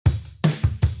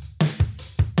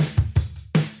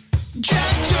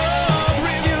jacked up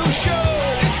review show.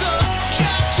 It's a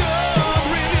jacked up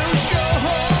review show.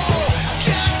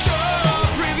 Jacked up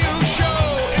review show.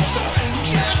 It's the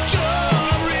jacked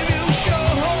up review show.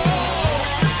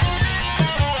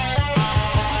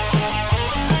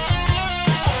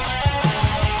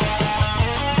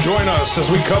 Join us as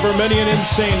we cover many an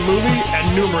insane movie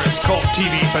and numerous cult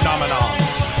TV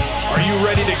phenomenons. Are you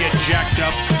ready to get jacked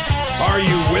up? Are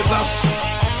you with us?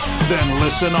 Then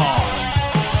listen on.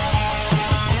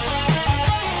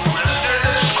 Listener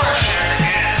discretion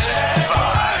is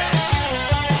advised.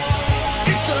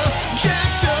 It's a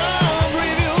jacked up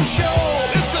review show.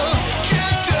 It's a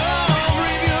jacked up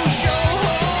review show.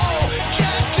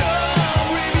 Jacked up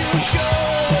review show.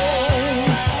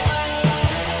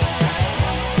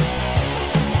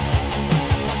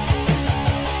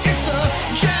 It's a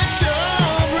jacked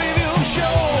up review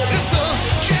show. It's a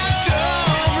jacked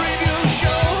up review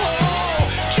show.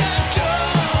 Jacked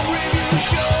up review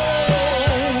show.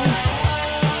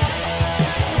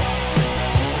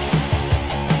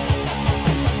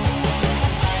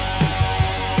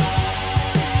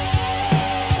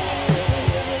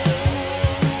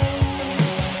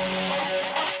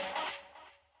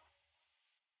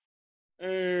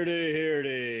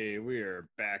 Herdy. We are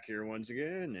back here once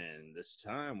again, and this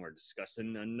time we're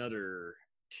discussing another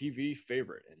TV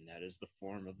favorite, and that is the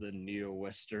form of the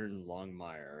neo-Western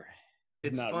Longmire.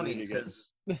 It's Not funny really good.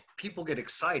 because people get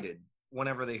excited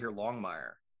whenever they hear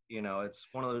Longmire. You know, it's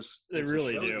one of those. They it's a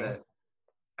really show do. that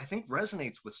I think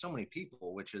resonates with so many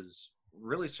people, which is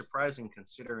really surprising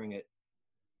considering it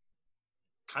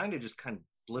kind of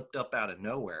blipped up out of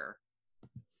nowhere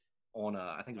on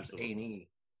I think it was Absolutely. A&E.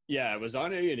 Yeah, it was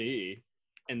on A&E,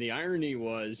 and the irony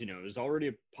was, it was already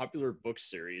a popular book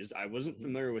series. I wasn't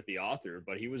familiar with the author,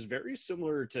 but he was very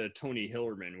similar to Tony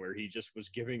Hillerman, where he just was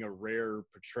giving a rare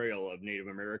portrayal of Native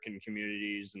American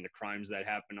communities and the crimes that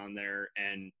happen on there.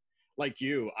 And like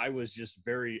you, I was just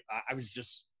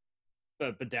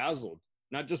bedazzled,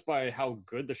 not just by how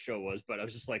good the show was, but I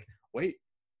was just like, wait,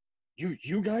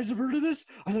 you guys have heard of this?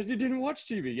 I thought you didn't watch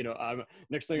TV.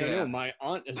 Next thing I know, Yeah. my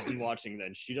aunt has been watching.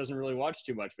 Then she doesn't really watch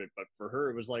too much of it, but for her,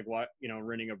 it was like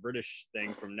renting a British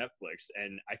thing from Netflix.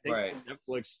 And I think Right.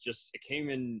 Netflix it came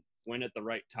in when at the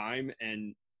right time,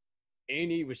 and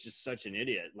A&E was just such an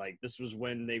idiot. Like, this was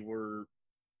when they were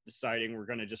deciding we're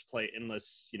going to just play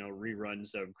endless,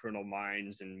 reruns of Criminal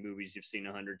Minds and movies you've seen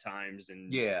 100 times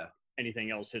and Yeah, anything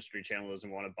else History Channel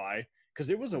doesn't want to buy, because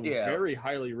it was a Yeah. very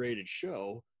highly rated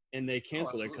show, and they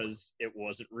canceled it absolutely. because it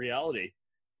wasn't reality.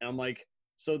 And I'm like,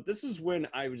 so this is when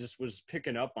I was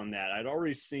picking up on that. I'd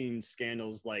already seen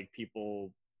scandals like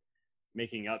people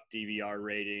making up DVR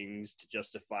ratings to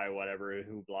justify whatever,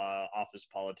 hoopla, office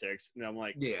politics. And I'm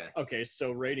like, yeah. okay,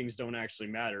 so ratings don't actually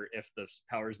matter if the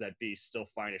powers that be still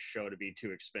find a show to be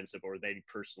too expensive, or they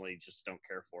personally just don't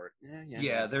care for it.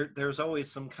 Yeah, there's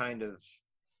always some kind of,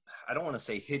 I don't want to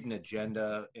say hidden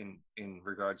agenda in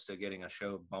regards to getting a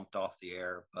show bumped off the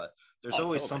air, but there's Oh,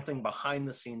 always totally. something behind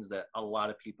the scenes that a lot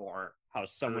of people aren't. How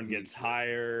someone gets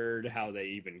hired, how they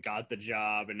even got the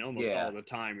job, and almost Yeah. all the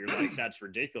time you're like, that's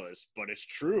ridiculous, but it's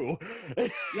true.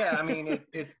 Yeah, I mean,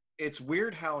 it's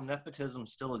weird how nepotism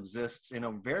still exists in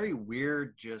a very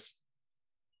weird, just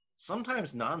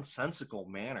sometimes nonsensical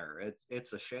manner.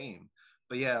 It's a shame.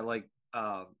 But yeah, like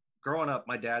growing up,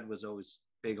 my dad was always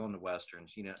big on the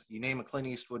Westerns. You name a Clint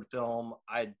Eastwood film,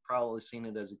 I'd probably seen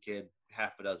it as a kid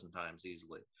half a dozen times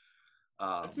easily.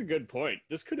 That's a good point.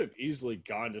 This could have easily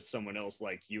gone to someone else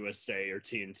like USA or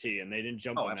TNT, and they didn't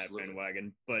jump Oh, on absolutely. that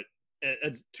bandwagon. But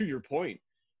to your point,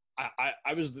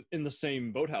 I was in the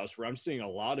same boathouse where I'm seeing a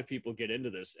lot of people get into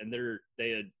this, and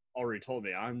they had already told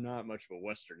me I'm not much of a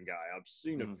Western guy. I've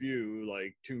seen a few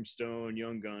like Tombstone,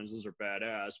 Young Guns; those are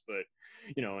badass. But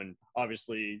and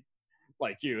obviously,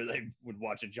 like you, they would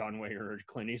watch a John Wayne or a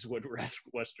Clint Eastwood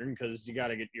Western because you got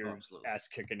to get your Absolutely. ass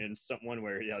kicking in one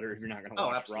way or the other if you're not going to Oh,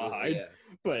 watch absolutely. Rawhide. Yeah.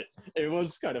 But it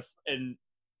was kind of, and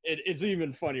it's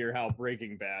even funnier how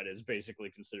Breaking Bad is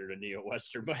basically considered a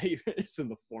neo-Western, but it's in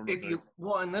the form of it.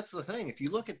 And that's the thing. If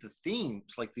you look at the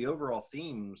themes, like the overall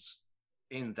themes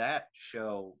in that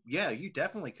show, yeah, you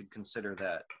definitely could consider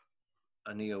that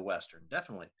a neo-Western,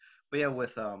 definitely. But yeah,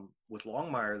 with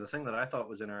Longmire, the thing that I thought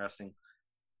was interesting,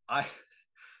 I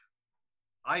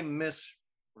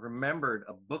misremembered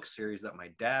a book series that my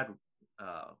dad,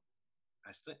 I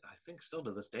think still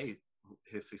to this day,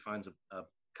 if he finds a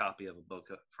copy of a book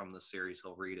from the series,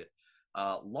 he'll read it.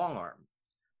 Long Arm.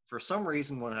 For some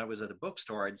reason, when I was at a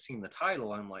bookstore, I'd seen the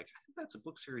title. I'm like, I think that's a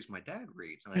book series my dad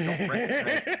reads, and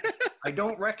I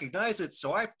don't recognize it.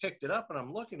 So I picked it up and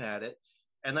I'm looking at it,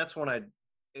 and that's when I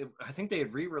think they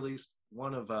had re-released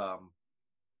one of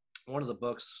one of the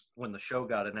books when the show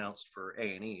got announced for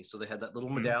A&E. So they had that little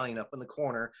Mhm. medallion up in the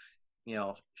corner,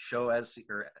 show as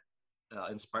or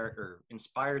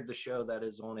inspired the show that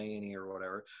is on A&E or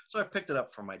whatever. So I picked it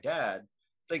up from my dad,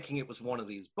 thinking it was one of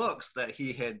these books that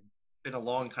he had been a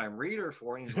long time reader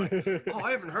for, and he's like, "Oh,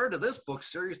 I haven't heard of this book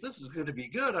series. This is going to be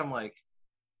good." I'm like,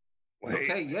 Wait.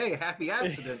 "Okay, yay, happy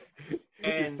accident." You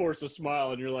And force a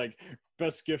smile, and you're like,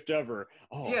 "Best gift ever."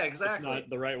 Oh, yeah, exactly. It's not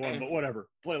the right one, And but whatever.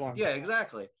 Play along. yeah,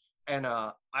 exactly. And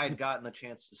I had gotten the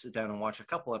chance to sit down and watch a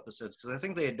couple episodes because I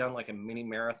think they had done like a mini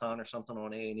marathon or something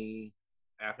on A&E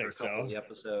after a Think couple of so. the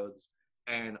episodes,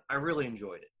 and I really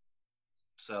enjoyed it.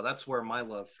 So that's where my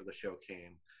love for the show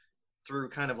came, through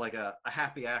kind of like a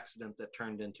happy accident that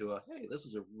turned into a, hey, this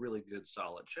is a really good,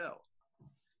 solid show.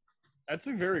 That's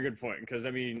a very good point, because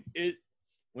I mean,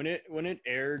 when it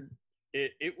aired,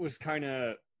 it was kind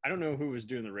of, I don't know who was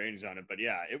doing the ratings on it, but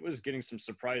yeah, it was getting some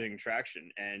surprising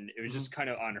traction, and it was just kind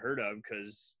of unheard of,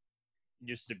 because it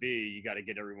used to be you got to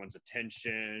get everyone's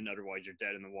attention, otherwise you're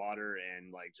dead in the water,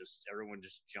 and like just everyone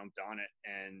just jumped on it,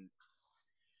 and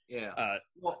Yeah.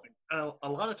 Well, a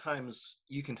lot of times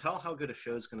you can tell how good a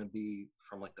show is going to be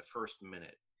from like the first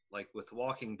minute. Like with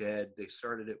Walking Dead, they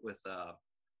started it with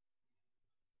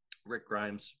Rick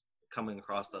Grimes coming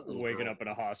across that little waking girl. up in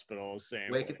a hospital,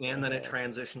 saying, And then it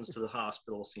transitions to the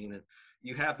hospital scene, and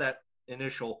you have that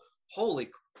initial holy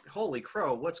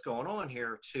crow, what's going on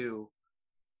here, to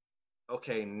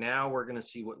okay, now we're going to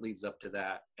see what leads up to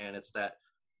that, and it's that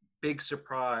big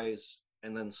surprise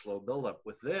and then slow build up.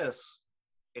 With this,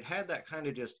 it had that kind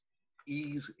of just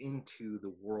ease into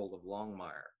the world of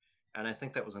Longmire, and I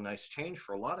think that was a nice change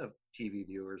for a lot of TV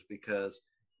viewers, because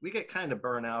we get kind of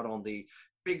burnt out on the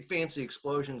big fancy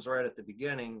explosions right at the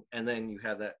beginning, and then you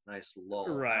have that nice lull.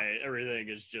 right, everything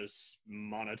is just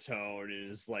monotone.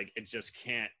 It's like it just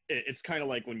can't. It's kind of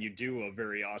like when you do a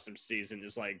very awesome season,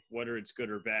 it's like whether it's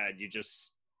good or bad, you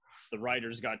just, the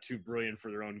writers got too brilliant for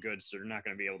their own good, so they're not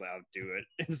going to be able to outdo it.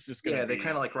 It's just going to they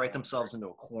kind of like write themselves into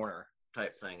a corner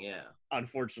type thing. Yeah,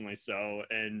 unfortunately so.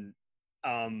 And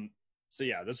so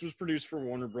yeah, this was produced for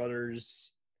Warner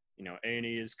Brothers.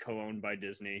 A&E is co-owned by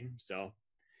Disney, so.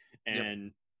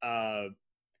 And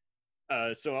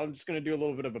so I'm just going to do a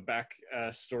little bit of a back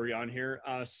story on here.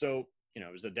 So,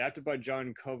 it was adapted by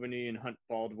John Coveney and Hunt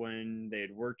Baldwin. They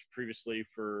had worked previously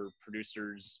for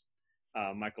producers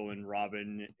Michael and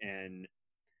Robin, and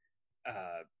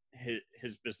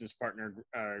his business partner,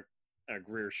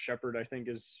 Greer Shepard, I think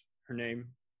is her name.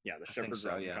 Yeah, the Shepard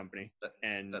Company.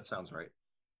 That sounds right.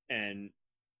 And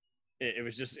it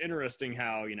was just interesting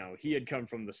how, he had come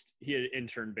from he had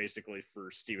interned basically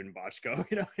for Steven Bochco.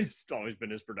 He's just always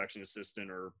been his production assistant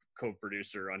or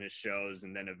co-producer on his shows.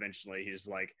 And then eventually he's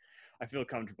like, I feel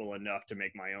comfortable enough to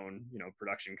make my own,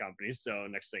 production company. So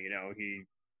next thing you know, he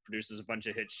produces a bunch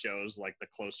of hit shows like the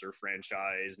Closer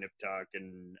franchise, Nip Tuck,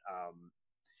 and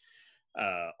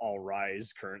All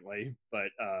Rise currently. But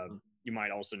you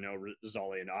might also know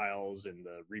Rizzoli and Isles and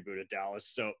the reboot of Dallas.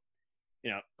 So,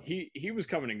 he was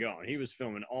coming and going. He was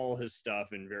filming all his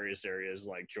stuff in various areas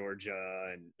like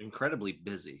Georgia, and incredibly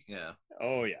busy. Yeah.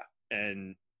 Oh yeah.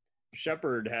 And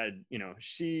Shepard had,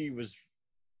 she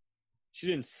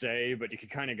didn't say, but you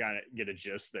could kind of get a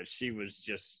gist that she was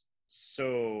just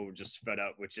fed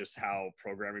up with just how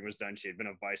programming was done. She had been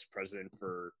a vice president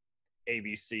for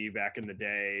ABC back in the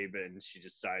day, but she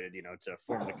decided, to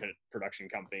form the production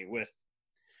company with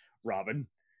Robin.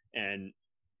 And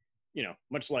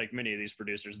much like many of these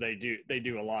producers, they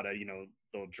do a lot of,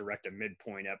 they'll direct a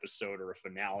midpoint episode or a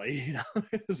finale.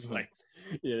 It's like,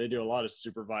 they do a lot of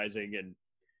supervising, and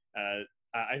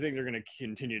I think they're going to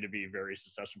continue to be very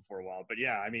successful for a while. But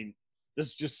yeah, I mean,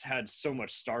 this just had so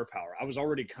much star power. I was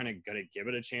already kind of going to give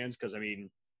it a chance because, I mean,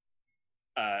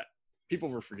 people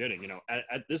were forgetting,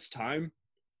 at this time,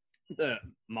 the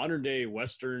modern day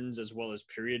Westerns as well as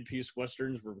period piece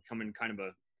Westerns were becoming kind of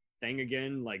a thing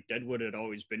again. Like Deadwood had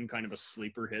always been kind of a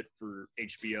sleeper hit for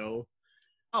HBO.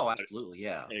 Oh, absolutely,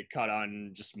 yeah. It caught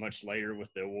on just much later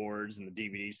with the awards and the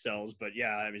DVD sales. But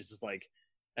yeah, I mean, it's just like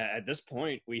at this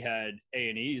point we had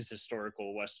A&E's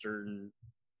historical Western,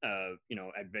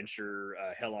 adventure,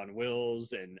 Hell on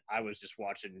Wheels, and I was just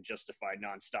watching Justified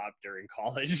nonstop during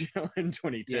college, in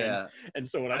 2010. Yeah, and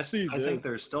so when I think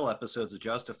there's still episodes of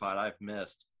Justified I've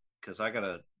missed because I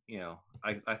gotta,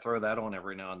 I throw that on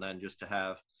every now and then just to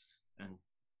have. And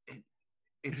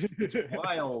it's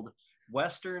wild.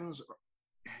 Westerns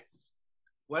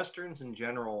in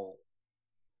general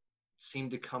seem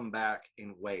to come back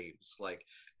in waves. Like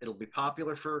it'll be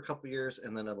popular for a couple years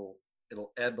and then it'll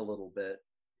ebb a little bit,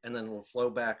 and then it'll flow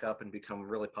back up and become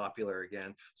really popular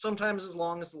again. Sometimes as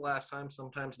long as the last time,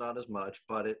 sometimes not as much,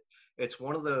 but it's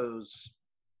one of those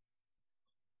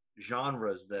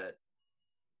genres that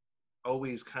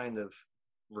always kind of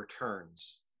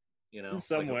returns, in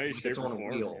some way, it's shape, or on a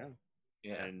form. wheel.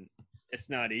 Yeah. And it's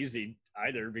not easy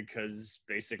either, because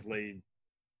basically,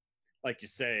 like you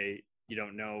say, you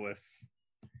don't know if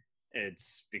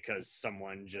it's because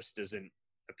someone just isn't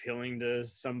appealing to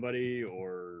somebody,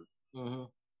 or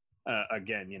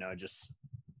again, just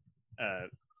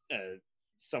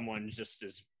someone just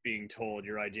is being told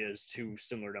your idea is too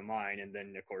similar to mine, and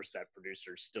then of course that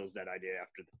producer steals that idea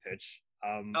after the pitch.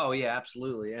 Oh yeah,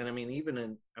 absolutely. And I mean, even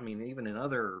in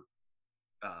other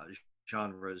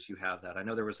genres, you have that. I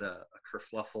know there was a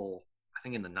kerfluffle, I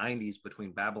think in the '90s,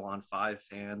 between Babylon 5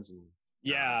 fans and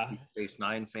Space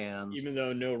Nine fans. Even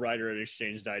though no writer had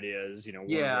exchanged ideas,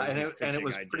 yeah, and it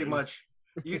was ideas. Pretty much,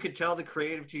 you could tell the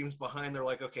creative teams behind. They're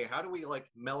like, okay, how do we like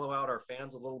mellow out our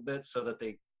fans a little bit so that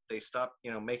they stop,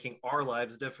 making our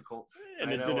lives difficult.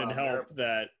 And it didn't help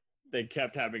that they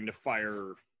kept having to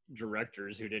fire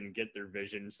directors who didn't get their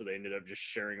vision, so they ended up just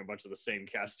sharing a bunch of the same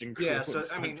casting crew. Yeah, so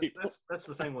I mean, that's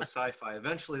the thing with sci-fi.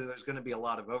 Eventually, there's going to be a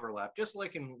lot of overlap. Just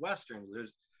like in westerns,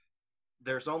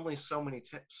 there's only so many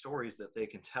stories that they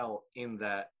can tell in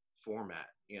that format,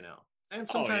 And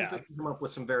sometimes they can come up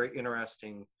with some very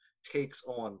interesting takes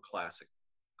on classic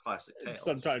tales.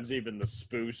 Sometimes even the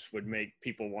spoofs would make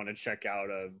people want to check out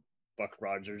a Buck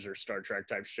Rogers or Star Trek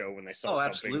type show when they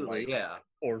saw something like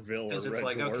Orville. Because it's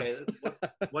like, okay,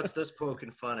 what's this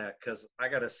poking fun at? Because I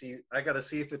gotta see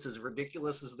if it's as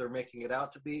ridiculous as they're making it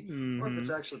out to be, or if it's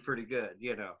actually pretty good.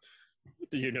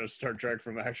 Do you know Star Trek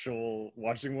from actual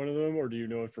watching one of them, or do you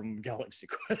know it from Galaxy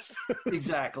Quest?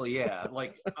 Exactly, yeah.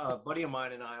 Like a buddy of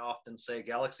mine and I often say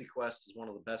Galaxy Quest is one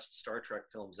of the best Star Trek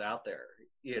films out there,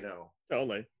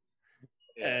 Totally.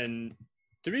 Yeah. And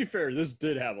to be fair, this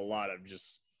did have a lot of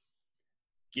just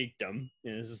geekdom.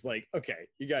 And it's just like, okay,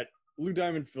 you got Lou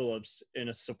Diamond Phillips in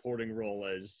a supporting role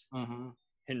as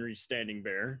Henry Standing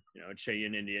Bear, a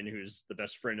Cheyenne Indian who's the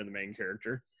best friend of the main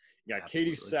character. You got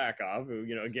Katie Sackhoff, who,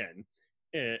 again,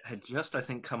 had just, I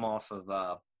think, come off of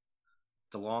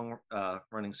the long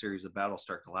running series of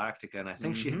Battlestar Galactica, and I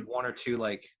think she had one or two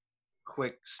like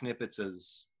quick snippets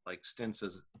as like stints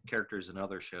as characters in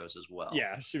other shows as well.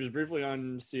 Yeah, she was briefly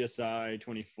on CSI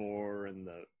 24 and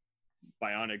the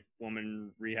Bionic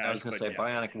Woman rehab. I was going to say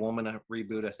Bionic Woman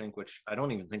reboot, I think, which I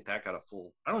don't even think that got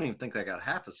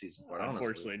half a season for it,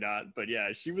 unfortunately not. But yeah,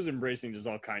 she was embracing just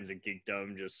all kinds of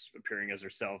geekdom, just appearing as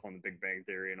herself on The Big Bang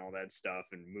Theory and all that stuff,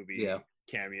 and movie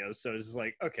cameos. So it's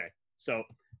like, okay. So,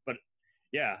 but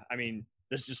yeah, I mean,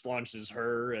 this just launches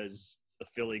her as the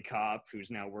Philly cop who's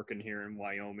now working here in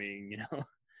Wyoming,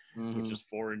 which is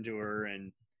foreign to her,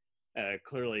 and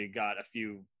clearly got a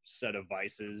few set of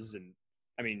vices. And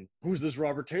I mean, who's this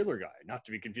Robert Taylor guy? Not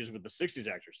to be confused with the 60s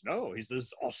actress. No, he's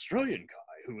this Australian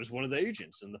guy who was one of the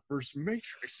agents in the first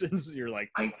Matrix. And you're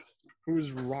like,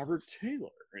 who's Robert Taylor?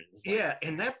 And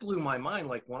and that blew my mind.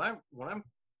 Like when I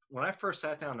first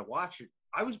sat down to watch it,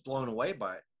 I was blown away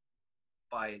by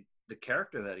the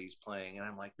character that he's playing, and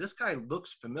I'm like, this guy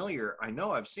looks familiar. I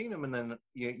know I've seen him. And then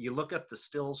you look up the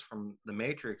stills from the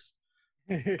Matrix,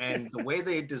 and the way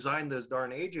they designed those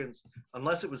darn agents,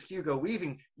 unless it was Hugo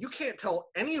Weaving, you can't tell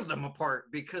any of them apart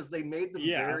because they made them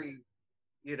very,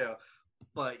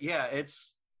 but yeah,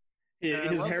 it's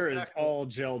his hair is all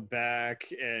gelled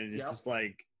back, and it's just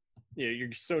like,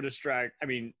 you're so distracted. I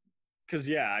mean, because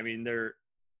they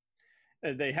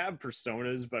have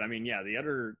personas, but I mean,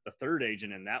 the third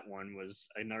agent in that one was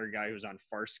another guy who was on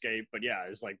Farscape. But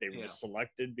it's like they were just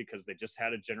selected because they just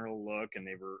had a general look and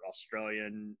they were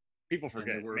Australian. People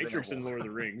forget Matrix and Lord of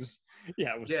the Rings.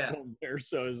 It was filmed there,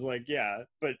 so it's like,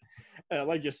 But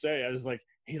like you say, I was like,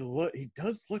 he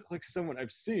does look like someone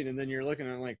I've seen, and then you're looking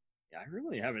at him like, I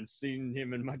really haven't seen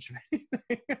him in much of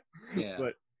anything.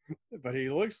 But he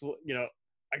looks,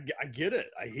 I get it.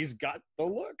 He's got the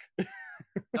look.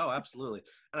 Oh, absolutely.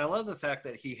 And I love the fact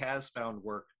that he has found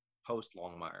work post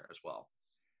Longmire as well.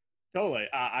 Totally.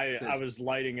 I was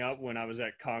lighting up when I was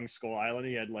at Kong Skull Island.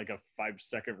 He had like a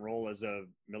 5-second role as a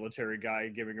military guy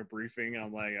giving a briefing. And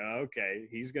I'm like, okay,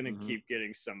 he's going to keep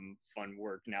getting some fun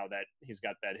work now that he's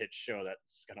got that hit show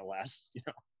that's going to last,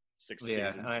 6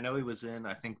 seasons. And I know he was in,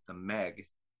 I think, the Meg.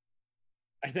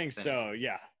 I think so,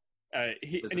 yeah.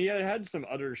 He had some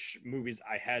other movies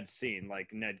I had seen, like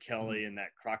Ned Kelly and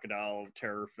that crocodile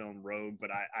terror film Rogue,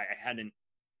 but I hadn't.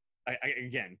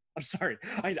 Again, I'm sorry,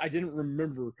 I didn't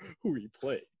remember who he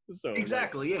played. So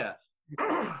exactly, yeah.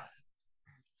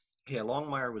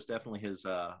 Longmire was definitely his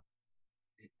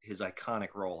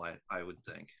iconic role, I would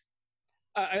think.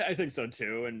 I think so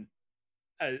too,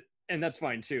 and that's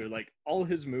fine too. Like all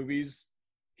his movies,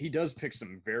 he does pick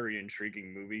some very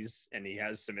intriguing movies, and he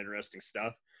has some interesting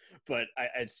stuff. But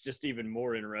it's just even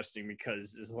more interesting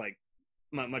because it's like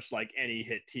much like any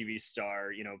hit TV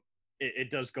star,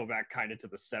 it does go back kind of to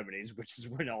the '70s, which is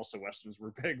when also westerns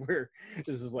were big. Where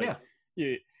this is like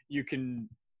Yeah. you can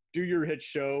do your hit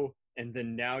show, and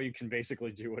then now you can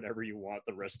basically do whatever you want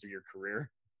the rest of your career.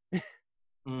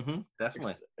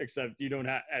 Definitely. Except you don't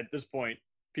have at this point.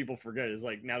 People forget is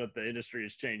like now that the industry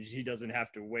has changed, he doesn't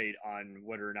have to wait on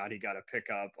whether or not he got a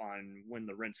pickup on when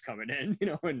the rent's coming in,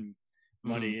 and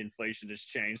money inflation has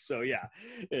changed. So yeah,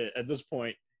 at this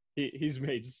point, he's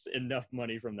made enough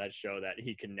money from that show that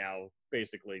he can now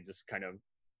basically just kind of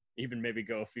even maybe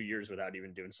go a few years without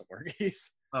even doing some work.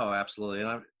 Oh, absolutely.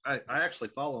 And I actually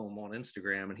follow him on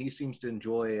Instagram, and he seems to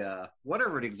enjoy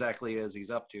whatever it exactly is he's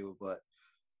up to. But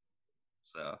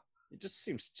so it just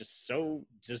seems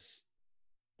just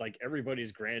like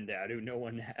everybody's granddad who no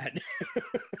one had.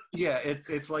 yeah,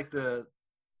 it's like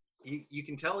you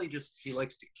can tell he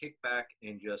likes to kick back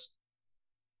and just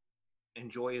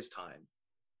enjoy his time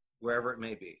wherever it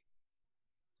may be.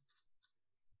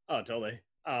 Oh, totally.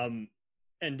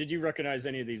 And did you recognize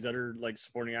any of these other like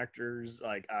supporting actors?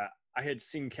 Like I had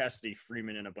seen Cassidy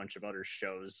Freeman in a bunch of other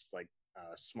shows like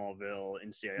Smallville,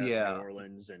 NCIS, Yeah. New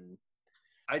Orleans, and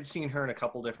I'd seen her in a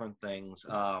couple different things.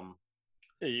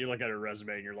 you look at her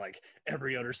resume and you're like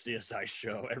every other CSI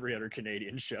show, every other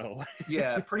Canadian show.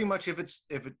 Yeah, pretty much. If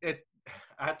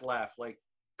I'd laugh like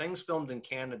things filmed in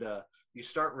Canada, you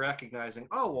start recognizing.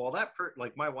 Oh well,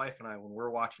 like my wife and I, when we're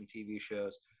watching TV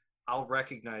shows, I'll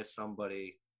recognize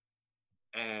somebody,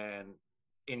 and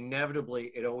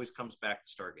inevitably, it always comes back to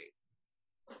Stargate.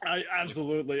 I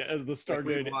absolutely as the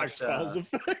Stargate X-Files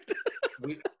effect.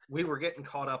 we were getting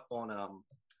caught up on I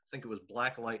think it was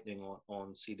Black Lightning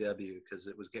on CW because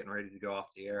it was getting ready to go off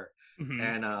the air,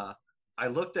 and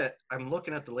I'm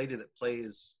looking at the lady that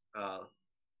plays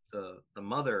the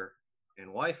mother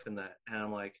and wife in that, and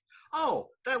I'm like, oh,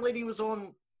 that lady was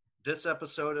on this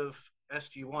episode of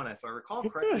SG1, if I recall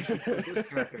correctly. She played this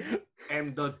character,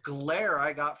 and the glare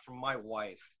I got from my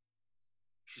wife.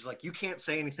 She's like, you can't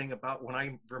say anything about when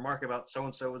I remark about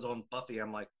so-and-so was on Buffy.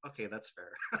 I'm like, okay, that's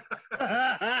fair.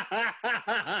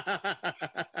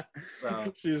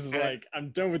 So, she's like,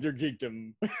 I'm done with your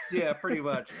geekdom. Yeah, pretty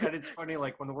much. And it's funny,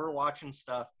 like when we're watching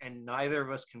stuff and neither of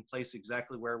us can place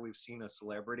exactly where we've seen a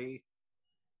celebrity,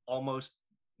 almost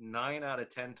 9 out of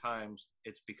 10 times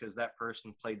it's because that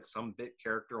person played some bit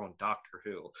character on Doctor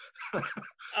Who.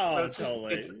 Oh, so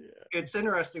totally. It's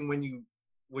interesting when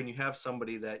you have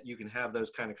somebody that you can have those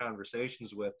kind of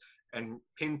conversations with and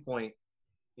pinpoint,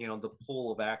 the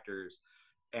pool of actors.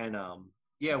 And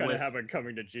yeah, kind of have a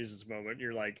coming to Jesus moment.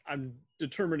 You're like, I'm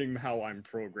determining how I'm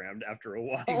programmed after a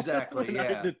while. Exactly.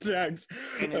 Yeah. And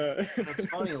it's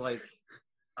funny, like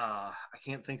I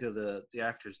can't think of the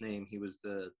actor's name. He was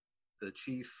the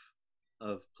chief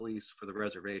of police for the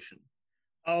reservation.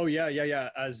 Oh yeah.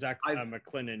 Zach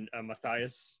McClellan,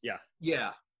 Matthias.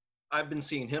 Yeah. I've been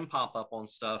seeing him pop up on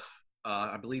stuff.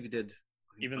 I believe he did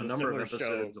even a the number of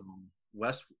similar episodes on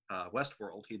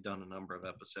Westworld. He'd done a number of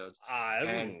episodes.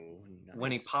 Nice.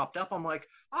 When he popped up, I'm like,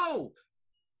 oh,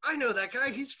 I know that guy.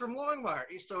 He's from Longmire.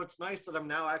 So it's nice that I'm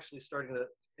now actually starting to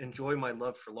enjoy my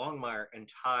love for Longmire and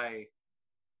tie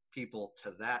people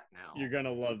to that now. You're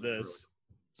gonna love this.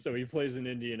 So he plays an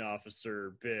Indian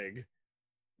officer, Big.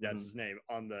 That's his name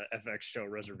on the FX show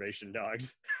Reservation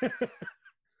Dogs.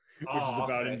 Which is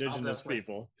about indigenous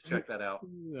people. Check that out.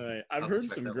 I've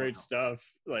heard some great stuff.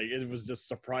 Like it was just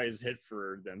surprise hit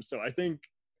for them. So I think,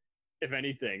 if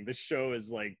anything, this show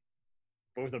is like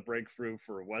both a breakthrough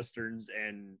for westerns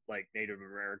and like Native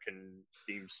American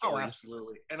themed stories. Oh,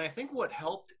 absolutely. And I think what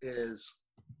helped is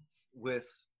with,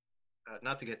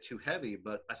 not to get too heavy,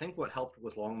 but I think what helped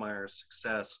with Longmire's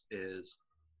success is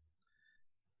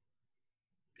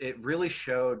it really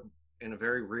showed in a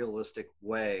very realistic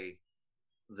way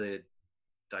the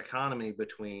dichotomy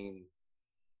between,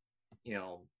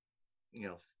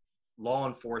 law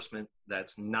enforcement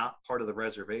that's not part of the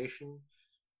reservation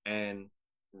and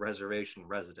reservation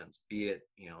residents, be it,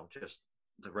 just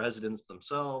the residents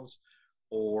themselves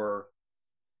or,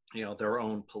 their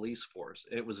own police force.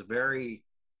 It was a very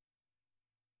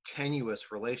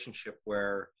tenuous relationship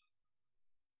where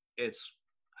it's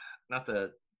not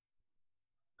to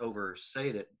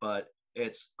overstate it, but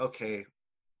it's okay.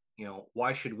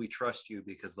 Why should we trust you?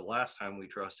 Because the last time we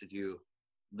trusted you,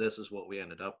 this is what we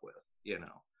ended up with,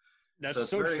 That's so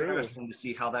it's very interesting to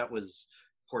see how that was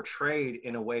portrayed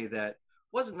in a way that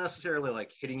wasn't necessarily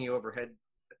like hitting you over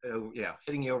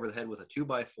the head with a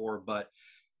 2x4, but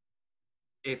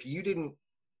if you didn't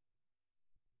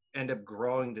end up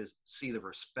growing to see the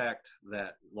respect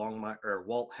that Longmire or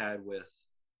Walt had with,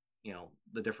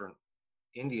 the different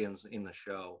Indians in the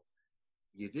show,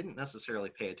 you didn't necessarily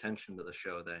pay attention to the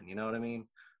show then. You know what I mean?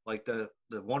 Like the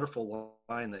wonderful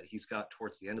line that he's got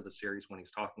towards the end of the series when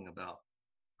he's talking about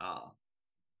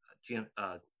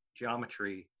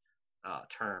geometry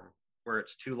term, where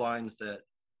it's two lines that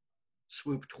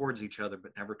swoop towards each other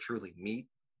but never truly meet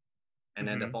and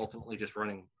end up ultimately just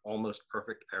running almost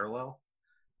perfect parallel.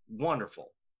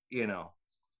 Wonderful,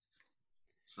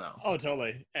 So. Oh,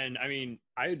 totally. And I mean,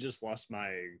 I had just lost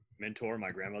my mentor,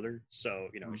 my grandmother. So,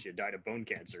 she had died of bone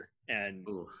cancer. And,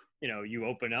 Oof. You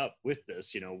open up with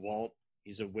this, Walt,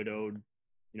 he's a widowed,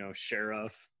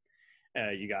 sheriff.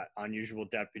 You got unusual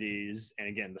deputies. And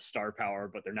again, the star power,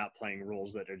 but they're not playing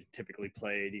roles that are typically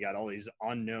played. You got all these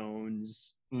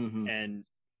unknowns. And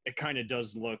it kind of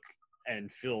does look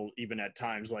and feel even at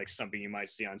times like something you might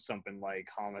see on something like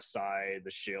Homicide,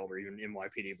 The Shield, or even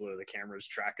NYPD Blue. The camera's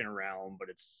tracking around, but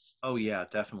it's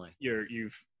Definitely.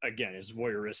 You've again, it's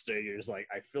voyeuristic. You're just like,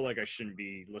 I feel like I shouldn't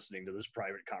be listening to this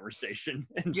private conversation,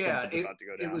 and something's about to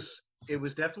go down. It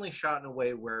was definitely shot in a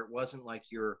way where it wasn't like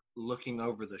you're looking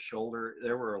over the shoulder.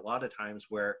 There were a lot of times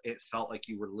where it felt like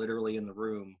you were literally in the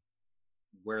room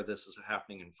where this is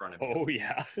happening in front of you. Oh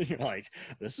yeah, you're like,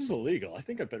 this is illegal. I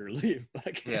think I better leave.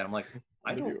 But I'm like,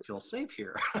 I don't feel safe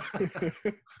here.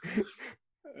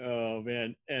 Oh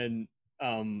man, and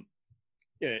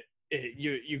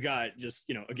you got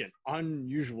just again,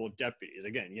 unusual deputies.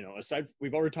 Again, aside,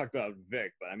 we've already talked about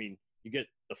Vic, but I mean, you get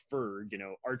the Ferg,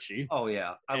 Archie. Oh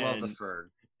yeah, I love the Ferg.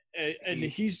 And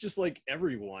he's just like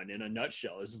everyone in a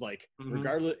nutshell. Is like,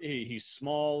 regardless, he's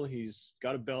small, he's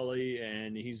got a belly,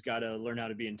 and he's got to learn how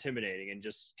to be intimidating. And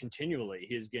just continually,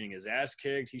 he's getting his ass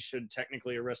kicked. He should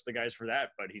technically arrest the guys for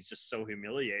that, but he's just so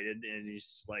humiliated, and he's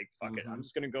just like, "Fuck it, I'm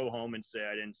just gonna go home and say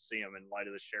I didn't see him and lie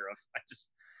to the sheriff."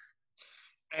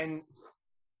 And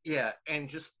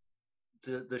just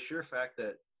the sheer fact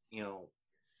that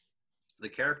the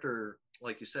character,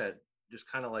 like you said,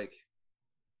 just kind of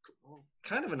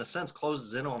in a sense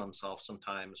closes in on himself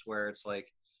sometimes, where it's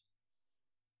like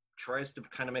tries to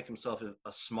kind of make himself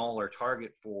a smaller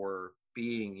target for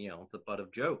being the butt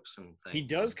of jokes and things. He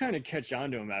does kind of catch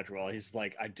on to him after a while. He's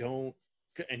like, I don't,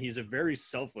 and he's a very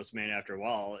selfless man after a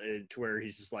while, to where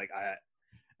he's just like,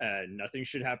 nothing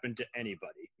should happen to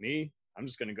anybody. Me, I'm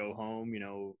just gonna go home,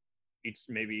 eat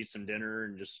some dinner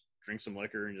and just drink some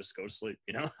liquor and just go to sleep,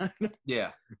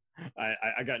 Yeah.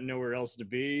 I got nowhere else to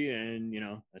be, and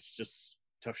that's just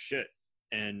tough shit.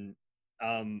 And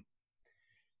I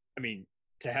mean,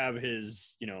 to have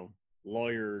his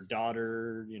lawyer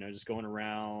daughter just going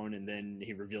around, and then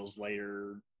he reveals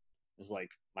later is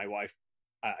like, my wife,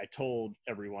 I told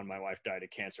everyone my wife died of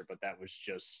cancer, but that was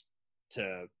just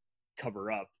to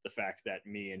cover up the fact that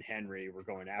me and Henry were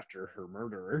going after her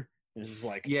murderer. And it's just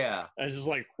like, I was just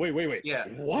like, wait, yeah,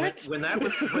 what? When that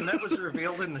was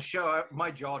revealed in the show,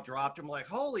 my jaw dropped. I'm like,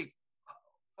 oh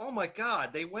my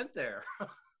god, they went there.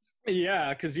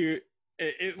 Yeah, because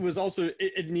it was also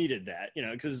it needed that,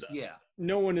 because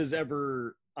no one is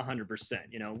ever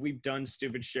 100%. We've done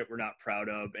stupid shit we're not proud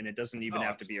of, and it doesn't even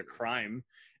have to be a crime.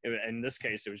 In this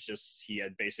case, it was just he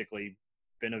had basically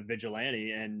been a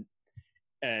vigilante, and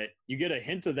you get a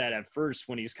hint of that at first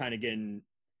when he's kind of getting.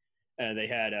 They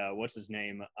had what's his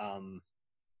name?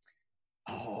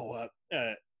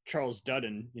 Charles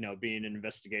Dudden, being an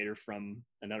investigator from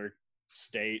another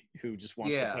state who just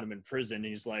wants to put him in prison. And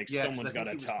he's like, someone's got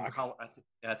to talk.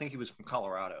 I think he was from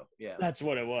Colorado. Yeah, that's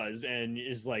what it was. And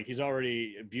it's like he's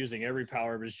already abusing every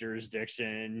power of his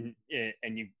jurisdiction,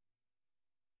 and you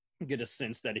get a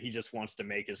sense that he just wants to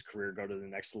make his career go to the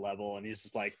next level. And he's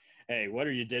just like, hey,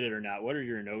 whether you did it or not, whether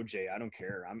you're an OJ, I don't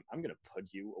care. I'm gonna put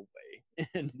you away.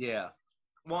 And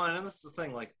well, and that's the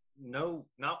thing, like,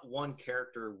 not one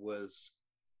character was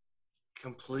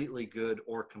completely good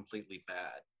or completely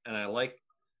bad. And I like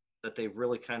that they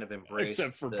really kind of embraced,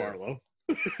 except for Barlow.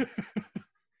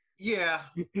 Yeah.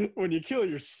 When you kill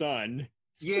your son.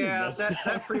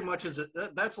 That pretty much is it.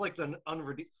 That's like the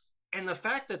unredeemed. And the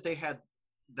fact that they had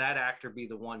that actor be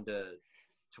the one to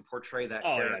portray that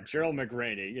character. Yeah, Gerald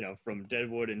McRaney, from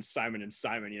Deadwood and Simon &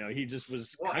 Simon, he just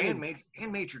was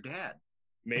Major Dad.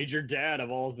 Major Dad of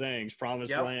all things,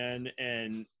 Promised Land,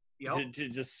 and to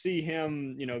just see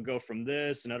him, go from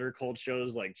this and other cult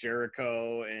shows like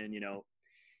Jericho, and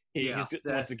he's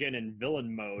once again in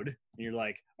villain mode, and you're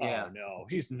like, oh no,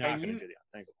 he's not going to do the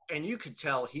unthinkable. And you could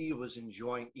tell he was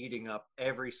enjoying eating up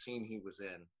every scene he was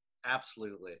in.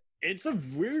 Absolutely. It's a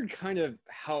weird kind of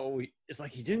it's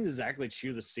like he didn't exactly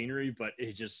chew the scenery, but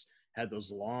it just had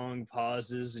those long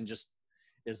pauses, and just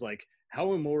is like,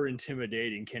 how more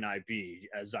intimidating can I be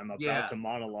as I'm about to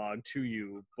monologue to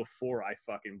you before I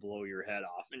fucking blow your head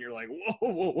off? And you're like,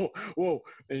 whoa, whoa, whoa, whoa.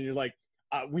 And you're like,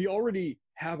 we already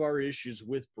have our issues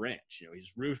with Branch. You know,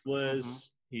 he's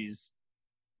ruthless. He's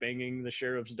banging the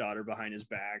sheriff's daughter behind his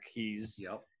back. He's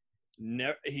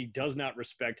he does not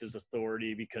respect his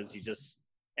authority because he just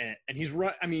and he's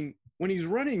I mean, when he's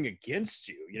running against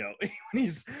you, you know,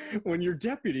 when your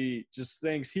deputy just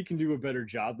thinks he can do a better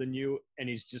job than you, and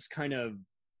he's just kind of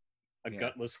a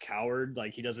gutless coward,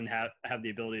 like he doesn't have the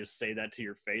ability to say that to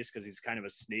your face because he's kind of a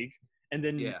sneak. And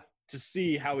then to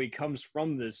see how he comes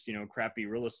from this, you know, crappy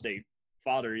real estate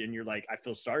father, and you're like, I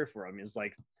feel sorry for him. It's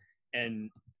like, and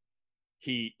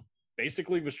he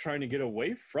basically was trying to get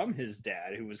away from his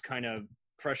dad, who was kind of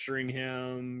pressuring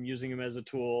him, using him as a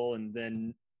tool. And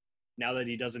then now that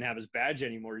he doesn't have his badge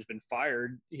anymore, he's been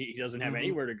fired. He doesn't have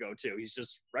anywhere to go to. He's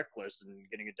just reckless and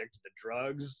getting addicted to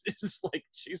drugs. It's just like,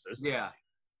 Jesus. Yeah.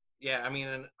 I mean,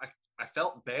 and I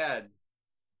felt bad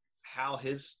how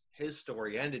his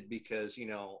story ended because, you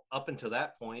know, up until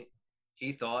that point,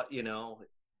 he thought, you know,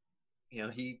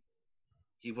 he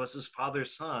was his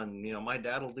father's son. You know, my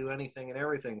dad will do anything and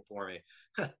everything for me.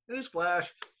 Newsflash.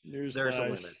 There's a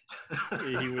limit.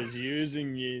 He was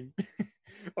using you.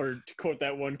 Or to quote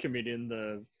that one comedian,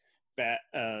 the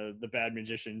bad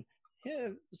magician,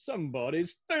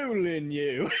 somebody's fooling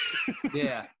you.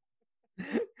 Yeah.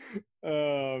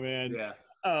 Oh, man. Yeah.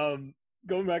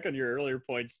 Going back on your earlier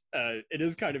points, it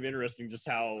is kind of interesting just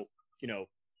how, you know,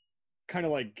 kind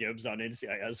of like Gibbs on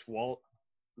NCIS, Walt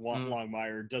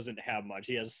Longmire doesn't have much.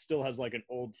 He still has like an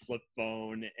old flip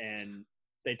phone, and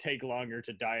they take longer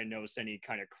to diagnose any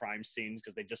kind of crime scenes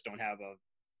because they just don't have a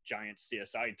giant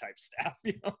CSI type staff,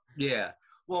 you know? Yeah.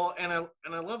 Well, and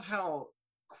I love how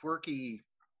quirky,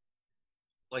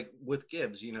 like with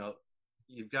Gibbs, you know,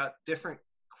 you've got different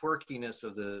quirkiness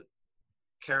of the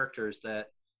characters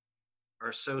that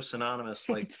are so synonymous.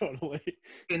 Like Totally.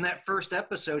 In that first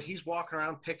episode, he's walking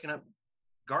around picking up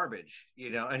garbage, you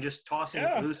know, and just tossing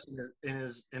it loose in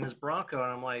his Bronco.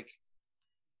 And I'm like,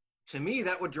 to me,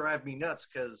 that would drive me nuts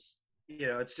because, you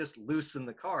know, it's just loose in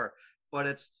the car. But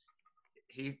it's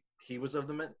he was of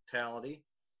the mentality,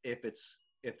 if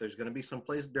there's going to be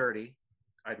someplace dirty,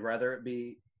 I'd rather it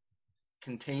be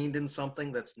contained in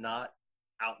something that's not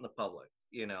out in the public,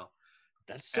 you know.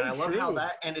 That's so true. And I love true. how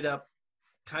that ended up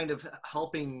kind of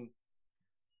helping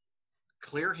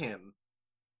clear him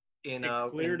in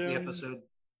the episode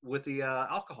with the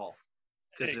alcohol,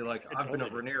 because they're like, I've been a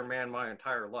Rainier man my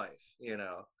entire life, you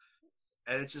know.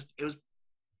 And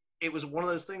it was one of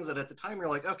those things that at the time you're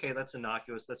like, okay, that's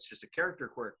innocuous, that's just a character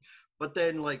quirk. But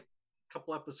then like a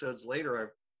couple episodes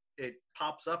later, it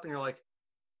pops up and you're like,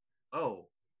 oh,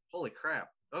 holy crap.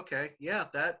 Okay, yeah,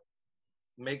 that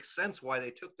makes sense why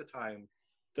they took the time.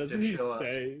 Doesn't he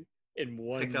say in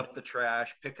one... Pick up the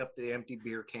trash, pick up the empty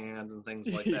beer cans and things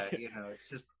like that. You know, it's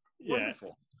just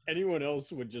wonderful. Anyone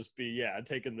else would just be,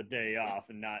 taking the day off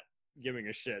and not giving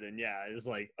a shit. And it's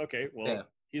like, okay, well,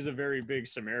 he's a very big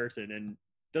Samaritan. And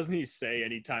doesn't he say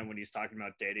anytime when he's talking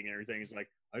about dating and everything, he's like,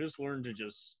 I just learned to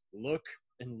just look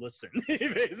and listen. He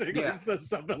basically says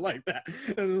something like that.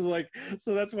 And it's like,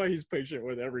 so that's why he's patient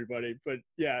with everybody. But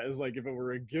it's like, if it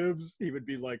were a Gibbs, he would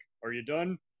be like, are you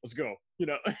done? Let's go. You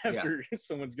know, after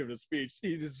someone's giving a speech,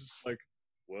 he's just like,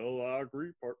 well, I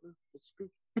agree, partner. Let's go.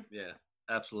 Yeah,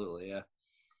 absolutely. Yeah.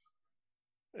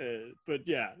 But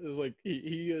it's like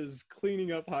he is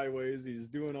cleaning up highways. He's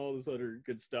doing all this other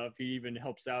good stuff. He even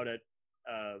helps out at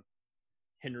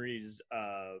Henry's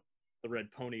the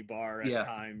Red Pony Bar at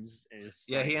times. And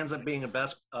he ends up being a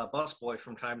bus boy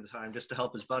from time to time just to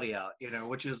help his buddy out. You know,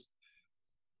 which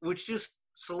just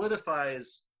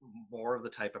solidifies more of the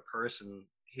type of person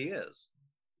he is.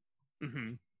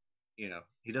 Mm-hmm. You know,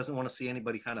 he doesn't want to see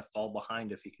anybody kind of fall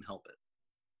behind if he can help it.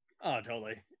 Oh,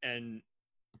 totally. And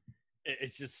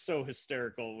it's just so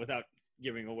hysterical, without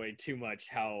giving away too much,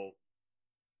 how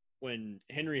when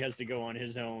Henry has to go on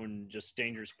his own just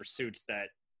dangerous pursuits that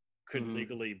could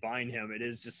legally bind him, it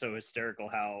is just so hysterical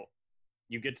how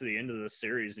you get to the end of the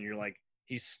series and you're like,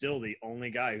 he's still the only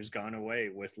guy who's gone away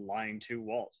with lying to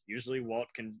Walt. Usually Walt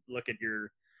can look at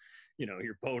your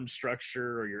bone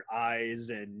structure or your eyes,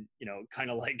 and, you know, kind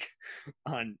of like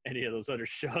on any of those other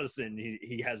shows, and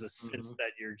he has a sense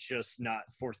that you're just not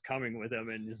forthcoming with him,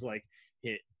 and is like,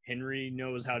 Henry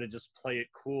knows how to just play it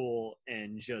cool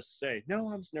and just say,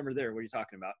 no, I was never there. What are you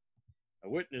talking about? A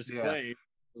witness claim.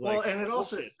 Well, like, and it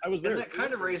also, I was there. And that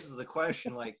kind of raises the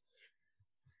question, like,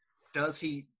 did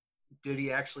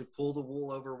he actually pull the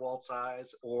wool over Walt's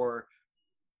eyes, or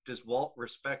does Walt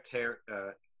respect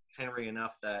Henry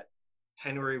enough that,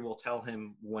 Henry will tell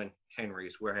him when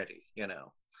Henry's ready, you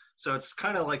know. So it's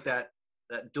kind of like that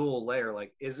dual layer.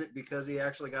 Like, is it because he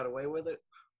actually got away with it,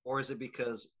 or is it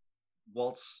because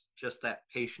Walt's just that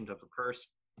patient of a person,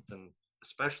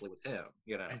 especially with him,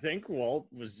 you know? I think Walt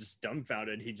was just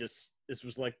dumbfounded. This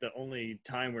was like the only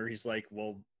time where he's like,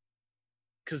 well,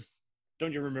 because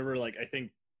don't you remember, like, I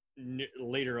think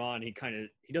later on he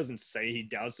doesn't say he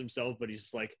doubts himself, but he's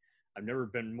just like, I've never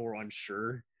been more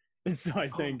unsure. And so I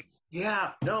think,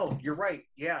 yeah, no, you're right.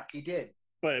 Yeah, he did.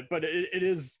 but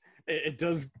it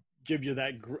does give you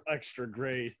that extra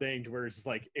gray thing to where it's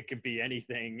like it could be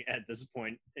anything at this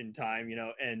point in time, you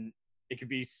know, and it could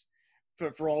be,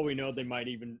 for all we know, they might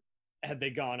even, had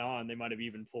they gone on, they might have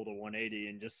even pulled a 180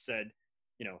 and just said,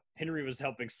 you know, Henry was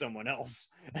helping someone else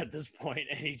at this point,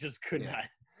 and he just could not.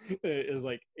 It was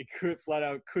like, it could flat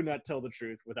out could not tell the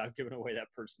truth without giving away that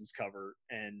person's cover.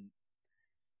 And,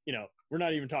 you know, we're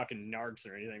not even talking narcs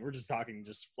or anything. We're just talking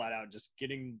just flat out just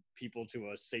getting people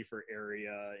to a safer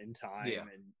area in time. Yeah.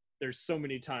 And there's so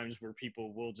many times where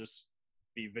people will just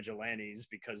be vigilantes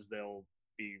because they'll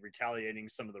be retaliating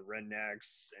some of the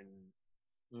rednecks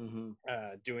and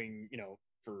doing, you know,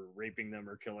 for raping them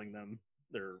or killing them,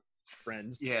 their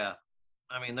friends. Yeah.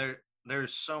 I mean,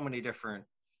 there's so many different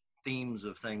themes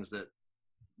of things that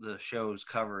the show's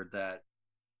covered that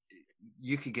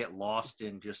you could get lost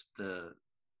in just the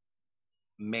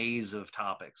maze of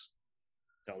topics.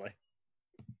 Totally.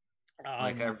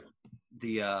 Like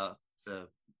the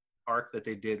arc that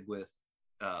they did with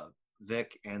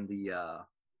Vic and the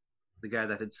guy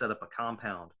that had set up a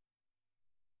compound.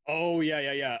 Oh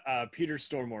yeah. Peter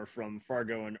Stormare from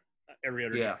Fargo and every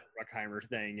other Bruckheimer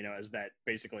thing, you know, as that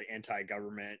basically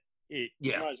anti-government. He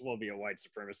might as well be a white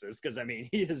supremacist because I mean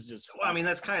he is just. Well, I mean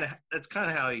that's kind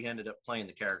of how he ended up playing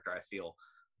the character. I feel,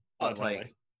 but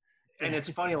like, and it's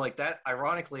funny like that.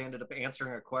 Ironically, ended up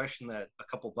answering a question that a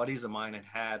couple buddies of mine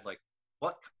had like,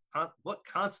 what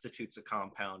constitutes a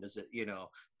compound? Is it, you know,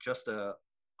 just a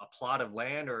plot of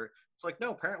land, or it's like,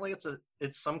 no, apparently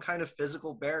it's some kind of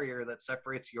physical barrier that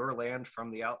separates your land from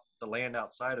the land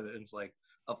outside of it. And it's like,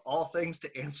 of all things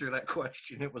to answer that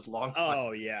question, it was long.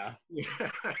 Oh yeah.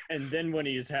 And then when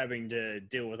he's having to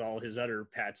deal with all his other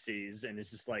patsies, and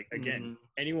it's just like, again,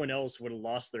 anyone else would have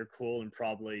lost their cool and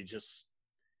probably just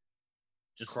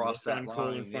crossed that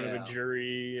line in front of a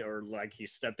jury, or like he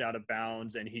stepped out of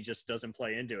bounds and he just doesn't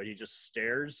play into it. He just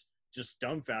stares, just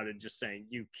dumbfounded, just saying,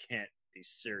 you can't be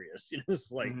serious. You know,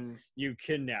 it's like, you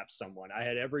kidnapped someone. I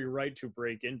had every right to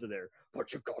break into there,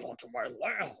 but you got onto my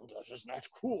land. This is not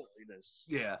cool.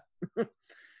 Yeah.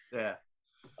 Yeah.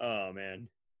 Oh man.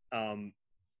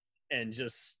 And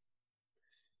just,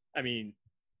 I mean,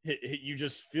 you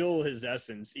just feel his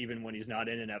essence even when he's not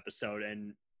in an episode.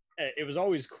 And it was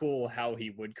always cool how he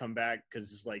would come back,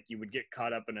 because it's like you would get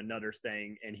caught up in another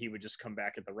thing and he would just come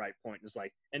back at the right point. And it's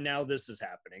like, and now this is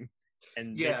happening.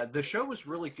 And yeah, the show was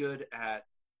really good at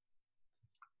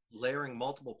layering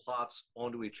multiple plots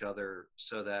onto each other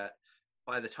so that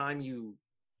by the time you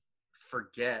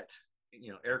forget,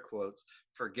 you know, air quotes,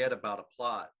 forget about a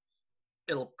plot,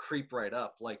 it'll creep right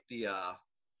up, like the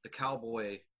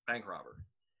cowboy bank robber.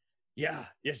 Yeah,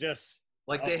 yes.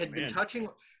 Like they had been touching,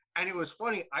 and it was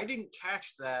funny. I didn't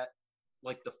catch that,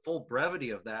 like the full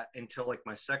brevity of that, until like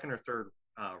my second or third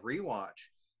rewatch.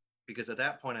 Because at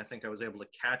that point, I think I was able to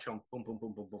catch them, boom, boom,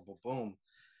 boom, boom, boom, boom, boom.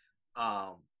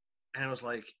 And I was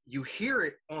like, you hear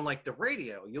it on like the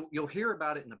radio. You'll hear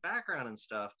about it in the background and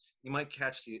stuff. You might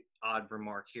catch the odd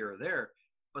remark here or there,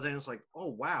 but then it's like, oh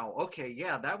wow, okay,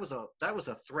 yeah, that was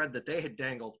a thread that they had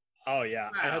dangled. Oh yeah,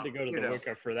 wow. I had to go to the know.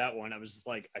 Wicca for that one. I was just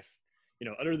like, you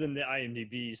know, other than the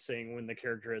IMDb saying when the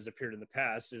character has appeared in the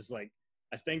past, is like,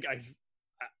 I think I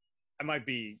might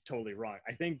be totally wrong.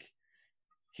 I think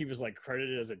he was like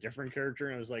credited as a different character,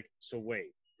 and I was like, so wait,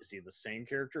 is he the same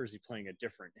character, or is he playing a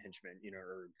different henchman, you know,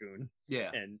 or goon?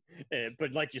 Yeah. And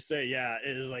but like you say, yeah,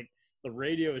 it is like a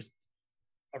radio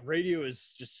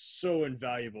is just so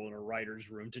invaluable in a writer's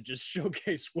room to just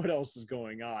showcase what else is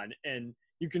going on, and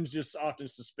you can just often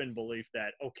suspend belief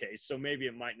that, okay, so maybe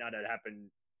it might not have happened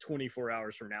 24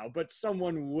 hours from now, but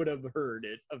someone would have heard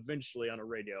it eventually on a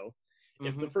radio.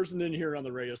 If the person didn't hear it on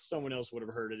the radio, someone else would have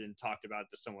heard it and talked about it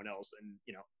to someone else. And,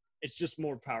 you know, it's just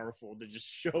more powerful to just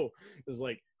show, it's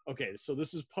like, okay, so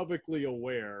this is publicly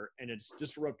aware and it's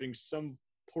disrupting some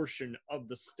portion of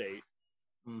the state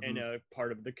and a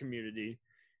part of the community.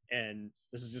 And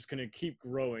this is just going to keep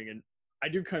growing. And I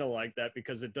do kind of like that,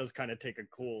 because it does kind of take a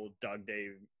cool Dog Day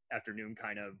Afternoon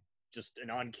kind of, just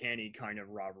an uncanny kind of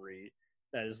robbery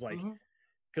that is like,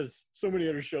 because so many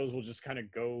other shows will just kind of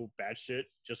go batshit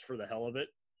just for the hell of it.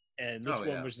 And this Oh, one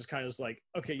yeah. was just kind of like,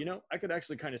 okay, I could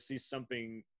actually kind of see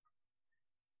something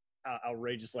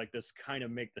outrageous like this kind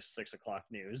of make the 6 o'clock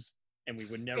news, and we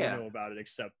would never Yeah. know about it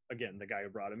except, again, the guy who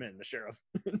brought him in, the sheriff.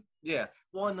 Yeah.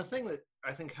 Well, and the thing that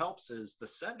I think helps is the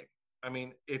setting. I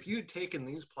mean, if you'd taken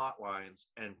these plot lines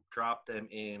and dropped them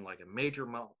in like a major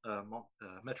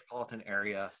metropolitan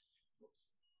area,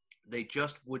 they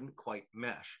just wouldn't quite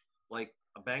mesh. Like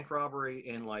a bank robbery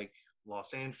in like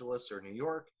Los Angeles or New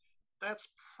York, that's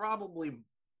probably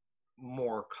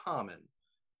more common.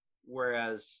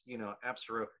 Whereas,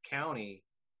 Absaroka County,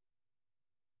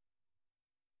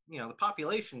 the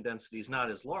population density is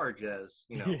not as large as,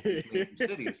 these major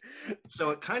cities.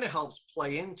 So it kind of helps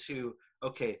play into,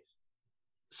 okay,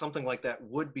 something like that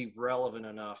would be relevant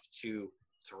enough to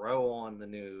throw on the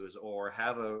news or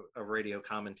have a radio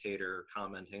commentator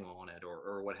commenting on it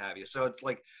or what have you. So it's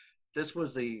like this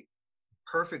was the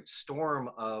perfect storm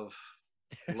of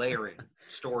layering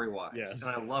story-wise. Yes. And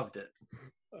I loved it.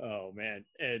 Oh man,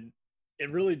 and it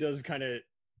really does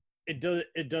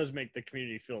it does make the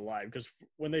community feel alive, because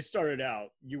when they started out,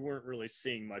 you weren't really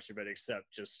seeing much of it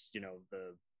except just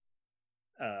the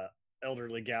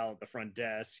elderly gal at the front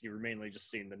desk. You were mainly just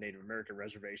seeing the Native American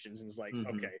reservations, and it's like,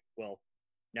 okay, well,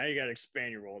 now you got to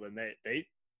expand your world. And they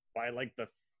by like the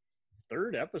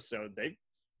third episode,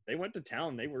 they went to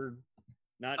town. They were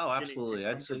not. Oh, absolutely.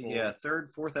 I'd say third,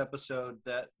 fourth episode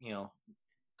that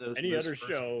any other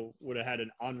show would have had an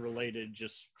unrelated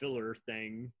just filler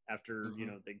thing after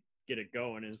they get it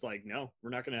going. It's like, no,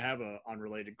 we're not going to have a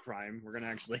unrelated crime. We're going to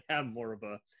actually have more of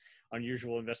a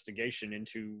unusual investigation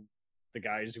into the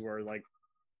guys who are like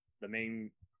the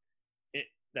main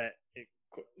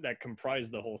that comprise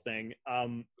the whole thing.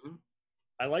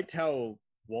 I liked how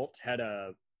Walt had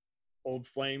a old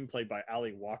flame played by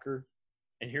Ali Walker,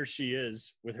 and here she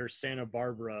is with her Santa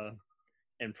Barbara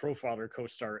and Profiler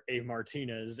co-star A.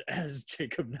 Martinez as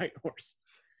Jacob Nighthorse.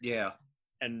 Yeah.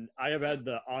 And I have had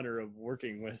the honor of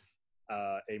working with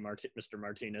Mr.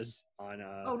 Martinez on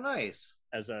oh, nice.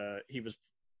 He was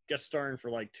guest starring for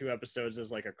like 2 episodes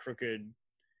as like a crooked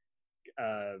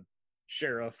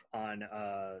sheriff on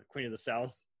Queen of the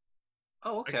South.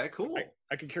 Oh, okay, cool.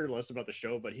 I could care less about the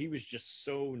show, but he was just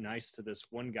so nice to this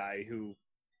one guy who,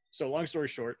 so long story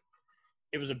short,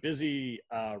 it was a busy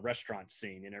restaurant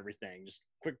scene and everything, just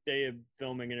quick day of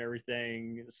filming and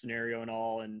everything, scenario and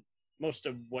all, and most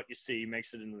of what you see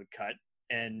makes it into the cut.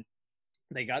 And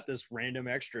they got this random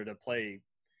extra to play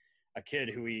a kid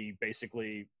who he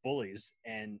basically bullies.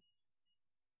 And,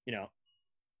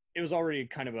 it was already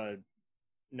kind of a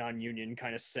non-union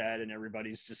kind of set, and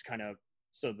everybody's just kind of,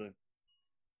 so the,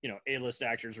 A-list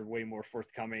actors are way more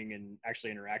forthcoming and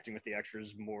actually interacting with the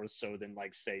extras more so than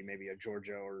like, say, maybe a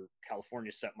Georgia or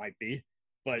California set might be.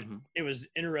 But it was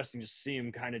interesting to see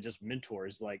him kind of just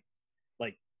mentors, like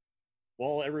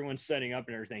while everyone's setting up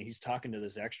and everything, he's talking to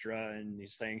this extra and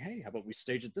he's saying, hey, how about we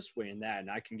stage it this way and that,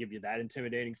 and I can give you that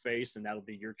intimidating face and that'll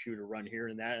be your cue to run here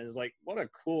and that. And it's like, what a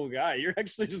cool guy. You're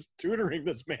actually just tutoring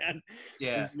this man,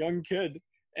 this young kid.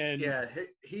 And yeah,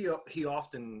 he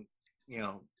often,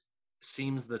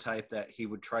 seems the type that he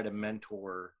would try to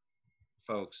mentor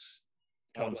folks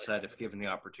on set if given the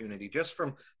opportunity, just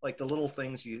from like the little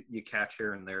things you catch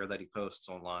here and there that he posts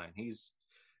online. He's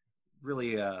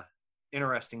really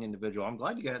interesting individual. I'm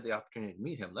glad you had the opportunity to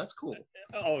meet him. That's cool.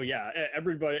 Oh yeah,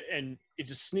 everybody, and it's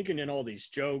just sneaking in all these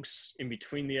jokes in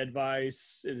between the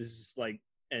advice. It is like,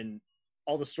 and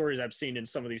all the stories I've seen in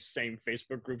some of these same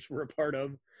Facebook groups we're a part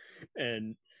of,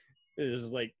 and it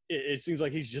is like it seems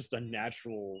like he's just a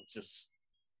natural, just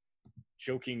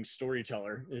joking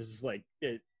storyteller. Is like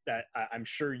it that I'm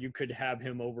sure you could have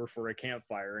him over for a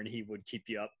campfire and he would keep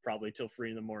you up probably till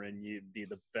 3 a.m. You'd be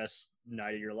the best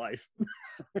night of your life.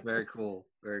 Very cool.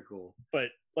 Very cool. But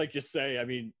like you say, I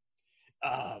mean,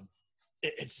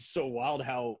 it's so wild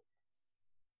how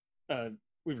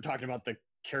we were talking about the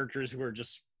characters who are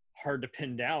just hard to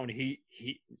pin down.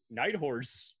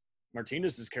 Nighthorse,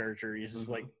 Martinez's character, he's just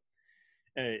like,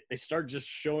 they start just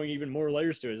showing even more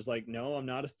layers to it. It's like, no, I'm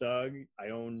not a thug. I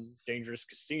own dangerous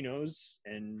casinos,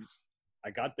 and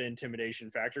I got the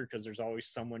intimidation factor because there's always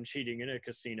someone cheating in a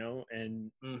casino.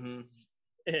 And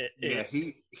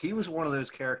he was one of those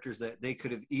characters that they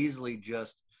could have easily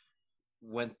just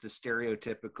went the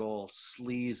stereotypical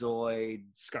sleazoid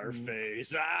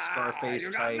Scarface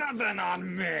you type. Got nothing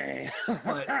on me.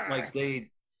 But like they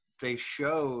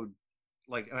showed,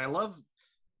 like, and I love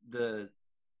the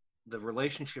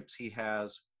relationships he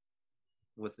has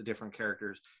with the different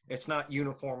characters. It's not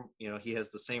uniform, he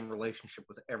has the same relationship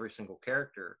with every single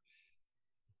character.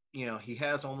 He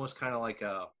has almost kind of like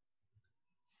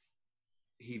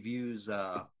he views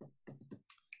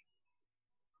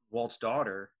Walt's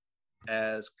daughter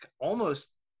as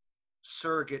almost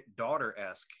surrogate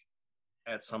daughter-esque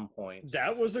at some points.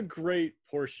 That was a great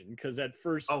portion, because at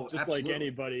first, just absolutely. like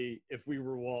anybody, if we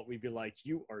were Walt, we'd be like,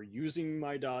 you are using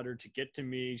my daughter to get to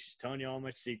me. She's telling you all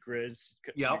my secrets.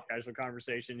 Yep. Casual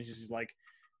conversation. She's like,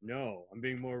 no, I'm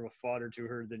being more of a father to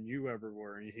her than you ever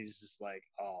were. And he's just like,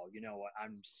 oh, you know what?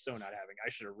 I'm so not having, I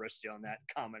should arrest you on that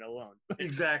comment alone.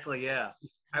 Exactly. Yeah.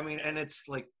 I mean, and it's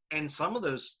like, and some of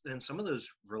those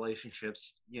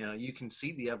relationships, you know, you can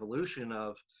see the evolution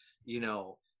of, you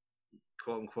know,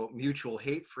 quote unquote mutual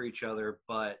hate for each other,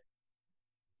 but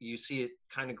you see it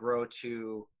kind of grow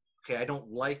to, okay, I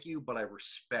don't like you, but I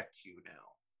respect you now.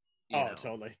 You know?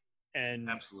 Totally. And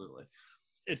absolutely.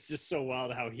 It's just so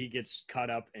wild how he gets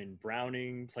caught up in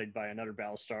Browning, played by another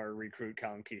Battlestar recruit,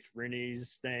 Colin Keith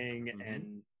Rennie's thing.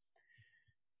 And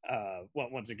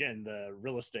once again, the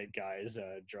real estate guys,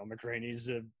 Joe McRaney's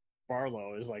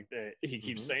Barlow is like, he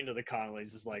keeps saying to the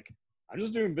Connollys, is like, I'm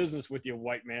just doing business with you,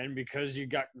 white man, because you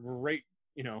got great,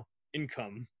 you know,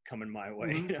 income coming my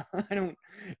way. You know,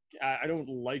 I don't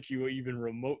like you even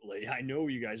remotely. I know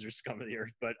you guys are scum of the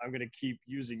earth, but I'm going to keep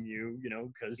using you, you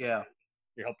know, because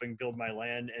you're helping build my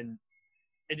land. And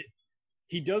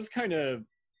he does kind of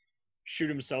shoot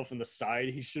himself in the side.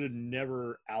 He should have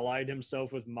never allied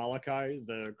himself with Malachi,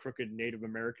 the crooked Native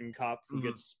American cop who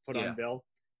gets put on bail.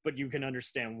 But you can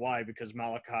understand why, because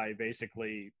Malachi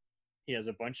basically, he has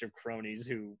a bunch of cronies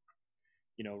who,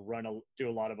 you know, do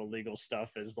a lot of illegal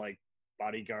stuff as like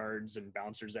bodyguards and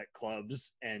bouncers at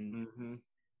clubs. And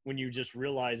when you just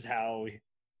realize how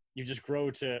you just grow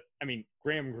to, I mean,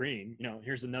 Graham Greene, you know,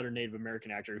 here's another Native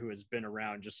American actor who has been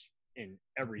around just in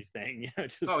everything. I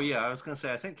was going to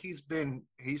say, I think he's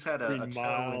had a toe in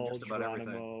just about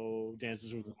Geronimo, everything.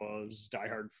 Dances with Wolves, Die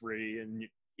Hard Free, and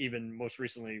even most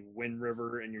recently Wind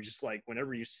River. And you're just like,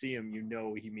 whenever you see him, you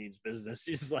know he means business.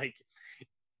 He's like,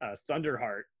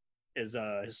 Thunderheart is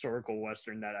a historical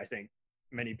Western that I think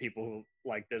many people who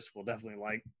like this will definitely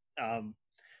like.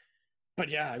 But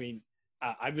yeah, I mean,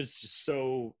 I was just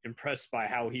so impressed by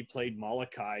how he played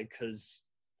Malachi, because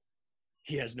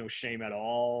he has no shame at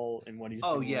all in what he's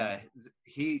doing. Oh yeah,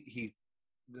 the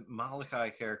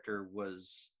Malachi character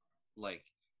was like,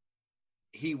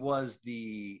 he was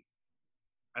the,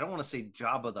 I don't want to say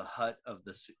Jabba the Hutt of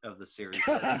the series.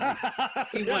 He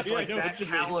was like that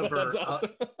caliber.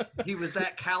 Awesome. He was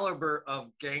that caliber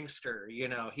of gangster. You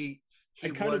know, he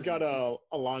kind of got a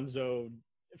Alonzo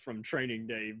from Training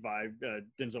Day vibe,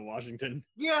 Denzel Washington.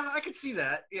 Yeah, I could see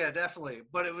that. Yeah, definitely.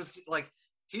 But it was like,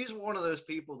 he's one of those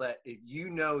people that if you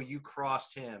know you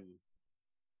crossed him,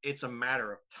 it's a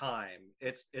matter of time.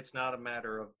 It's not a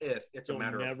matter of if, it's a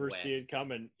matter of when. You'll never see it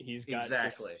coming. He's got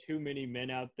just too many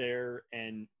men out there,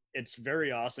 and it's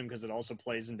very awesome because it also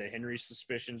plays into Henry's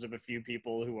suspicions of a few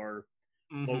people who are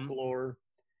folklore,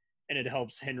 and it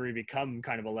helps Henry become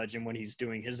kind of a legend when he's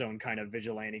doing his own kind of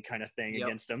vigilante kind of thing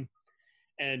against him.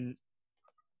 And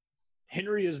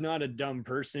Henry is not a dumb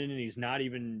person, and he's not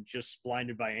even just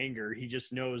blinded by anger. He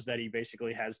just knows that he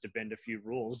basically has to bend a few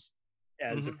rules,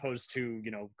 as opposed to,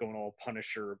 you know, going all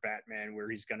Punisher or Batman, where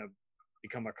he's going to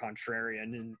become a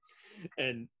contrarian.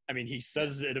 And I mean, he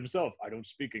says it himself, I don't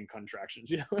speak in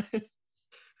contractions, you know?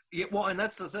 Yeah, well, and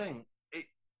that's the thing.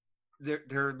 There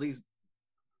are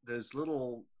those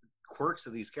little quirks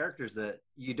of these characters that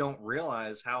you don't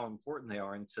realize how important they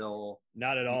are until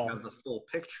not at all you have the full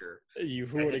picture.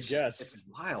 Who would have guessed? It's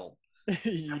wild.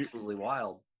 Absolutely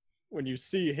wild. When you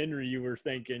see Henry, you were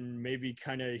thinking maybe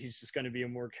kind of he's just going to be a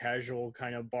more casual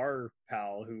kind of bar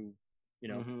pal who, you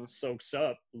know, soaks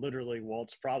up literally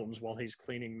Walt's problems while he's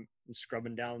cleaning and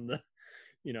scrubbing down the,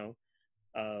 you know,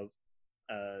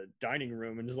 dining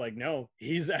room. And is like, no,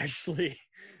 he's actually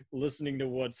listening to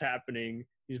what's happening.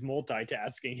 He's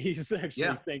multitasking. He's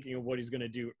actually thinking of what he's going to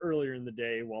do earlier in the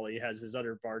day while he has his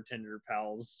other bartender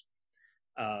pals,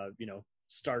 you know,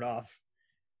 start off.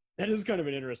 That is kind of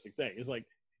an interesting thing. It's like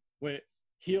when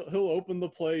he'll open the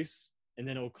place and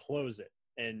then he'll close it.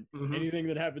 And anything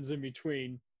that happens in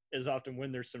between is often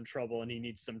when there's some trouble and he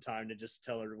needs some time to just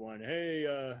tell everyone,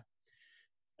 hey,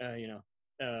 you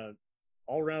know,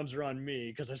 all rounds are on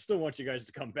me because I still want you guys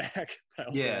to come back. I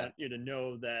also want you to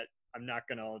know that I'm not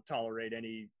going to tolerate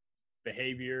any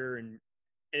behavior. And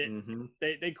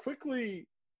they quickly,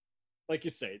 like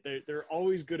you say, they're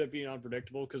always good at being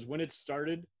unpredictable, because when it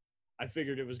started, I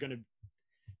figured it was going to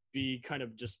be kind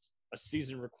of just a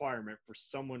season requirement for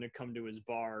someone to come to his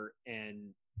bar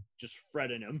and just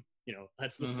threaten him. You know,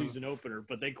 that's the season opener.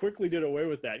 But they quickly did away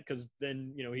with that, because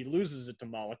then, you know, he loses it to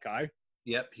Malachi.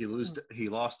 Yep, he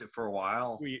lost it for a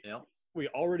while. We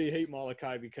already hate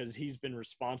Malachi because he's been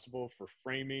responsible for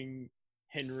framing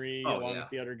Henry, Oh, along yeah. with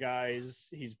the other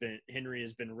guys. Henry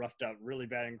has been roughed up really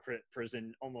bad in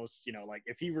prison. Almost, like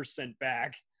if he were sent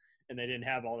back and they didn't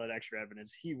have all that extra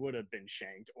evidence, he would have been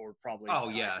shanked or probably. Oh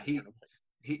died yeah,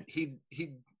 internally.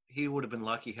 he would have been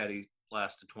lucky had he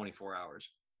lasted 24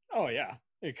 hours. Oh yeah,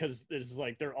 because it's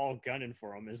like they're all gunning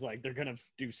for him. It's like they're gonna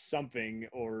do something,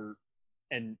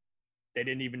 and they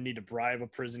didn't even need to bribe a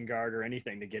prison guard or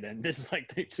anything to get in. This is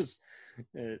like they just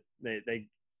they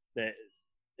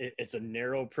it's a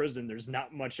narrow prison. There's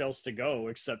not much else to go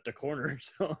except a corner.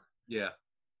 So Yeah,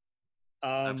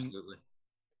 um absolutely.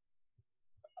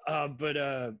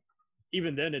 but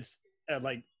even then it's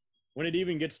like when it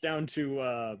even gets down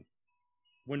to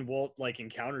when Walt like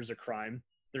encounters a crime,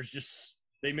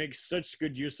 they make such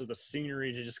good use of the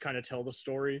scenery to just kind of tell the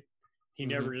story. He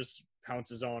never just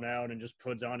pounces on out and just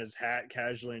puts on his hat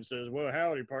casually and says, "Well,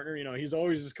 howdy, partner." He's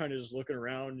always just kind of just looking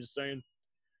around and just saying,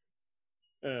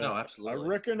 No, I absolutely.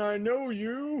 reckon I know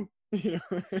you.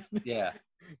 Yeah,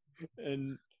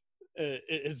 And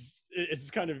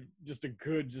it's kind of just a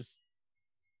good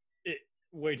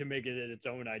way to make it its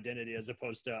own identity, as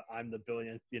opposed to I'm the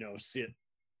billionth, see it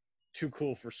too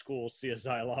cool for school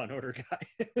CSI Law and Order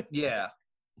guy. yeah,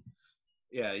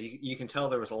 yeah. You can tell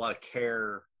there was a lot of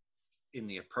care in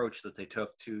the approach that they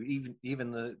took to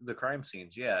even the crime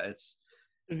scenes. Yeah, it's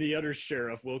And the other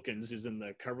sheriff, Wilkins, who's in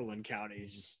the Cumberland County, he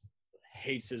just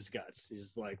hates his guts.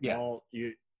 He's like, Yeah. Walt,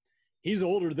 he's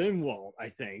older than Walt, I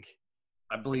think.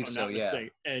 I believe If I'm so. not Yeah,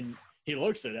 mistaken. And he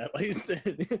looks it at least.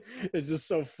 It's just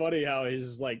so funny how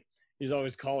he's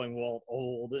always calling Walt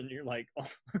old, and you're like, oh,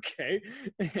 okay.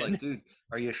 it's And like, dude,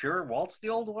 are you sure Walt's the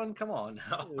old one? Come on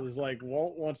now. it's like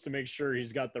Walt wants to make sure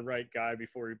he's got the right guy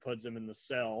before he puts him in the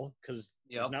cell, because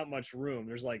there's not much room.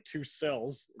 There's like 2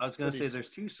 cells. I was going to say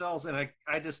there's 2 cells, and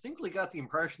I distinctly got the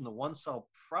impression the one cell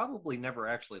probably never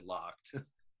actually locked.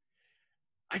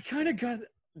 I kind of got.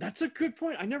 That's a good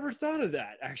point. I never thought of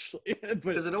that, actually. But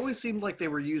Because it always seemed like they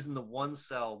were using the one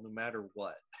cell no matter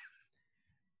what.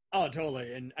 oh,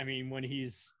 totally. And I mean,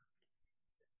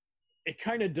 it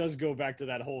kind of does go back to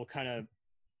that whole kind of.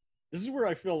 This is where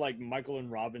I feel like Michael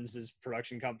and Robbins'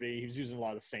 production company, he was using a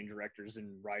lot of the same directors and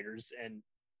writers, and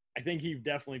I think he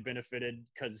definitely benefited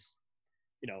because,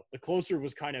 the Closer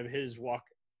was kind of his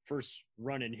first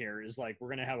run in here is like, we're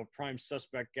going to have a prime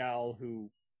suspect gal who,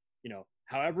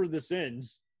 however this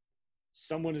ends,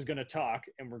 someone is going to talk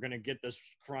and we're going to get this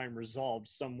crime resolved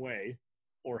some way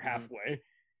or halfway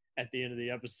at the end of the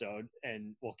episode,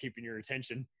 and while keeping your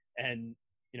attention. And,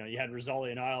 you had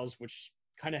Rosalie and Isles, which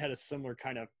kind of had a similar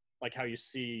kind of like how you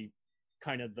see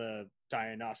kind of the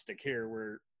diagnostic here,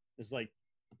 where it's like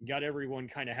you got everyone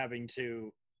kind of having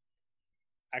to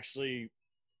actually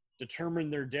determine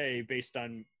their day based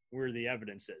on where the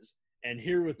evidence is. And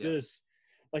here with this,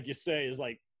 like you say, is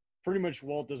like pretty much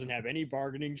Walt doesn't have any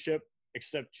bargaining chip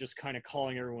except just kind of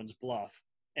calling everyone's bluff.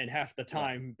 And half the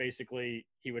time, basically,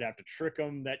 he would have to trick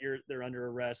them that they're under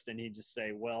arrest, and he'd just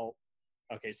say, well,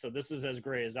 okay, so this is as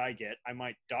gray as I get. I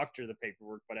might doctor the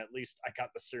paperwork, but at least I got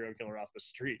the serial killer off the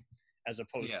street, as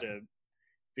opposed to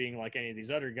being like any of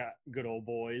these other good old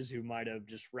boys who might have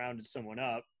just rounded someone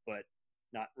up, but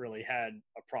not really had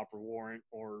a proper warrant,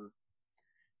 or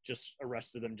just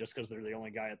arrested them just because they're the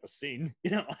only guy at the scene.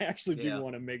 I actually do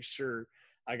want to make sure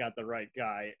I got the right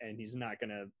guy, and he's not going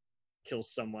to kill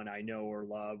someone I know or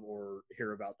love or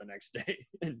hear about the next day.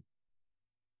 And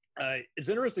it's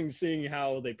interesting seeing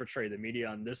how they portray the media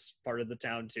on this part of the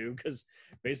town too, because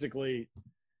basically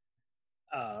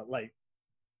like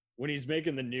when he's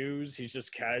making the news, he's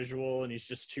just casual and he's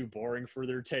just too boring for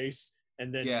their taste.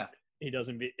 And then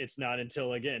it's not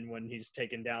until, again, when he's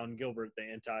taken down Gilbert, the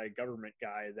anti-government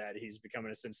guy, that he's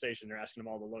becoming a sensation. They're asking him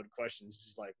all the loaded questions.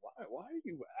 He's like, why are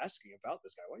you asking about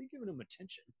this guy? Why are you giving him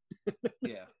attention?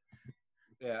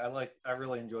 I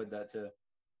really enjoyed that too.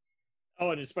 Oh,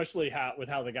 and especially with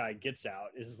how the guy gets out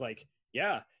is like,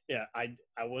 I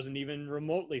wasn't even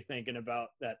remotely thinking about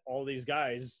that. All these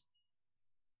guys,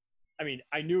 I mean,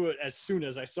 I knew it as soon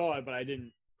as I saw it, but I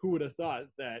didn't. Who would have thought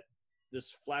that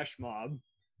this flash mob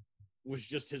was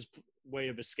just his way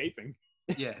of escaping?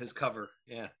 Yeah, his cover.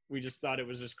 Yeah, we just thought it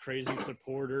was just crazy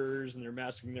supporters, and they're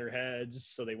masking their heads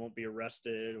so they won't be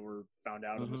arrested or found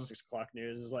out on the 6 o'clock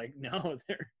news. Is like, no,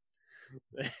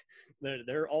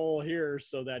 they're all here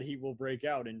so that he will break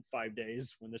out in 5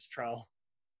 days when this trial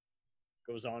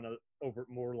goes on over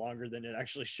more longer than it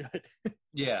actually should.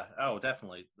 Yeah. Oh,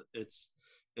 definitely. It's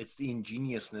the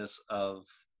ingeniousness of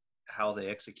how they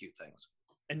execute things.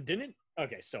 And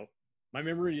okay, so my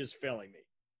memory is failing me.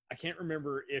 I can't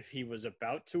remember if he was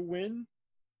about to win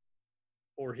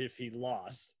or if he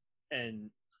lost. And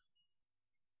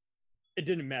it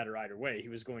didn't matter either way. He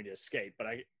was going to escape. But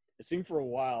it seemed for a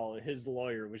while his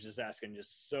lawyer was just asking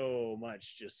just so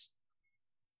much, just,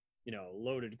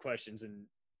 loaded questions and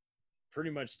pretty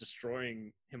much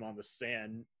destroying him on the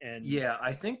sand. And yeah,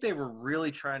 I think they were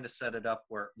really trying to set it up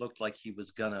where it looked like he was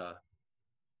gonna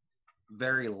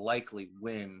very likely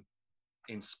win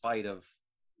in spite of,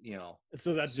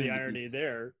 so that's the soon to be- irony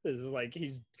there is like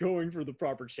he's going for the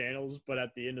proper channels, but at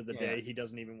the end of the Yeah. day, he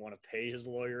doesn't even want to pay his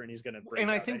lawyer, and he's going to break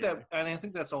and I out think anyway.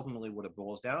 that's ultimately what it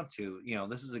boils down to.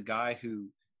 This is a guy who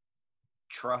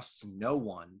trusts no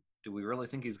one. Do we really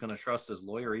think he's going to trust his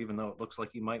lawyer, even though it looks like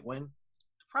he might win?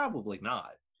 Probably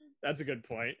not. That's a good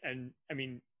point. And I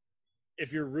mean,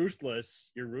 if you're ruthless,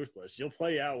 you're ruthless. You'll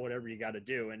play out whatever you got to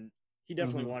do. And he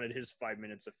definitely wanted his 5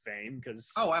 minutes of fame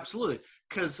because Oh, absolutely.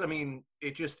 Because I mean,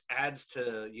 it just adds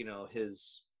to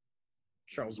his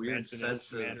Charles weird Manson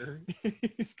sense of manner.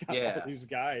 He's got all these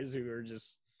guys who are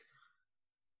just.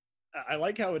 I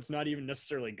like how it's not even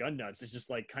necessarily gun nuts. It's just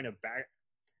like kind of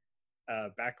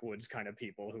backwoods kind of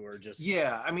people who are just.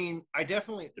 Yeah, I mean, I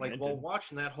definitely demented.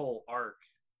 watching that whole arc.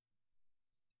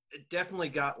 It definitely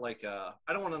got like I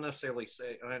don't want to necessarily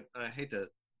say, and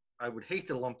I would hate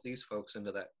to lump these folks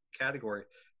into that category,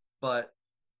 but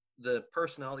the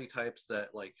personality types that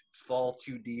like fall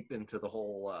too deep into the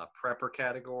whole prepper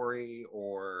category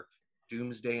or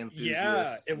doomsday enthusiasts.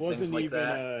 Yeah, it and wasn't things like even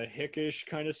that. a hickish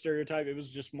kind of stereotype. It was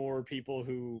just more people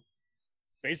who,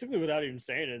 basically, without even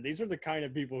saying it, these are the kind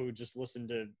of people who just listen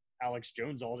to Alex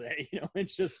Jones all day.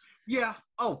 It's just Yeah.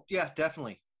 Oh, yeah,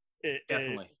 definitely.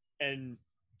 Definitely. And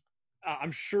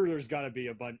I'm sure there's got to be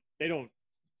a bunch. They don't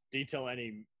detail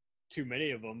too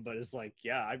many of them, but it's like,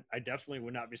 yeah, I definitely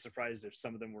would not be surprised if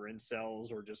some of them were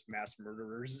incels or just mass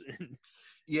murderers.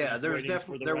 Yeah, just there waiting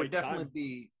for the would right definitely time.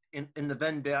 be in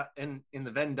the in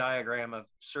the Venn diagram of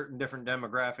certain different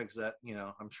demographics that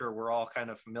I'm sure we're all kind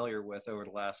of familiar with over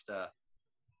the last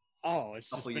Oh, it's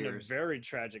just couple been years. a very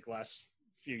tragic last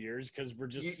few years because we're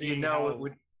just You seeing know, how it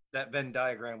would that Venn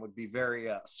diagram would be very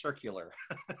circular.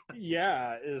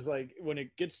 yeah, is like when it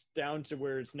gets down to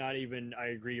where it's not even I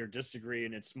agree or disagree,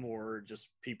 and it's more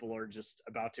just people are just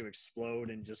about to explode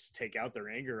and just take out their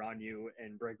anger on you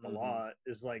and break the law,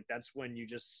 is like that's when you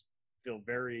just feel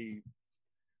very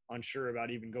unsure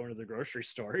about even going to the grocery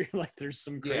store. Like there's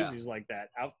some Yeah. crazies like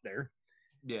that out there,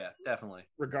 Yeah, definitely.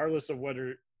 regardless of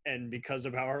whether, and because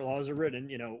of how our laws are written,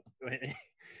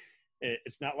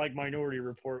 it's not like Minority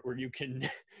Report where you can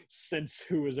sense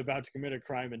who is about to commit a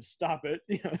crime and stop it.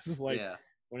 This is like Yeah.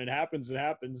 when it happens, it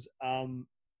happens.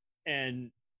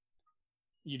 And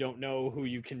you don't know who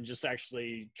you can just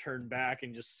actually turn back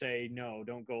and just say, no,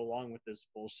 don't go along with this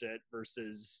bullshit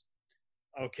versus,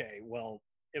 okay, well,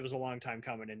 it was a long time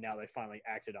coming and now they finally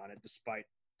acted on it despite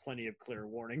plenty of clear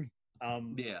warning.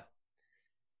 Yeah.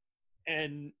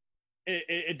 And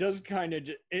it does kind of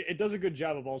it does a good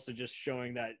job of also just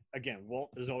showing that again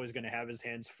Walt is always going to have his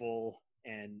hands full,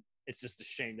 and it's just a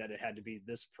shame that it had to be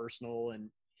this personal and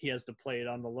he has to play it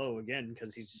on the low again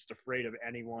because he's just afraid of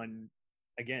anyone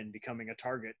again becoming a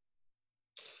target.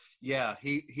 Yeah,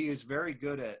 he is very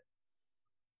good at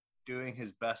doing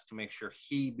his best to make sure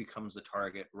he becomes a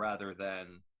target rather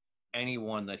than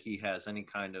anyone that he has any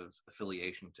kind of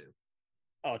affiliation to.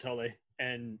 Oh, totally.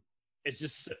 And it's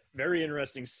just very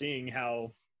interesting seeing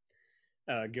how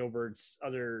Gilbert's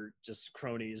other just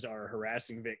cronies are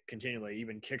harassing Vic continually,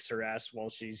 even kicks her ass while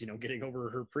she's, getting over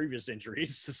her previous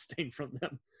injuries sustained from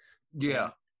them.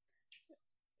 Yeah.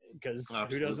 Because who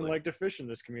Absolutely. doesn't like to fish in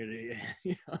this community?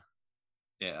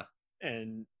 Yeah.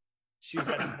 And she's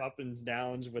had some ups and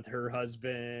downs with her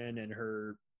husband and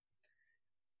her.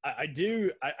 I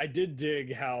did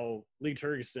dig how Lee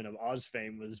Tergesen of Oz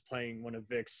fame was playing one of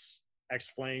Vic's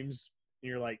ex-flames. And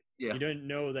you're like, Yeah. you didn't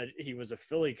know that he was a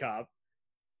Philly cop.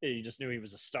 You just knew he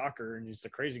was a stalker and he's a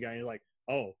crazy guy. And you're like,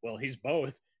 oh, well, he's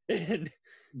both. And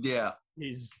Yeah.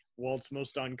 he's Walt's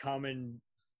most uncommon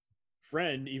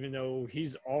friend, even though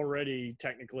he's already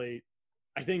technically,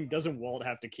 I think, doesn't Walt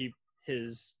have to keep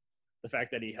the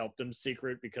fact that he helped him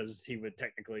secret because he would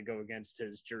technically go against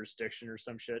his jurisdiction or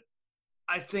some shit?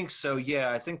 I think so.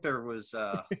 Yeah. I think there was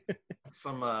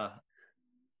some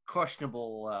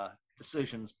questionable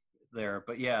decisions there,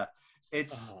 but yeah,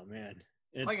 it's Oh man.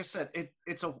 like I said,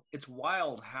 it's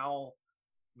wild how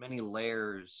many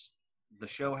layers the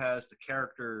show has, the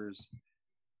characters.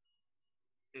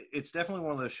 It's definitely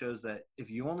one of those shows that if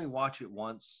you only watch it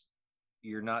once,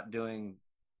 you're not doing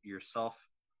yourself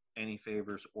any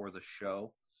favors or the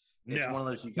show. It's No. one of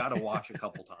those you got to watch a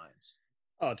couple times.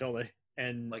 Oh, totally.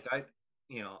 And Like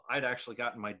I'd actually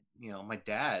gotten my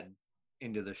dad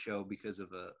into the show because of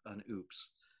an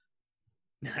oops.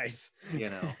 nice.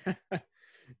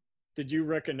 Did you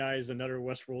recognize another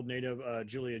Westworld native,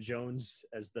 Julia Jones,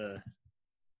 as the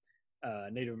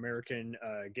Native American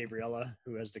Gabriella,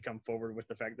 who has to come forward with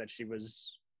the fact that she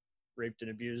was raped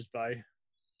and abused by?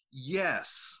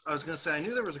 Yes, I was going to say I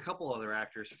knew there was a couple other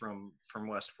actors from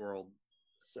Westworld,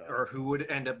 So, or who would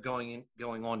end up going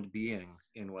on to being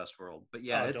in Westworld. But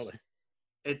yeah, totally.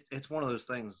 it's one of those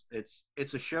things.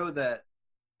 It's a show that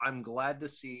I'm glad to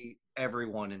see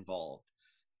everyone involved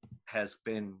has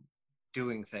been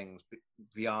doing things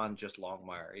beyond just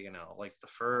Longmire. You know, like the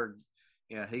Ferg.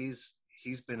 You know, he's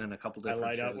been in a couple I different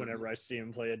light up shows. whenever I see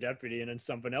him play a deputy and in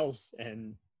something else,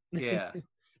 and Yeah.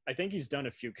 I think he's done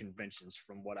a few conventions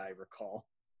from what I recall.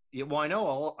 Yeah, well, I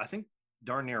know I think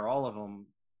darn near all of them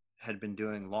had been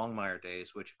doing Longmire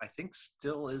days, which I think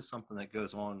still is something that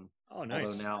goes on. Oh, nice.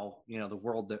 Although now, you know, the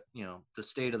world that, you know, the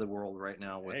state of the world right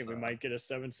now with. Hey, we might get a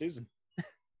 7th season.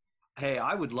 Hey,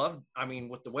 I would love. I mean,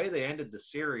 with the way they ended the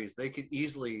series, they could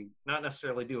easily not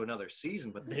necessarily do another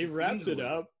season, but They wrapped it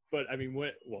up. But I mean,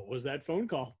 what was that phone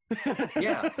call?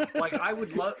 Yeah, like I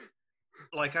would love.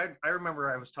 Like I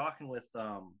remember I was talking with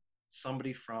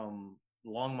somebody from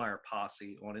Longmire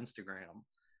Posse on Instagram,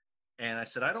 and I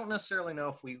said I don't necessarily know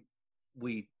if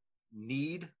we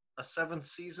need a 7th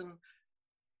season,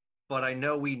 but I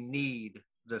know we need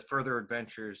the further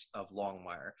adventures of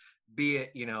Longmire. Be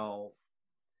it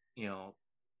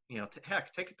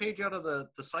heck, take a page out of the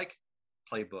Psych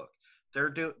playbook. They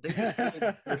just did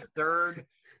their 3rd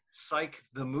Psych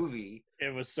the movie.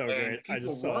 It was so great. I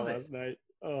just saw it last night.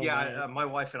 Oh, yeah, my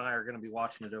wife and I are going to be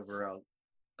watching it over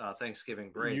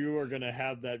Thanksgiving break. You are going to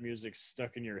have that music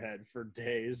stuck in your head for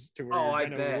days to where I you're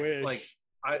going to bet. wish. Like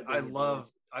I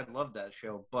love that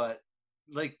show, but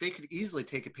like they could easily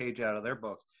take a page out of their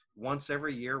book. Once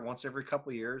every year, once every couple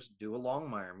of years, do a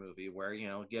Longmire movie where, you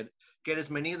know, get as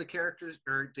many of the characters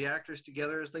or the actors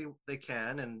together as they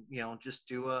can, and, you know, just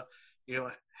do a, you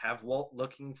know, have Walt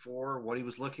looking for what he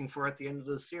was looking for at the end of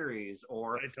the series,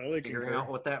 or figuring out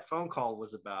what that phone call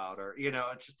was about, or, you know,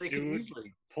 it's just they could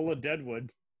easily pull a Deadwood.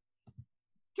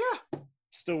 Yeah.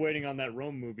 Still waiting on that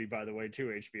Rome movie, by the way,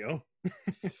 too, HBO.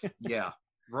 Yeah,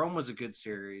 Rome was a good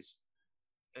series.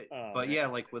 But man, yeah,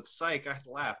 like with Psych, I have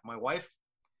to laugh. My wife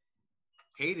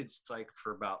hated Psych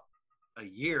for about a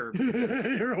year.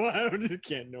 You're wild.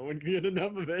 No one can get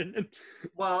enough of it.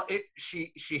 Well,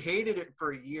 she hated it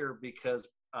for a year because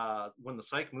when the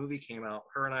Psych movie came out,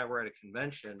 her and I were at a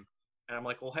convention, and I'm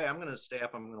like, well, hey, I'm going to stay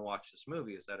up. I'm going to watch this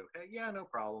movie. Is that okay? Yeah, no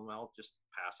problem. I'll just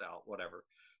pass out, whatever.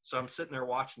 So I'm sitting there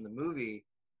watching the movie,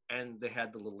 and they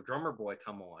had the little drummer boy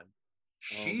come on.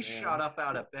 She shot up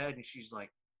out of bed, and she's like,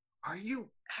 are you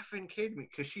effing kidding me?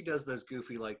 Because she does those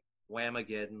goofy, like,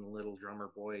 Whamageddon little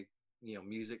drummer boy, you know,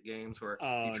 music games where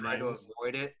you try to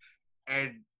avoid it.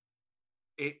 And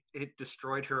it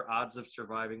destroyed her odds of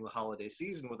surviving the holiday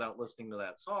season without listening to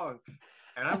that song.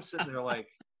 And I'm sitting there like,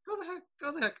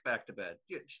 go the heck back to bed.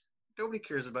 Nobody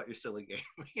cares about your silly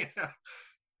game, you know?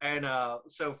 And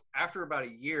so after about a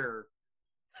year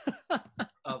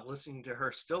of listening to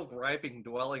her still griping,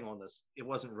 dwelling on this, it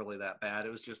wasn't really that bad.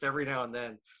 It was just every now and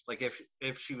then, like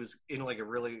if she was in like a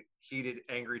really heated,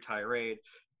 angry tirade,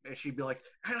 and she'd be like,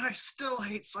 and I still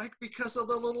hate Psych because of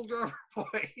the little drummer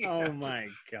boy. Oh my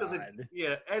God.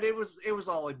 Yeah, and it was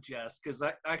all in jest, because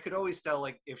I could always tell,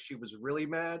 like, if she was really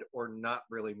mad or not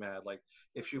really mad. Like,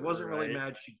 if she wasn't really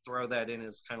mad, she'd throw that in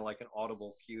as kind of like an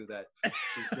audible cue that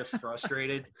she's just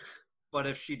frustrated. But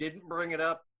if she didn't bring it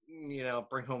up, you know,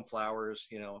 bring home flowers,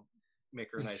 you know, make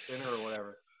her a nice dinner or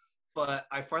whatever. But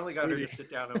I finally got her to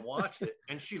sit down and watch it,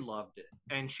 and she loved it.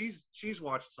 And she's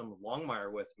watched some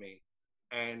Longmire with me,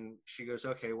 and she goes,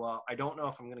 okay, well, I don't know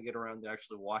if I'm going to get around to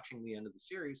actually watching the end of the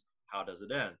series. How does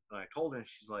it end? And I told her, and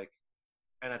she's like,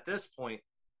 and at this point,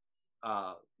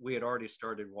 we had already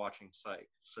started watching Psych.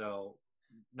 So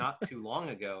not too long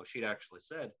ago, she'd actually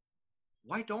said,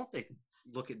 why don't they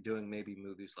look at doing maybe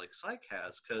movies like Psych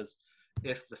has? Because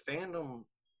if the fandom,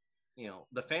 you know,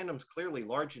 the fandom's clearly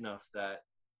large enough that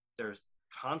there's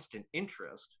constant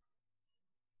interest,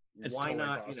 why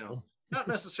not, you know, not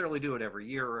necessarily do it every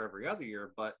year or every other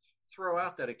year, but throw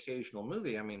out that occasional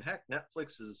movie. I mean, heck,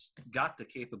 Netflix has got the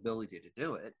capability to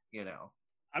do it, you know.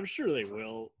 I'm sure they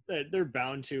will. They're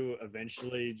bound to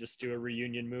eventually just do a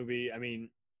reunion movie. I mean,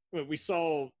 we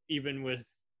saw even with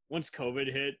once COVID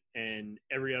hit and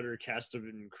every other cast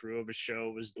and crew of a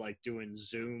show was like doing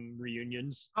Zoom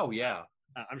reunions. Oh, yeah.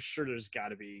 I'm sure there's got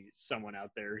to be someone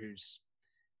out there who's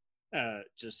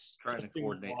just trying to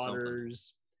coordinate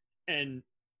waters. Something. And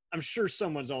I'm sure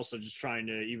someone's also just trying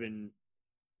to even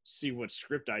see what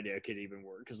script idea could even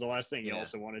work. Because the last thing you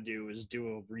also want to do is do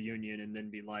a reunion and then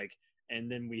be like, And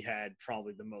then we had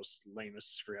probably the most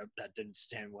lamest script that didn't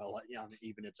stand well on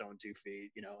even its own 2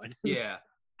 feet, you know. And Yeah,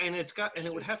 and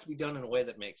it would have to be done in a way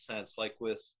that makes sense. Like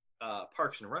with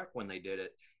Parks and Rec, when they did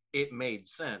it, it made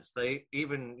sense. They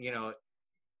even, you know,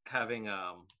 having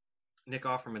Nick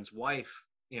Offerman's wife,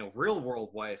 you know, real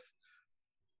world wife,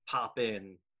 pop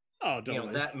in. oh, You know,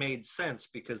 totally. that made sense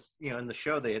because, you know, in the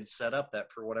show they had set up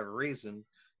that for whatever reason,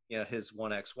 you know, his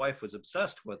one ex-wife was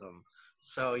obsessed with him.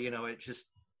 So, you know,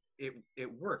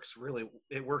 it worked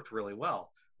really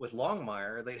well. With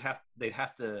Longmire, they'd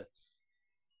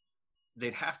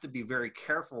have to be very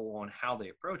careful on how they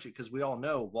approach it, because we all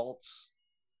know Walt's,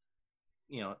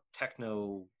 you know,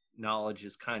 techno knowledge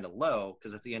is kind of low,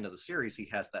 because at the end of the series he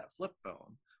has that flip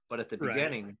phone, but at the Right.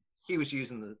 beginning he was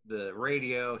using the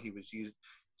radio. He was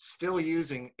still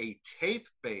using a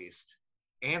tape-based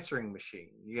answering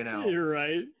machine, you know. You're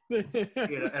right. You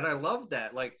know, and I love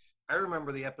that. Like, I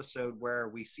remember the episode where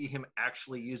we see him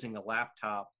actually using a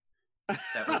laptop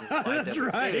that was implied That's that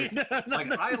was right. his.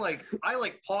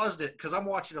 I paused it because I'm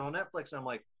watching it on Netflix, and I'm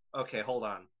like, okay, hold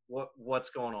on,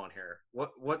 what's going on here?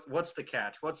 What's the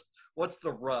catch? What's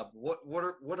the rub? What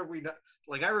are we not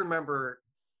like? I remember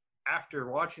after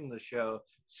watching the show,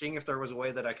 seeing if there was a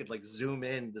way that I could like zoom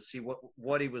in to see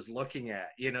what he was looking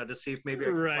at, you know, to see if maybe I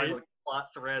could Right. find like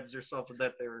plot threads or something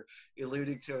that they were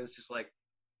alluding to. It's just like,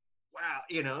 wow,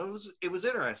 you know, it was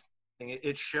interesting.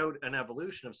 It showed an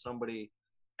evolution of somebody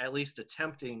at least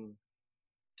attempting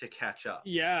to catch up.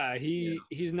 Yeah,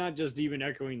 he's not just even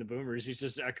echoing the boomers. He's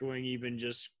just echoing even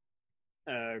just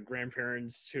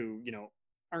grandparents who, you know,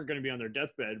 aren't going to be on their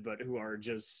deathbed, but who are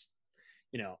just,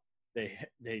 you know,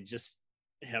 they just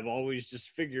have always just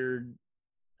figured,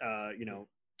 you know,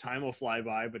 time will fly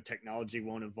by, but technology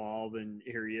won't evolve. And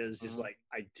here he is, just like,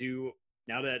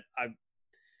 now that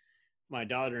my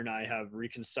daughter and I have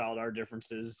reconciled our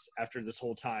differences after this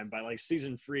whole time. By like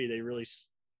season 3, they really,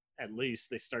 at least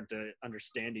they start to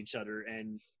understand each other.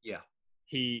 And Yeah,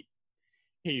 he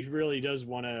really does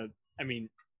want to, I mean,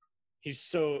 he's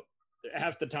so,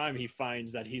 half the time he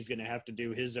finds that he's going to have to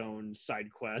do his own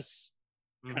side quests,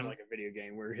 kind of like a video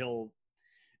game, where he'll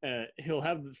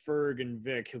have Ferg and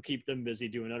Vic, he'll keep them busy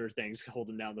doing other things,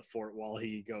 holding down the fort while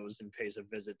he goes and pays a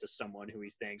visit to someone who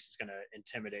he thinks is going to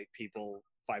intimidate people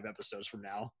 5 episodes from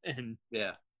now. And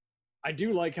yeah. I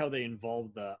do like how they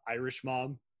involved the Irish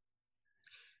mob.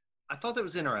 I thought that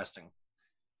was interesting.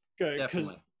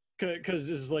 Definitely. Because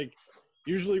it's like,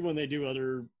 usually when they do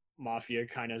other mafia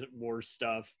kind of war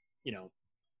stuff, you know,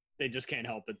 they just can't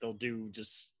help it. They'll do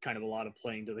just kind of a lot of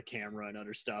playing to the camera and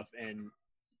other stuff. And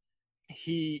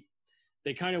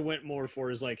they kind of went more for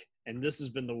his like, and this has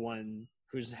been the one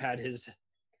who's had his,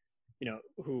 you know,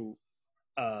 who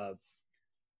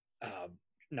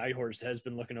Nighthorse has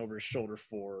been looking over his shoulder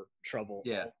for trouble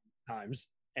times.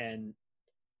 And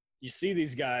you see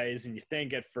these guys and you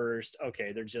think at first,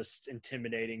 okay, they're just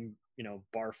intimidating, you know,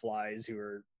 barflies who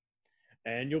are,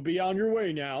 and you'll be on your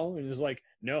way now. And it's like,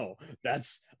 no,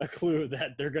 that's a clue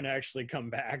that they're going to actually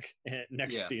come back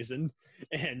next season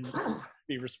and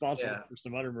be responsible for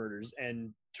some other murders.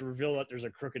 And to reveal that there's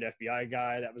a crooked FBI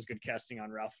guy, that was good casting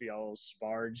on Raphael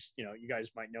Sbarge. You know, you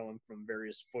guys might know him from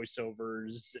various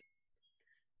voiceovers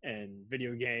and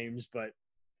video games, but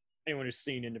anyone who's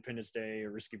seen Independence Day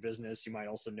or Risky Business, you might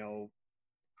also know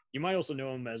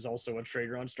him as also a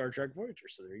trader on Star Trek Voyager.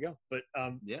 So there you go. But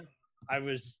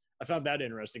I found that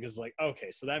interesting because, like,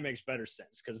 okay, so that makes better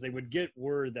sense, because they would get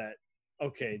word that,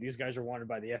 okay, these guys are wanted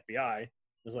by the FBI.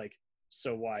 It's like,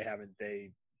 so why haven't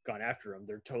they gone after them?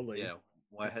 They're totally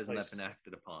why hasn't that been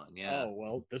acted upon? Yeah. Oh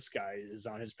well, this guy is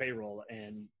on his payroll,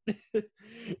 and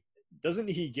doesn't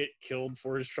he get killed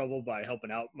for his trouble by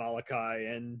helping out Malachi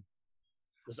and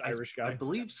this Irish guy? I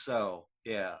believe so.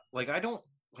 Yeah. Like, I don't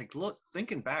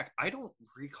thinking back, I don't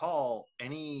recall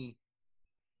any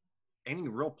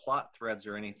real plot threads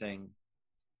or anything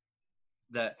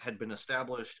that had been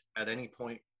established at any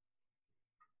point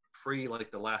pre like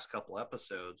the last couple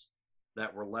episodes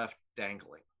that were left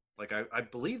dangling. Like, I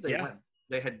believe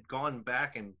they had gone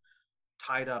back and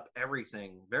tied up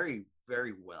everything very,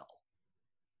 very well.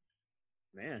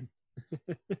 Man.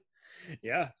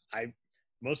 Yeah.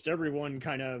 Most everyone you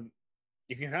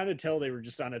can kind of tell they were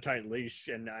just on a tight leash,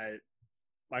 and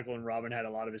Michael and Robin had a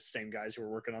lot of his same guys who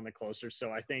were working on the closer.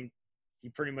 So I think he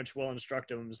pretty much well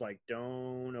instructed them, was like,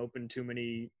 don't open too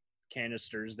many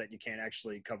canisters that you can't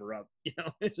actually cover up. You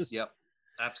know, it just, yep,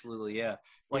 absolutely, yeah.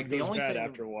 Like, the only thing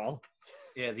after a while.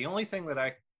 Yeah, the only thing that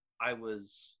I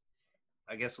was,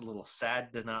 I guess, a little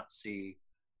sad to not see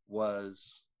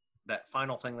was that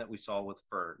final thing that we saw with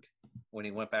Ferg when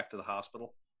he went back to the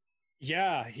hospital.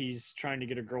 Yeah, he's trying to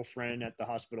get a girlfriend at the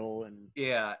hospital, and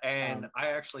Yeah, and um, I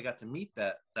actually got to meet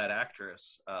that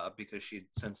actress because she'd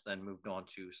since then moved on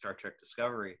to Star Trek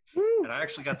Discovery, woo! and I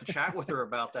actually got to chat with her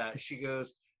about that. She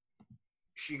goes,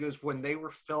 when they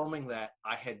were filming that,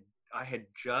 I had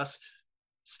just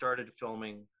started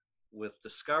filming with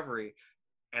Discovery,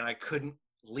 and I couldn't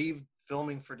leave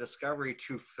filming for Discovery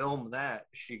to film that.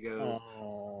 She goes,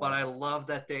 but Oh, I love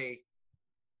that they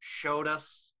showed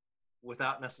us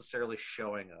without necessarily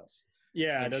showing us.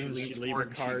 yeah. And she Doesn't she leans leave a forward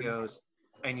and she card? goes,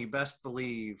 and you best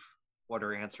believe what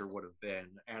her answer would have been.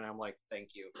 And I'm like, thank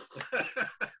you.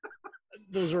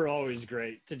 Those are always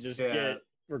great to just Yeah, get,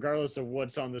 regardless of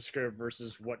what's on the script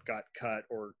versus what got cut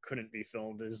or couldn't be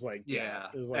filmed. Is like, yeah,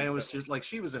 yeah. is And like it the, was just like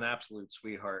she was an absolute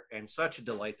sweetheart and such a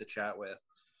delight to chat with.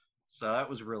 So that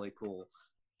was really cool.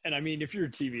 and I mean, if you're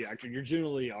a TV actor, you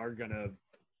generally are gonna.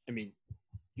 I mean,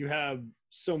 you have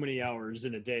so many hours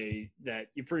in a day that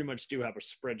you pretty much do have a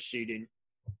spreadsheet in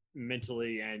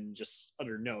mentally and just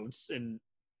other notes. And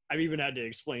I've even had to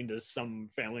explain to some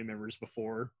family members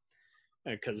before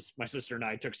because my sister and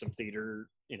I took some theater.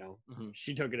 You know, Hmm.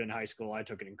 she took it in high school, I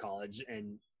took it in college,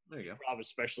 and There you go. Rob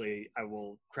especially, I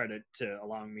will credit to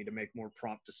allowing me to make more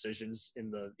prompt decisions in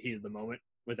the heat of the moment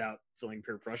without feeling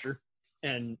peer pressure.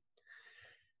 And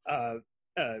uh,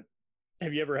 uh,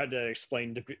 have you ever had to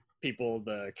explain to people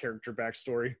the character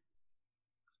backstory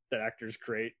that actors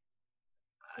create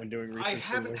when doing I research for the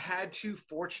haven't movie? had to,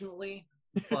 fortunately,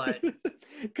 but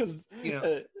Because you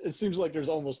know, it seems like there's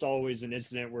almost always an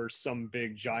incident where some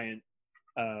big giant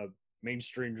uh,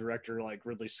 mainstream director like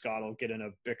Ridley Scott will get in a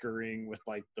bickering with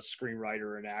like the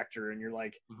screenwriter and actor, and you're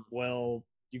like, mhm. well,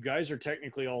 you guys are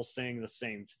technically all saying the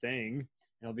same thing.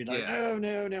 And he'll be like, Yeah, no,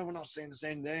 no, no, we're not saying the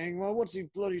same thing. Well, what's he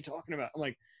bloody talking about? I'm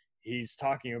like, he's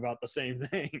talking about the same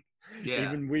thing. yeah.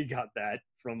 Even we got that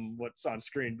from what's on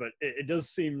screen, but it does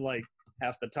seem like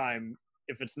half the time,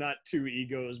 if it's not two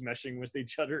egos meshing with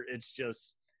each other, it's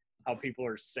just how people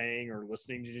are saying or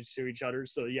listening to each other.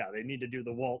 So yeah, they need to do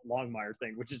the Walt Longmire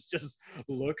thing, which is just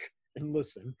look and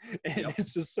listen. And Yep.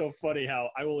 it's just so funny how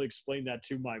I will explain that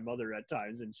to my mother at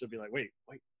times, and she'll be like, "Wait,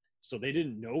 so they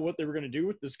didn't know what they were going to do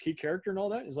with this key character and all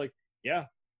that?" It's like, yeah,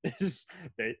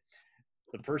 they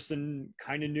the person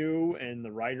kind of knew, and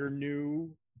the writer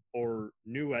knew, or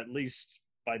knew at least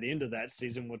by the end of that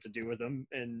season what to do with them.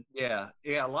 And Yeah,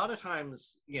 yeah. A lot of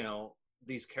times,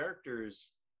 these characters,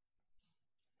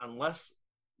 unless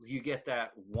you get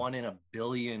that 1 in a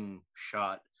billion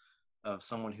shot of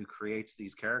someone who creates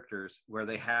these characters where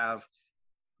they have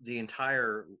the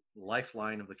entire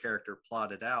lifeline of the character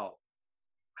plotted out,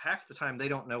 half the time they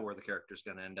don't know where the character's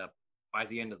going to end up by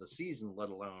the end of the season, let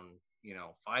alone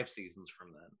 5 seasons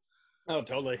from then. oh,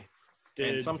 totally.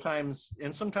 And Did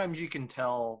sometimes you can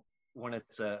tell when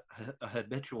it's a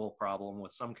habitual problem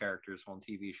with some characters on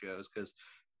TV shows because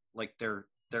like their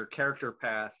character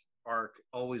path arc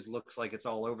always looks like it's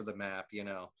all over the map.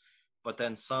 But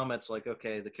then some it's like,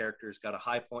 okay, the character's got a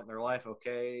high point in their life.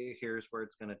 Okay, here's where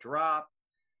it's going to drop.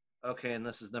 Okay, and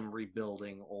this is them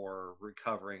rebuilding or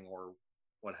recovering or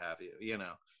what have you.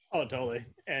 oh, totally.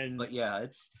 And But yeah,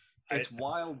 I it's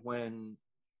wild when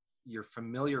you're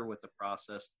familiar with the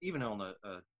process, even on a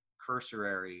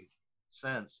cursory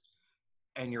sense,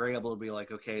 and you're able to be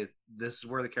like, okay, this is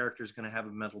where the character is going to have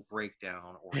a mental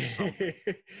breakdown or something.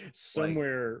 Like,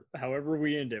 somewhere, however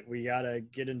we end it, we gotta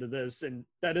get into this. And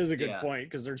that is a good yeah, point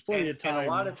because there's plenty of and a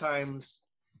lot time. of times,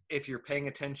 if you're paying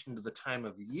attention to the time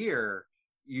of year,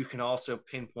 you can also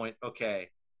pinpoint, okay,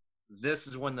 this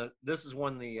is when the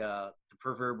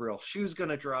proverbial shoe's going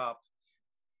to drop,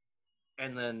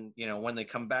 and then when they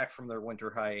come back from their winter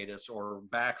hiatus or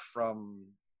back from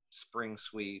spring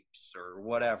sweeps or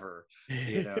whatever,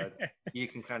 you know you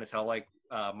can kind of tell. Like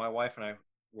my wife and I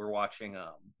were watching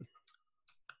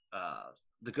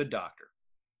The Good Doctor,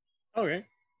 Okay,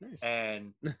 nice.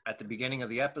 and at the beginning of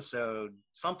the episode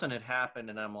something had happened,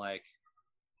 and I'm like,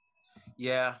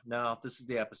 yeah, no, this is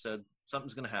the episode,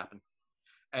 something's going to happen.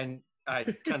 And I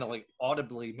kind of like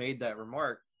audibly made that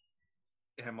remark,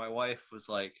 and my wife was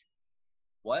like,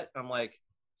 what? I'm like,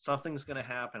 something's going to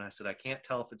happen. I said, I can't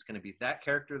tell if it's going to be that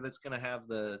character that's going to have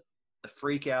the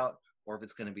freak out or if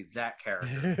it's going to be that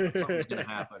character, but something's going to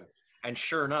happen. And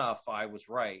sure enough, I was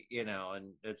right,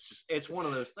 and it's one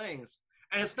of those things.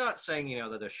 And it's not saying,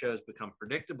 that a show's become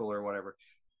predictable or whatever,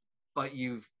 but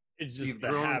It's just you've the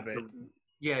grown habit.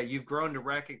 you've grown to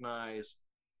recognize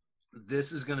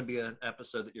this is going to be an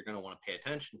episode that you're going to want to pay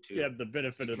attention to, You have the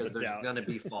benefit of because the there's doubt. going to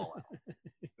be fallout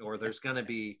or there's going to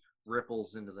be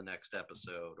ripples into the next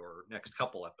episode or next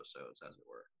couple episodes, as it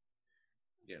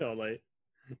were. Totally.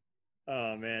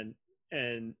 Oh man.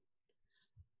 And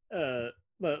uh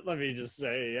let me just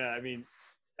say, yeah, I mean,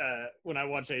 when I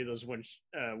watch any of those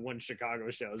one Chicago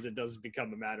shows, it does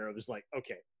become a matter of, it's like,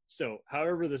 okay, so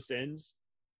however this ends,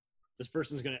 this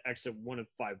person's going to exit one of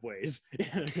 5 ways. They're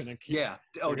going to keep, Yeah.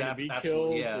 they're going to be Absolutely.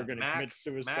 killed. Yeah. They're going to commit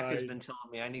suicide. Mac has been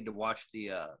telling me I need to watch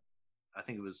the. I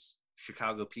think it was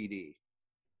Chicago PD.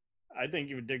 I think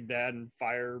you would dig that. And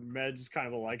Fire Meds kind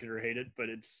of a like it or hate it, but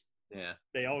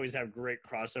they always have great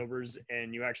crossovers,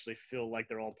 and you actually feel like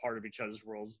they're all part of each other's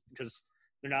worlds, because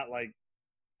they're not like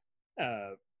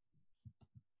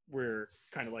where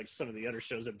kind of like some of the other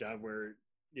shows have done, where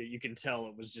you can tell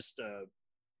it was just a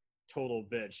total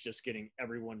bitch just getting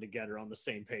everyone together on the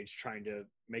same page, trying to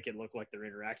make it look like they're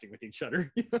interacting with each other.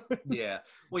 Yeah.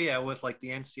 Well, yeah, with like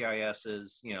the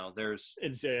NCISs, there's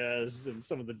NCIS and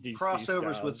some of the DC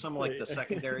crossovers stuff. with some like the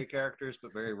secondary characters,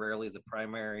 but very rarely the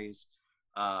primaries.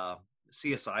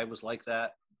 CSI was like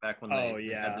that back when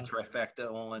they had the trifecta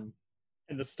on.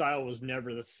 And the style was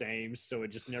never the same, so it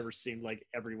just never seemed like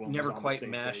everyone never was on quite the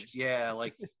same meshed. page. Yeah,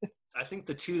 like I think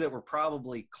the two that were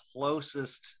probably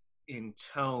closest in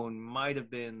tone might have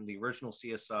been the original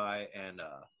CSI and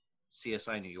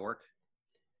CSI New York,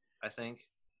 I think.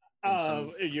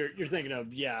 You're thinking of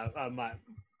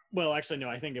well, actually no,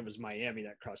 I think it was Miami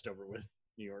that crossed over with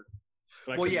New York.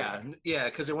 Well, yeah,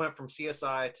 because it went from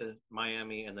CSI to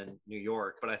Miami and then New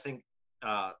York. But I think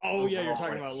you're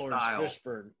talking about Lawrence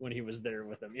Fishburne when he was there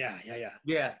with them. Yeah,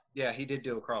 he did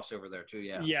do a crossover there too.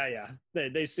 Yeah.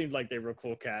 They seemed like they were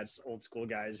cool cats, old school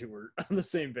guys who were on the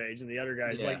same page, and the other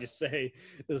guys, like you say,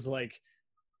 is like,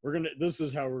 this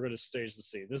is how we're gonna stage the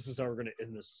scene. This is how we're gonna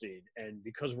end the scene. And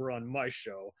because we're on my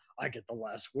show, I get the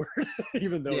last word,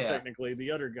 even though technically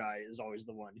the other guy is always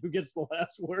the one who gets the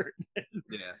last word.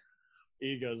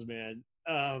 Egos, man.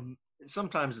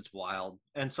 Sometimes it's wild,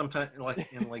 and sometimes, like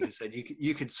you said,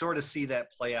 you could sort of see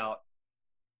that play out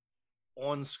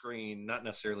on screen, not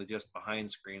necessarily just behind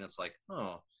screen. It's like,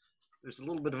 oh, there's a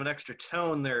little bit of an extra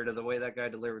tone there to the way that guy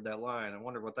delivered that line. I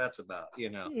wonder what that's about,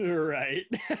 Right.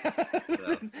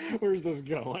 So. Where's this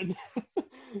going?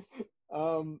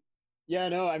 I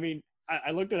mean,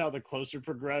 I looked at how the Closer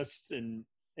progressed and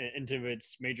into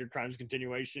its Major Crimes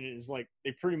continuation. Is like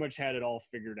they pretty much had it all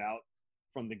figured out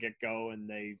from the get-go, and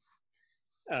they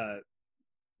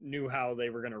knew how they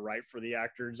were going to write for the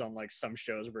actors on like some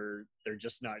shows where they're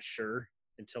just not sure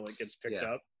until it gets picked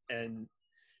up. And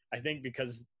I think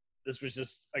because this was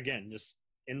just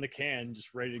in the can,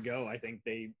 just ready to go, I think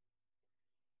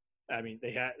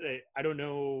I don't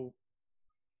know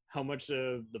how much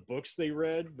of the books they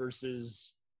read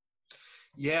versus.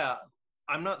 Yeah.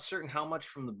 I'm not certain how much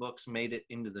from the books made it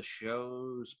into the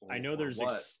shows. I know there's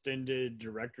extended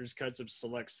director's cuts of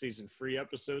select season 3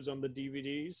 episodes on the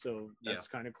DVD, so that's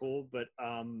kind of cool. But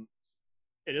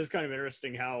it is kind of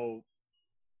interesting how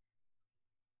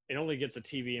it only gets a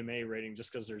TVMA rating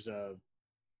just because there's a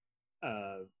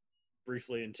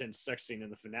briefly intense sex scene in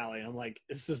the finale. And I'm like,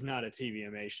 this is not a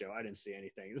TVMA show. I didn't see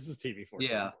anything. This is TV14.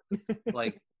 Yeah,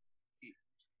 like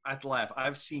I'd laugh.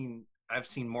 I've seen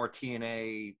more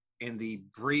TNA in the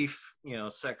brief,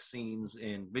 sex scenes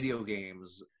in video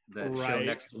games that show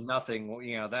next to nothing.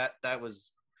 That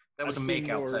was a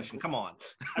make-out session. Come on.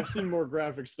 I've seen more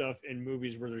graphic stuff in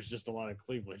movies where there's just a lot of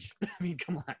cleavage. I mean,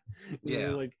 come on.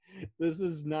 This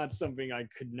is not something I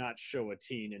could not show a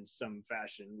teen in some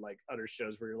fashion, like other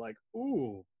shows where you're like,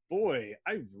 ooh, boy,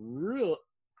 I really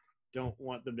don't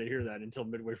want them to hear that until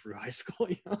midway through high school.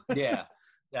 Yeah,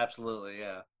 absolutely,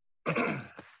 yeah.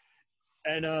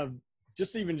 And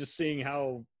just seeing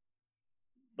how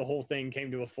the whole thing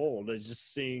came to a fold, is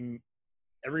just seeing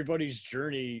everybody's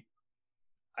journey.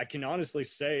 I can honestly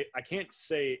say I can't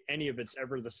say any of it's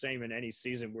ever the same in any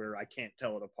season where I can't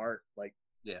tell it apart. Like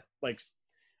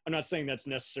I'm not saying that's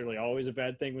necessarily always a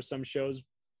bad thing with some shows,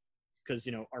 because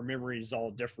our memory is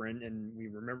all different and we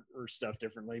remember stuff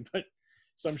differently. But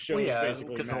some shows,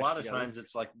 basically, because a lot of times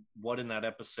it's like what in that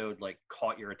episode like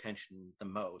caught your attention the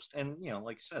most, and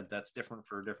like you said, that's different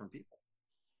for different people.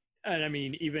 And I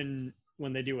mean, even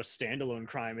when they do a standalone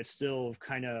crime, it still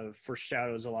kind of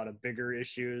foreshadows a lot of bigger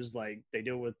issues. Like they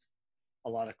deal with a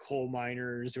lot of coal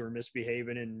miners who are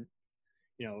misbehaving, and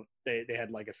they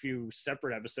had like a few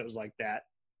separate episodes like that.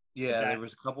 Yeah, there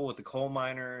was a couple with the coal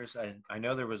miners. I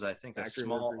know there was, I think, a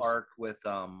small arc with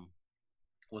the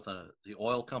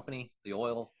oil company, the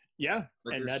oil. Yeah,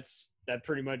 workers. And that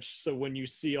pretty much. So when you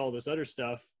see all this other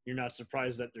stuff, you're not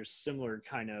surprised that there's similar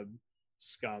kind of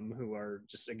scum who are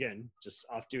just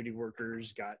off-duty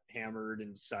workers, got hammered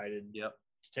and decided to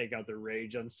take out their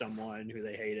rage on someone who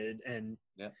they hated. And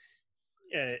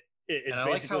it's I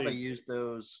like how they use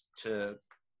those to,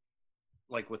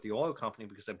 like with the oil company,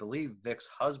 because I believe Vic's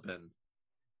husband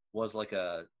was like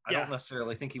I don't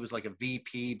necessarily think he was like a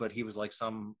VP, but he was like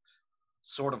some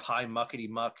sort of high muckety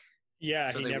muck.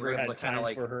 Yeah, So he they were never able had to kind of time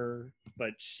like, for her,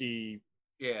 but she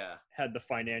yeah, had the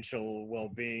financial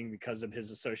well-being because of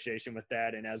his association with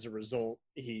that, and as a result,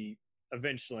 he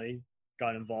eventually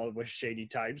got involved with shady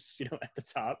types, at the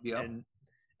top. Yep.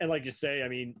 And like you say, I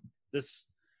mean, this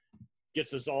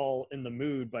gets us all in the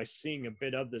mood by seeing a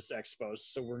bit of this expo,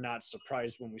 so we're not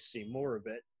surprised when we see more of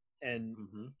it. And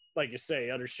like you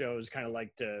say, other shows kind of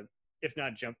like to, if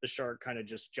not jump the shark, kind of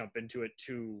just jump into it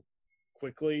too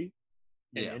quickly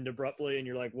and end abruptly, and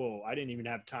you're like, whoa, I didn't even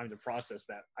have time to process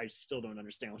that. I still don't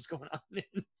understand what's going on.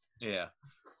 Yeah.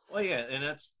 Well, yeah, and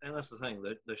that's the thing.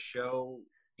 The show,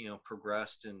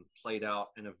 progressed and played out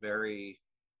in a very,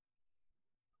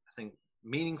 I think,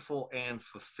 meaningful and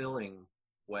fulfilling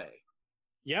way.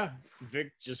 Yeah,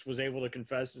 Vic just was able to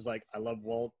confess, is like, I love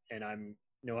Walt, and I'm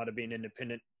know how to be an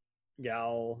independent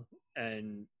gal,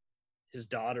 and his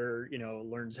daughter,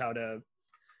 learns how to,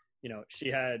 she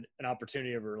had an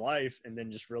opportunity of her life, and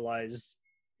then just realized,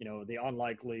 the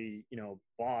unlikely,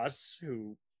 boss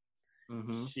who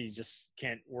she just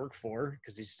can't work for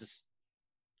because he's just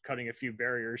cutting a few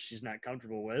barriers she's not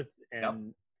comfortable with,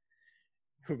 and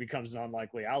who becomes an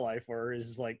unlikely ally for her,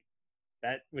 is like,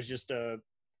 that was just a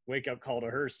wake up call to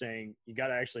her, saying you got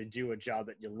to actually do a job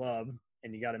that you love,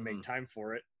 and you got to make time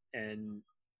for it. And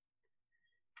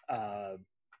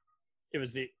it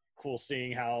was cool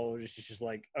seeing how she's just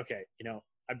like, okay,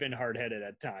 I've been hard headed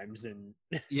at times, and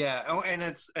yeah. Oh, and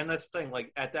that's the thing.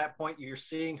 Like at that point, you're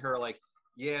seeing her like,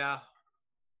 yeah,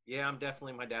 I'm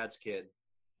definitely my dad's kid.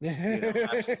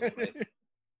 Absolutely.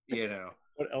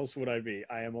 What else would I be?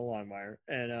 I am a Longmire,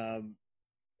 and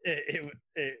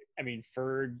I mean,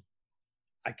 Ferg,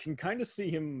 I can kind of see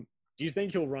him. Do you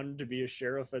think he'll run to be a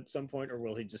sheriff at some point, or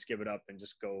will he just give it up and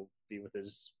just go be with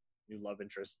his new love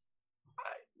interest?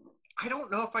 I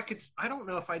don't know if I could. I don't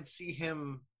know if I'd see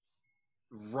him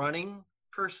running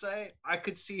per se. I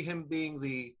could see him being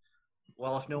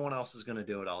well, if no one else is going to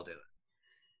do it, I'll do it.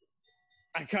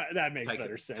 That makes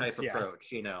better sense. Type approach,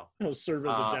 He'll serve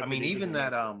as a deputy. I mean, even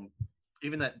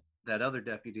that other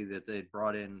deputy that they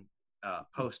brought in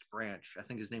post Branch, I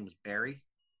think his name was Barry.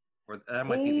 Or that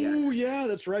might be the actor. Oh yeah,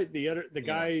 that's right. The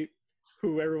guy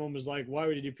who everyone was like, why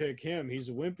would you pick him? He's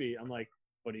a wimpy. I'm like,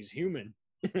 but he's human.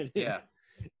 Yeah.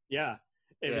 Yeah.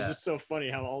 It was just so funny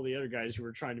how all the other guys who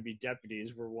were trying to be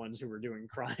deputies were ones who were doing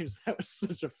crimes. That was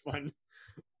such a fun.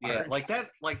 Yeah, arc.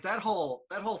 that whole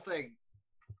thing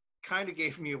kind of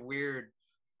gave me a weird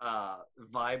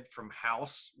vibe from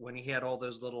House when he had all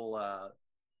those little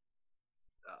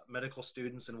medical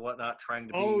students and whatnot trying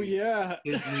to be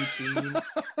his new team.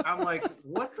 I'm like,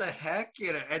 what the heck?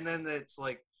 And then it's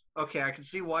like, okay, I can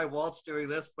see why Walt's doing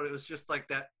this, but it was just like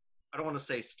that, I don't want to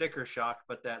say sticker shock,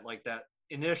 but that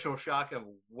initial shock of,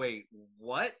 wait,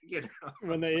 what?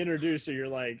 When they introduce her, you're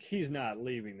like, he's not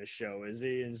leaving the show, is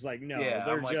he? And it's like, no,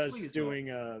 they're just doing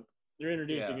they're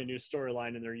introducing a new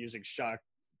storyline, and they're using shock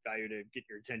value to get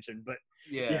your attention. But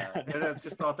and I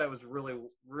just thought that was really,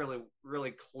 really,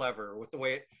 really clever with the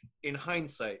way in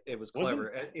hindsight, it was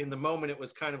clever. In the moment, it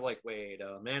was kind of like, wait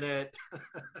a minute.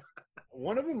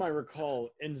 One of them, I recall,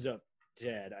 ends up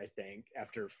dead, I think,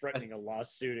 after threatening a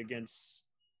lawsuit against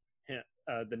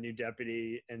the new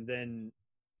deputy. And then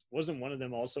wasn't one of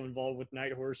them also involved with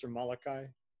Night Horse or Malachi?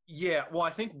 Yeah, well,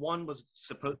 I think one was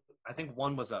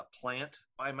a plant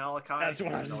by Malachi. That's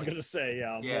what I was going to say.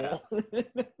 Yeah,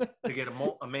 to get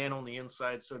a man on the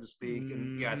inside, so to speak.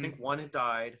 And I think one had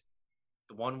died.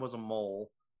 The one was a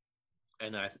mole,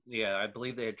 and I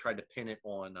believe they had tried to pin it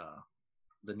on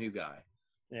the new guy.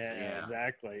 Yeah,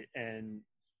 exactly. And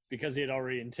because he had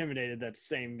already intimidated that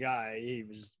same guy, he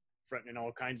was threatening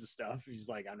all kinds of stuff. He's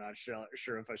like, I'm not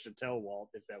sure if I should tell Walt,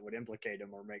 if that would implicate him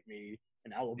or make me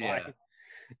an alibi.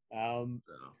 Yeah.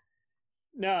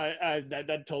 No,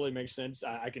 that totally makes sense.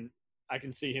 I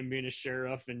can see him being a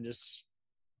sheriff and just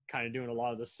kind of doing a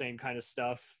lot of the same kind of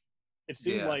stuff. It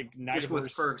seemed like Night Horse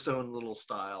with Ferg's own little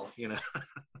style,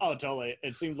 Oh, totally.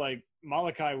 It seemed like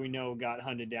Malachi, we know, got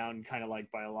hunted down kind of like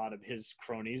by a lot of his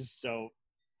cronies. So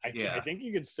I think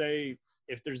you could say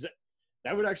if there's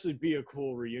that would actually be a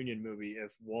cool reunion movie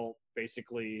if Walt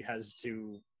basically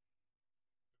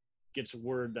gets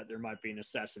word that there might be an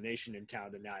assassination in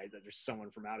town tonight, that there's someone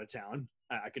from out of town.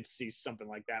 I could see something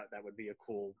like that. That would be a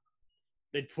cool.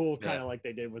 They'd pull kind of like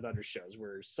they did with other shows,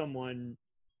 where someone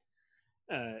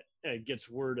gets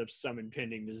word of some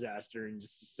impending disaster and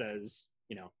just says,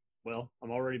 well,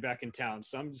 I'm already back in town,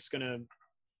 so I'm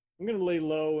gonna lay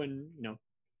low and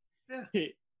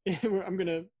I'm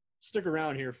gonna stick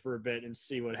around here for a bit and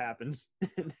see what happens.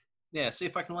 Yeah, see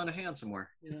if I can lend a hand somewhere.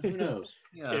 Yeah, who knows?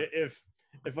 Yeah,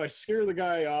 If I scare the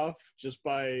guy off just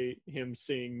by him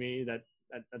seeing me,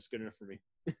 that's good enough for me.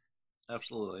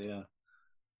 absolutely. Yeah.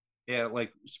 Yeah,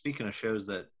 like speaking of shows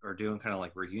that are doing kind of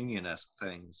like reunion-esque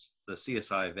things, the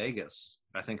CSI Vegas,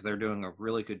 I think they're doing a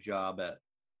really good job at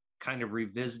kind of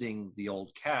revisiting the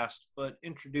old cast, but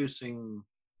introducing,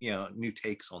 new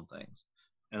takes on things.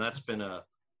 And that's been a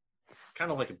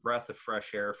kind of like a breath of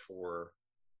fresh air for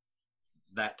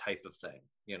that type of thing.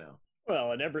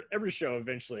 Well, and every show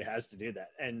eventually has to do that,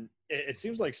 and it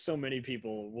seems like so many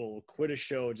people will quit a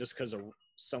show just because of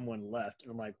someone left,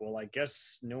 and I'm like, well, I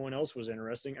guess no one else was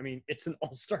interesting. I mean, it's an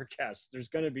all-star cast. There's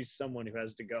going to be someone who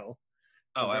has to go,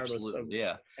 Oh, regardless of absolutely.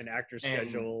 Yeah. an actor's And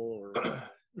schedule or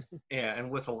yeah, and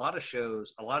with a lot of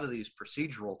shows, a lot of these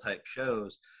procedural type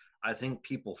shows, I think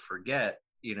people forget,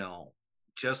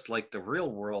 just like the real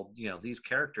world, these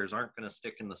characters aren't going to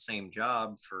stick in the same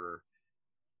job for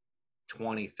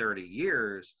 20, 30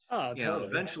 years. oh, totally.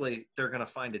 Eventually they're going to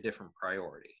find a different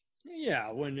priority. Yeah,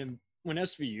 when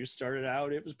SVU started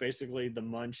out, it was basically the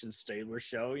Munch and Stabler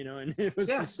show, and it was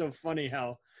just so funny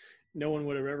how no one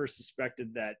would have ever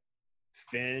suspected that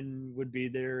Finn would be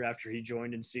there after he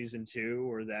joined in season 2,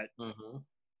 or that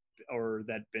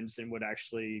Benson would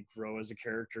actually grow as a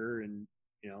character and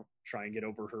try and get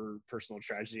over her personal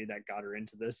tragedy that got her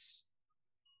into this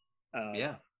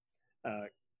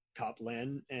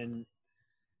Copland. And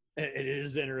it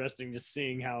is interesting just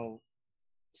seeing how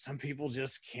some people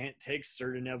just can't take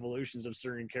certain evolutions of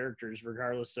certain characters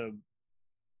regardless of,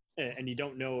 and you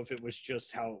don't know if it was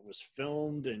just how it was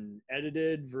filmed and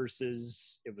edited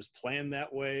versus it was planned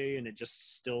that way and it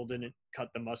just still didn't cut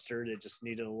the mustard. It just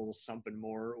needed a little something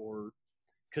more, or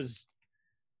because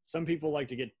some people like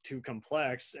to get too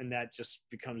complex and that just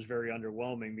becomes very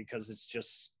underwhelming because it's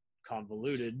just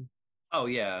convoluted. Oh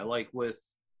yeah, like with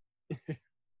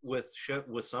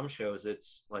some shows,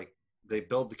 it's like they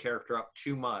build the character up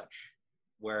too much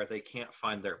where they can't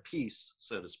find their piece,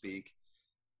 so to speak.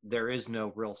 There is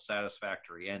no real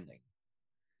satisfactory ending.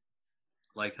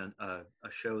 Like a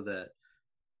show that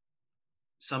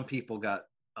some people got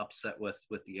upset with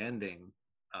the ending,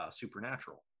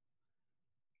 Supernatural.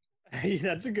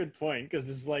 That's a good point, because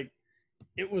it's like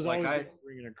it was Like always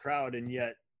bringing a crowd, and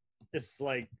yet it's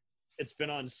like it's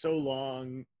been on so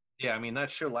long. Yeah, I mean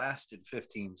that show lasted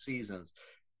 15 seasons.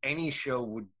 Any show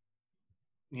would,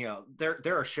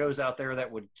 there are shows out there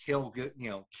that would kill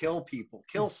people,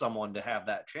 kill someone to have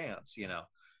that chance.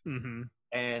 Mm-hmm.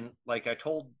 And like I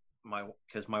told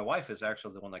because my wife is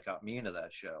actually the one that got me into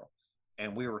that show,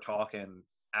 and we were talking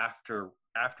after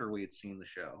we had seen the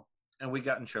show, and we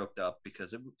gotten choked up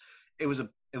because it was a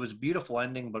beautiful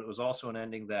ending, but it was also an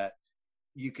ending that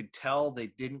you could tell they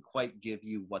didn't quite give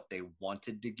you what they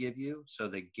wanted to give you, so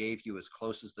they gave you as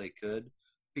close as they could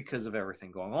because of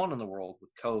everything going on in the world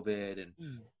with COVID and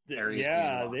areas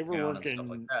being they were down working and stuff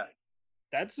like that.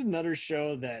 That's another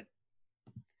show that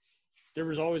there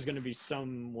was always going to be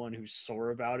someone who's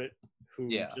sore about it, who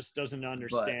just doesn't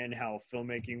understand how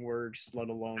filmmaking works, let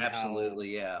alone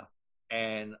absolutely, yeah.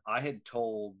 And I had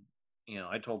told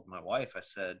my wife, I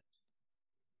said,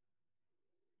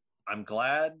 I'm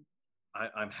glad,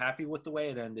 I'm happy with the way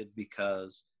it ended,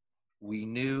 because we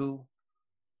knew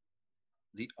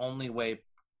the only way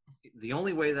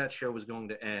that show was going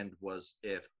to end was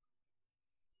if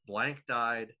blank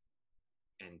died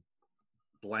and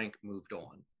blank moved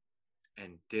on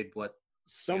and did what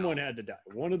someone had to die.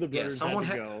 One of the brothers had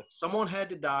to go. Someone had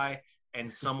to die,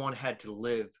 and someone had to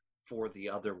live for the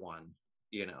other one,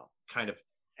 kind of.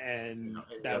 And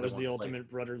that was the ultimate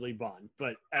brotherly bond.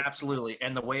 But absolutely.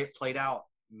 And the way it played out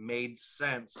made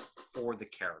sense for the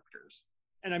characters.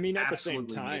 And I mean, at the same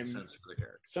time, made sense for the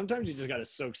characters. Sometimes you just got to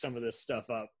soak some of this stuff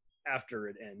up after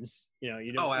it ends.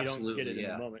 You don't get it in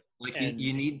the moment. Like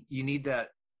you need that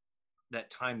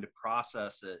time to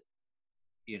process it.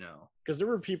 Because there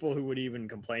were people who would even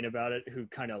complain about it who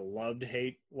kind of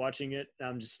hate watching it.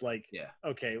 I'm just like,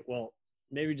 okay, well,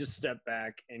 maybe just step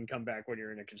back and come back when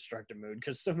you're in a constructive mood,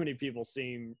 because so many people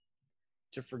seem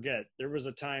to forget there was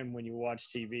a time when you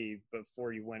watched TV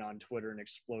before you went on Twitter and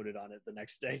exploded on it the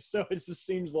next day. So it just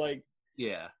seems like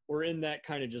we're in that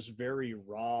kind of just very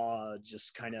raw,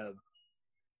 just kind of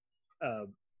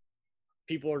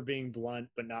people are being blunt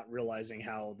but not realizing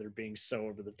how they're being so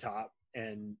over the top.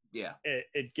 And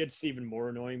it gets even more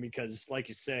annoying because, like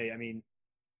you say, I mean,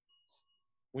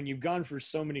 when you've gone for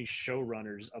so many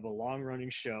showrunners of a long-running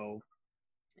show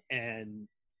and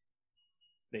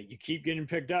that you keep getting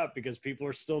picked up because people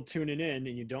are still tuning in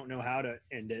and you don't know how to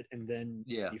end it, and then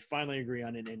you finally agree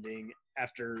on an ending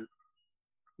after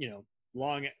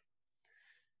long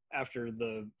after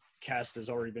the cast has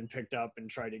already been picked up and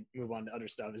try to move on to other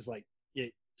stuff is like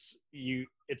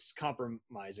it's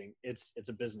compromising. It's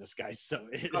a business, guys. So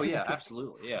Oh yeah,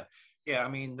 absolutely. Yeah. I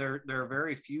mean, there are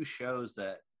very few shows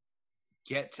that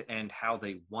get to end how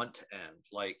they want to end.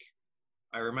 Like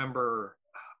I remember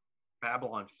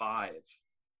Babylon 5.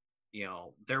 You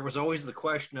know, there was always the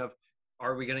question of,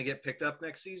 are we going to get picked up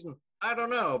next season? I don't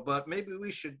know, but maybe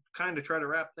we should kind of try to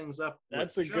wrap things up.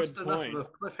 That's with a just good enough point. of a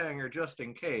cliffhanger, just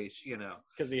in case, you know.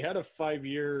 Because he had a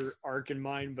 5-year arc in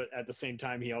mind, but at the same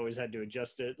time, he always had to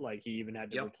adjust it. Like he even had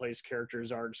to replace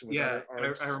characters' arcs with other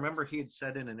arcs. I remember he had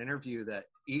said in an interview that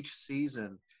each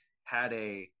season had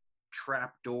a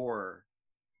trap door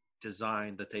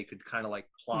design that they could kind of like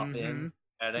plop in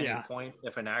at any point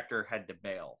if an actor had to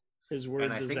bail. His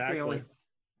words exactly.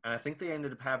 And I think they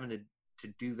ended up having to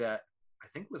do that, I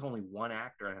think, with only one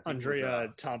actor. And I think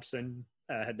Andrea Thompson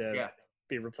had to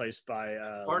be replaced by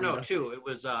two. It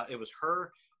was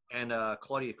her and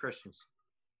Claudia Christensen.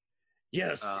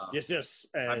 Yes.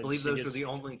 I believe those were the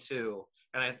only two.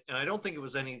 And I don't think it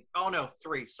was any. Oh no,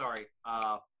 3. Sorry,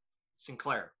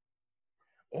 Sinclair.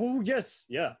 Oh yes,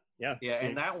 yeah.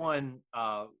 And that one,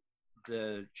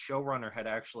 the showrunner had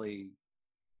actually.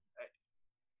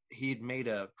 He'd made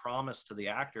a promise to the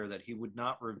actor that he would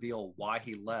not reveal why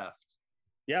he left.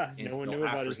 Yeah, no one knew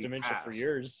about his dementia for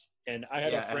years. And I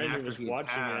had a friend who was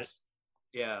watching it.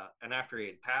 Yeah, and after he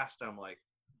had passed, I'm like,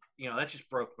 you know, that just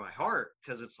broke my heart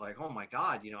because it's like, oh my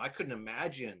God, you know, I couldn't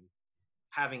imagine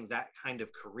having that kind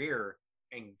of career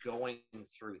and going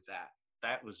through that.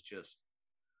 That was just.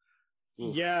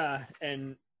 Oof. Yeah,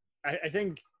 and I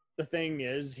think the thing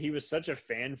is, he was such a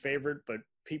fan favorite, but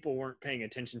people weren't paying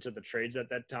attention to the trades at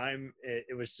that time.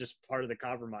 It was just part of the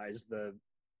compromise. The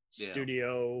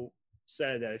studio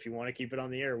said that if you want to keep it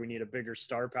on the air, we need a bigger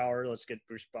star power. Let's get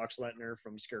Bruce Boxleitner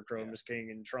from Scarecrow, Miss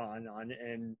King, and Tron on.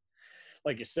 And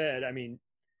like you said, I mean,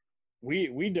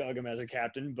 we dug him as a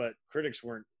captain, but critics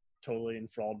weren't totally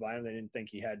enthralled by him. They didn't think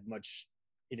he had much.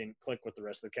 He didn't click with the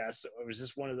rest of the cast. So it was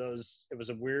just one of those. It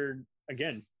was a weird.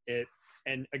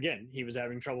 He was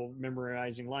having trouble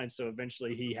memorizing lines, so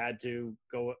eventually he had to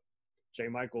go. J.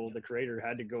 Michael, the creator,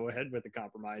 had to go ahead with the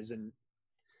compromise, and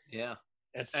it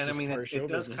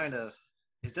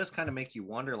does kind of make you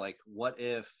wonder, like, what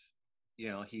if, you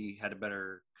know, he had a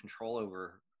better control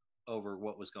over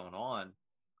what was going on,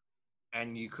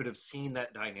 and you could have seen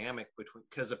that dynamic between,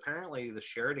 because apparently the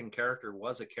Sheridan character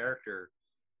was a character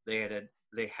they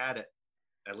had it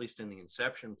at least in the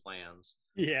Inception plans.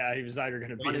 Yeah, he was either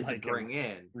going to be like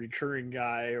a recurring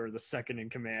guy or the second in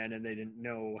command, and they didn't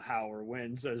know how or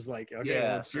when. So it's like, okay,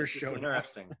 it's your show.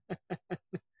 Interesting.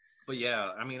 But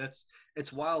yeah, I mean,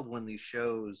 it's wild when these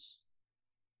shows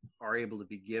are able to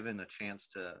be given a chance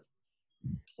to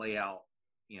play out,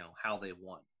 you know, how they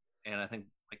want. And I think,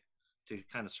 like, to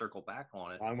kind of circle back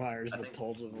on it, Longmire is the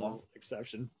total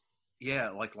exception. Yeah,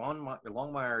 like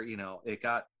Longmire, you know, it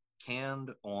got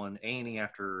canned on A&E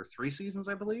after 3 seasons,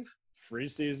 I believe. 3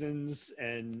 seasons,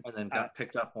 and then got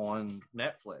picked up on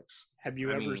Netflix. Have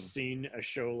you ever seen a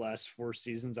show last 4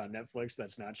 seasons on Netflix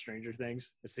that's not Stranger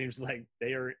Things? It seems like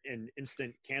they are in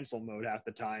instant cancel mode half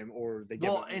the time, or they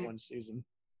give it 1 season.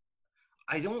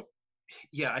 I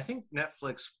think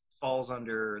Netflix falls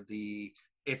under the,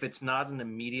 if it's not an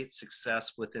immediate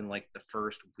success within like the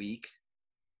first week,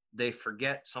 they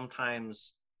forget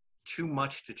sometimes too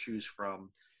much to choose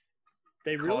from.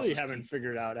 They really haven't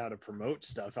figured out how to promote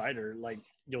stuff either. Like,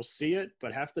 you'll see it,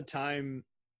 but half the time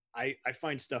I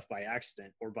find stuff by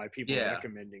accident or by people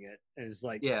recommending it. And it's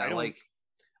like, I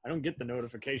don't get the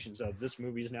notifications of this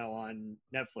movie's now on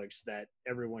Netflix that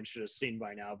everyone should have seen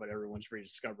by now, but everyone's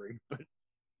rediscovering. But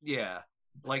yeah,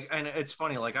 like, and it's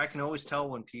funny, like, I can always tell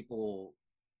when people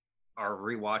are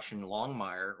rewatching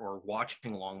Longmire or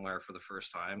watching Longmire for the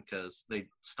first time because they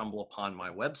stumble upon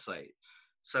my website.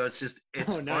 So it's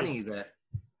funny that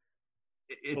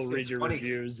it's read your funny.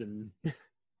 Reviews and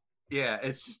yeah,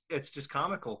 it's just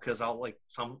comical because I'll, like,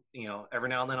 some, you know, every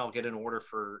now and then I'll get an order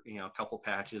for, you know, a couple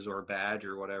patches or a badge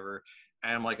or whatever,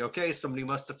 and I'm like, okay, somebody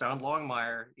must have found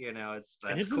Longmire, you know. It's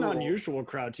cool. An unusual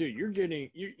crowd too.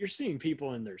 You're seeing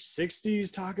people in their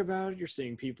 60s talk about it. You're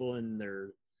seeing people in their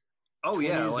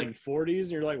 20s and 40s,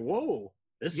 and you're like, whoa,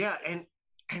 this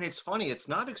And it's funny, it's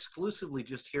not exclusively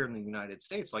just here in the United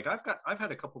States. Like, I've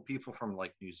had a couple people from,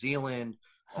 like, New Zealand,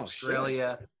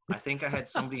 Australia. I think I had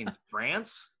somebody in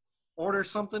France order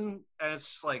something, and it's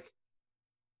just like,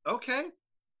 okay,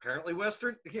 apparently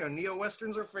Western, you know,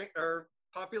 neo-Westerns are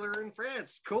popular in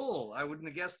France. Cool. I wouldn't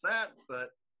have guessed that, but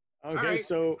okay. Right.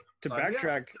 So to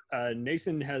backtrack,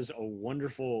 Nathan has a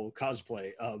wonderful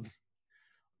cosplay of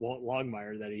Walt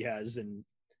Longmire that he has, and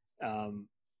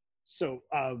So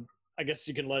I guess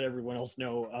you can let everyone else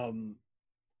know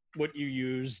what you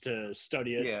use to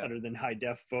study it, Yeah. other than high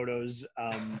def photos.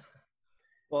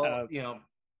 Well,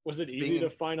 Was it easy to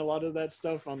find a lot of that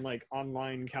stuff on like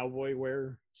online cowboy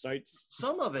wear sites?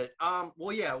 some of it.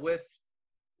 Well, yeah, with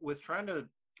trying to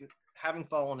having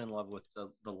fallen in love with the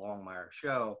Longmire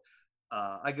show,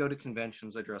 I go to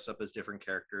conventions. I dress up as different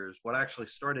characters. What actually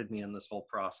started me in this whole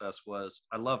process was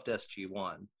I loved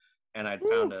SG1, and I'd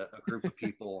found a group of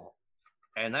people,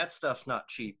 and that stuff's not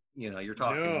cheap. You're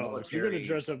talking No, if you're gonna military.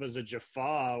 dress up as a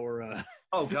Jaffa or a,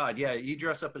 Oh God, yeah, you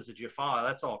dress up as a Jaffa.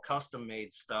 That's all custom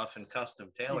made stuff and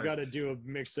custom you tailored. got to do a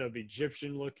mix of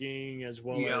Egyptian looking as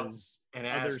well Yeah, as and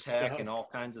other Aztec stuff. and all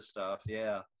kinds of stuff.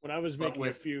 Yeah, When I was but making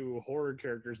a few horror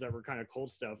characters that were kind of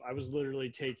cult stuff, I was literally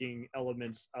taking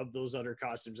elements of those other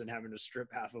costumes and having to strip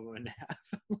half of them in half.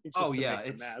 Just oh to yeah,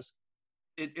 make the mask.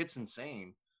 it's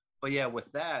insane. But yeah,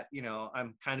 with that,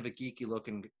 I'm kind of a geeky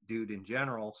looking dude in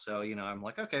general. So, I'm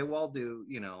like, okay, well, I'll do,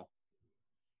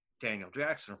 Daniel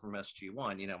Jackson from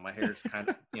SG1. My hair's kind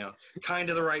of, kind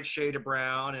of the right shade of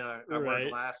brown, and I wear Right.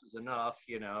 glasses enough,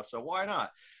 so why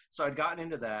not? So I'd gotten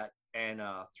into that, and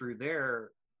through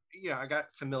there, I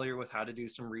got familiar with how to do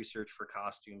some research for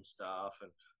costume stuff.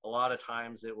 And a lot of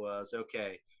times it was,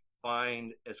 okay,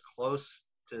 find as close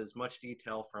to as much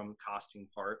detail from costume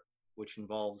part, which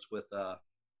involves with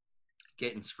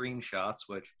getting screenshots,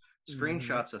 which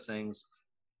screenshots of things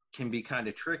can be kind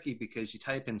of tricky because you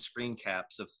type in screen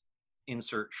caps of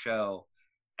insert show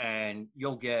and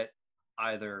you'll get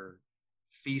either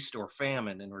feast or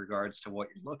famine in regards to what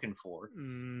you're looking for.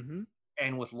 Mm-hmm.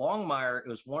 And with Longmire, it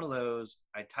was one of those,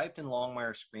 I typed in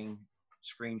Longmire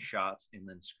screenshots and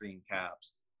then screen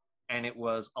caps. And it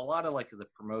was a lot of like the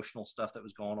promotional stuff that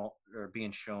was going on or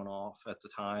being shown off at the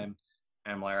time.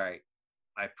 And I'm like, all right,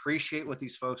 I appreciate what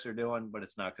these folks are doing, but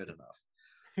it's not good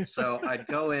enough. So I'd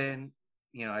go in,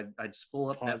 I'd spool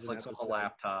up Pause an Netflix on the episode.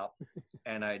 laptop,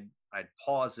 and I'd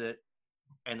pause it,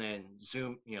 and then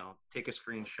zoom, take a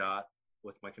screenshot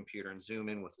with my computer and zoom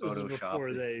in with This is Photoshop. before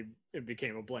it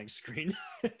became a blank screen.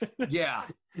 Yeah.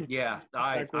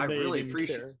 I Back when they really didn't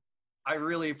appreciate. care. I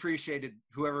really appreciated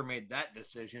whoever made that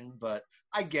decision, but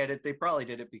I get it. They probably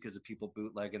did it because of people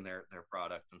bootlegging their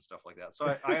product and stuff like that.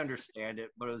 So I understand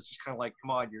it, but it was just kind of like, come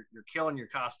on, you're killing your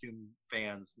costume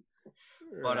fans.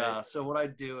 But Right. so what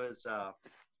I'd do is, I'd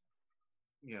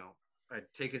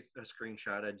take a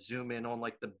screenshot. I'd zoom in on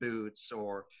like the boots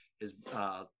or his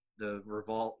the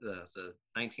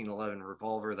 1911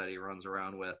 revolver that he runs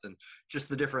around with, and just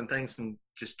the different things, and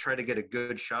just try to get a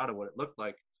good shot of what it looked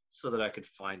like, so that I could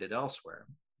find it elsewhere.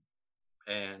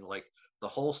 And like the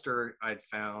holster I'd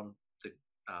found,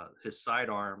 his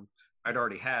sidearm I'd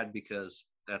already had because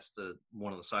that's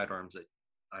one of the sidearms that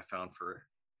I found for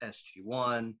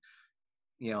SG1.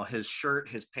 His shirt,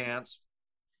 his pants,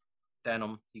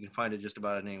 denim. You can find it just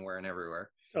about anywhere and everywhere.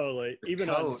 Totally. The Even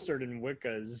on coat- certain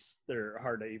Wiccas, they're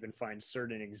hard to even find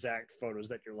certain exact photos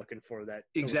that you're looking for. That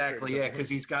Exactly, yeah, illustrated because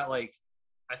he's got like,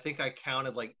 I think I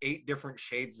counted like 8 different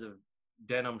shades of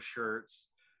denim shirts.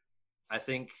 I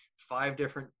think 5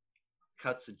 different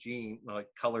cuts of like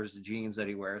colors of jeans that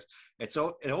he wears. It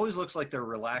always looks like they're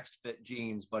relaxed fit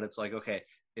jeans, but it's like, okay,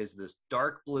 is this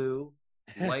dark blue,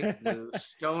 light blue,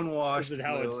 stonewashed Is it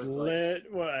how blue? it's It's lit?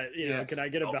 What Yeah. can I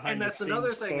get a behind and the that's scenes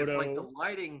another thing. photo? It's like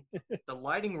the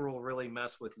lighting will really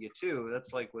mess with you too.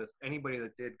 That's like with anybody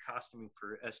that did costuming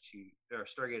for SG or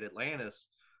Stargate Atlantis.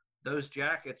 Those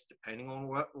jackets, depending on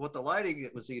what the lighting,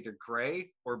 it was either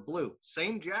gray or blue.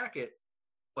 Same jacket,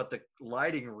 but the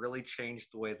lighting really changed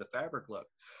the way the fabric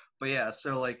looked. But yeah,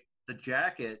 so like the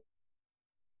jacket,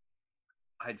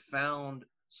 I'd found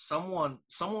someone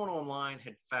online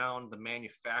had found the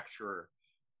manufacturer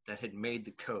that had made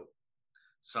the coat.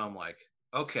 So I'm like,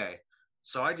 okay.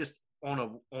 So I just on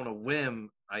a whim,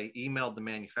 I emailed the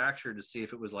manufacturer to see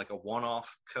if it was like a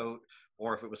one-off coat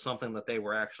or if it was something that they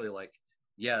were actually like,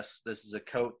 yes, this is a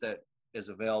coat that is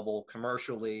available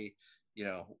commercially,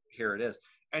 here it is.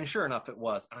 And sure enough, it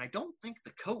was. And I don't think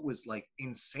the coat was like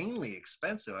insanely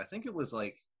expensive. I think it was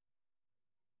like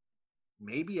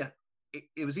maybe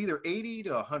it was either $80 to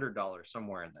 $100,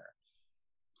 somewhere in there,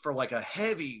 for like a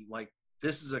heavy, like,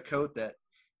 this is a coat that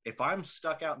if I'm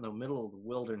stuck out in the middle of the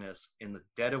wilderness in the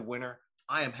dead of winter,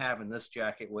 I am having this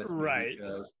jacket with me, Right.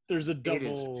 because There's a it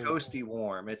double is toasty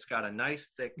warm. It's got a nice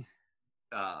thick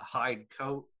hide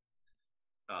coat,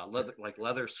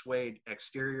 leather suede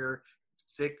exterior,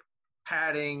 thick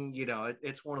padding.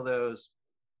 It's one of those.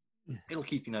 It'll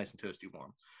keep you nice and toasty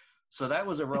warm. So that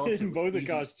was a relatively in both a easy,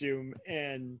 costume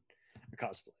and a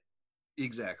cosplay.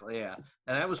 exactly, yeah.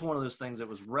 And that was one of those things that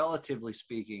was, relatively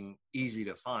speaking, easy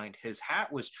to find. His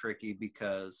hat was tricky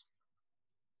because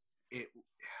it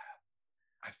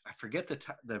I forget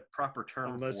the proper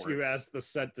term Unless for you it. ask the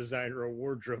set designer or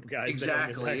wardrobe guys.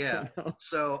 Exactly, yeah. Know.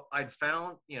 So I'd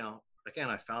found, again,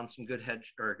 I found some good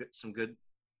some good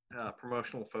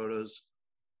promotional photos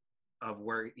of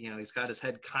where, he's got his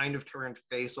head kind of turned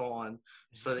face on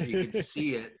so that you could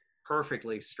see it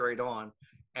perfectly straight on.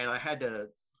 And I had to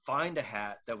find a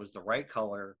hat that was the right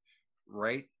color,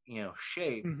 right,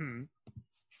 shape. Mm-hmm.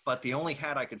 But the only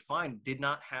hat I could find did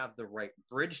not have the right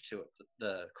bridge to it,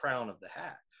 the crown of the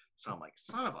hat. So I'm like,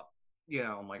 son of a,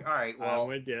 I'm like, all right, well, I'm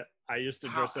with you. I used to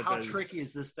dress up how as... tricky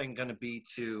is this thing going to be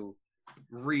to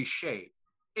reshape?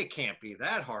 It can't be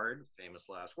that hard. Famous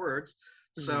last words.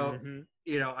 So,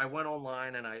 I went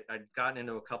online and I'd gotten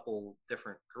into a couple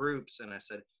different groups and I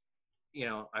said,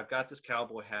 I've got this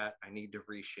cowboy hat. I need to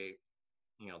reshape,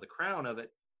 the crown of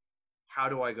it. How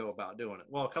do I go about doing it?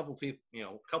 Well, a couple people,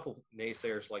 a couple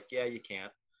naysayers like, yeah, you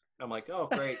can't. And I'm like, oh,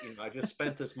 great. I just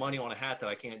spent this money on a hat that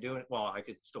I can't do it. Well, I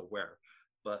could still wear,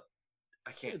 but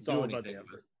I can't do anything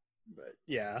with it. But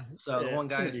yeah. So the one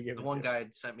guy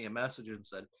sent me a message and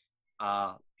said,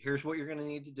 here's what you're going to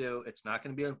need to do. It's not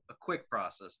going to be a quick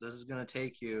process. This is going to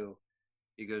take you,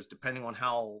 he goes, depending on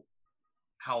how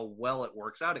well it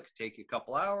works out, it could take you a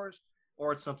couple hours,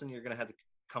 or it's something you're going to have to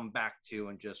come back to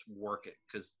and just work it.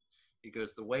 Because he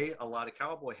goes, the way a lot of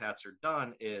cowboy hats are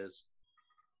done is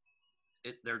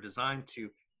they're designed to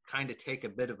kind of take a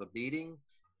bit of a beating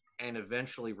and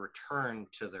eventually return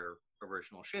to their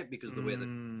original shape, because the way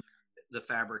that the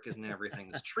fabric and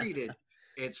everything is treated,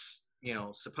 it's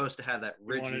supposed to have that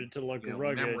rigid, wanted it to look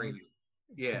rugged. Memory,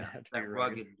 that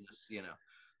ruggedness.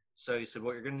 So he said,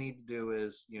 what you're going to need to do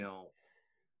is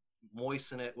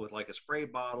moisten it with like a spray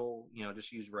bottle.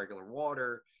 Just use regular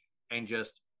water and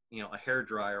just a hair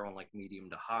dryer on like medium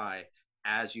to high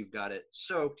as you've got it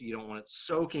soaked. You don't want it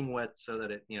soaking wet so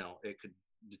that it it could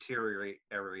deteriorate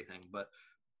everything, but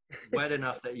wet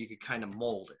enough that you could kind of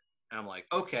mold it. And I'm like,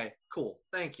 okay, cool,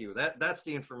 thank you. That's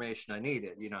the information I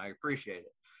needed. I appreciate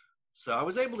it. So I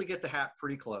was able to get the hat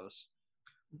pretty close.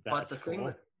 But the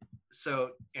thing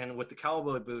and with the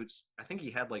cowboy boots, I think he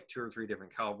had like 2 or 3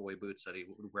 different cowboy boots that he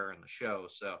would wear in the show.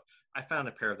 So I found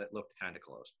a pair that looked kind of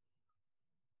close.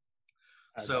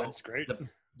 So that's great.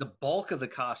 The bulk of the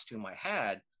costume I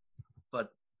had, but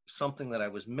something that I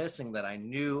was missing that I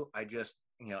knew I just,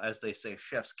 as they say,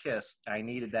 chef's kiss, I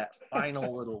needed that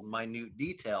final little minute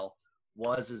detail,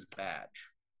 was his badge.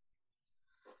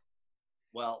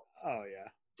 Well, oh yeah.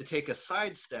 To take a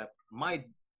sidestep, my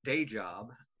day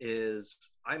job is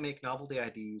I make novelty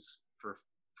IDs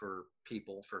for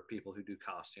people who do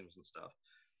costumes and stuff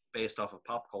based off of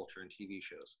pop culture and TV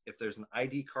shows. If there's an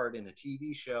ID card in a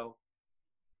TV show,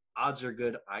 odds are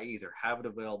good I either have it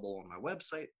available on my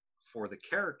website for the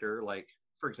character. Like,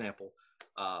 for example,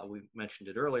 we mentioned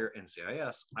it earlier,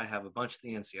 NCIS. I have a bunch of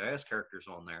the NCIS characters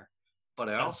on there, but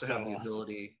I also have the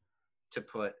ability to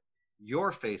put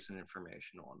your face and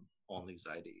information on these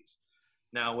IDs.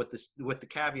 Now, with the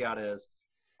caveat is,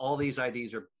 all these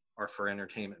IDs are for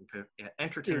entertainment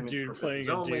dude purposes playing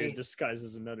only. A dude disguised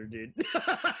as another dude.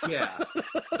 Yeah.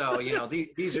 So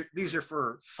these are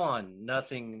for fun,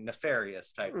 nothing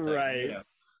nefarious type thing. Right.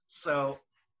 So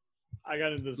I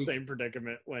got into the same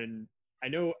predicament when I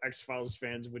know X-Files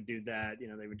fans would do that.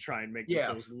 They would try and make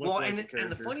themselves look like the character.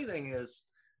 And the funny thing is,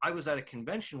 I was at a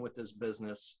convention with this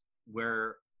business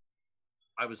where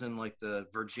I was in like the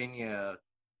Virginia,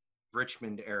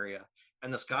 Richmond area,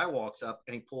 and this guy walks up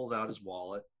and he pulls out his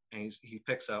wallet and he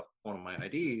picks up one of my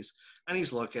IDs and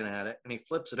he's looking at it and he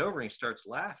flips it over and he starts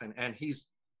laughing and he's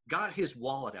got his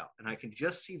wallet out and I can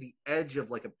just see the edge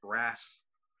of like a brass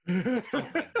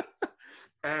something.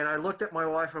 And I looked at my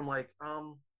wife. I'm like,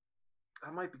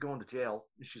 I might be going to jail.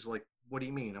 And she's like, what do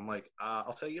you mean? I'm like,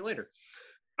 I'll tell you later.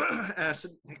 And I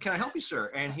said, can I help you,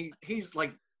 sir? And he's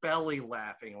like belly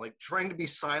laughing, like trying to be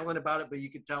silent about it, but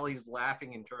you could tell he's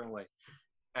laughing internally.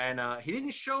 And he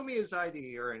didn't show me his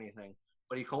ID or anything,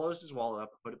 but he closed his wallet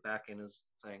up, put it back in his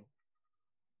thing.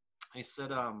 He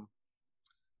said,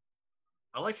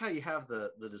 I like how you have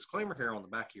the disclaimer here on the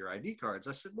back of your ID cards.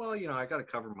 I said, well, I got to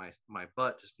cover my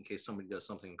butt just in case somebody does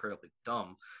something incredibly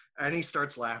dumb. And he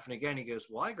starts laughing again. He goes,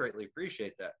 well, I greatly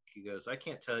appreciate that. He goes, I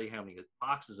can't tell you how many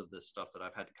boxes of this stuff that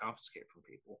I've had to confiscate from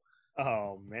people.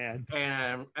 Oh, man.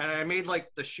 And I made like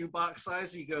the shoebox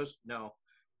size. He goes, no.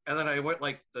 And then I went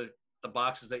like the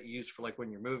boxes that you use for like when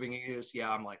you're moving. He goes,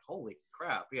 yeah. I'm like, holy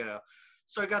crap.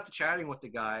 So I got to chatting with the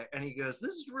guy and he goes,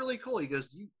 this is really cool. He goes,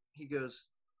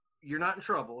 you're not in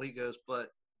trouble. He goes, but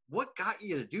what got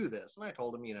you to do this? And I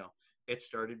told him, it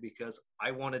started because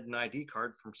I wanted an ID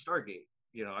card from Stargate.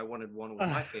 I wanted one with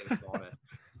my face on it.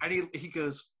 And he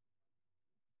goes,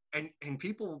 and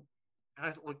people And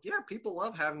I thought, yeah, people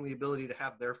love having the ability to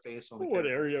have their face on the What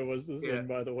character. area was this Yeah. in,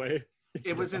 by the way?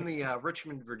 It was in the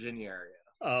Richmond, Virginia area.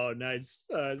 Oh, nice.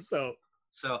 So,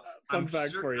 So fun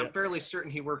fact for you. I'm fairly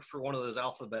certain he worked for one of those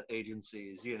alphabet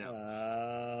agencies, you know.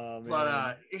 Man.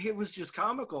 But it was just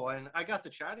comical, and I got to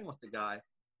chatting with the guy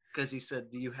because he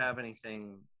said, "Do you have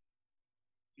anything?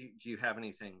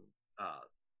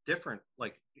 Different?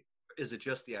 Like, is it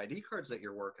just the ID cards that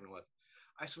you're working with?"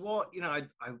 I said, "Well, you know, I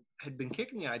had been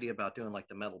kicking the idea about doing like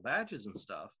the metal badges and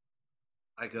stuff."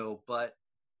 I go, "But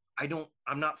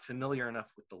I'm not familiar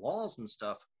enough with the laws and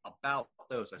stuff about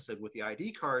those." I said, "With the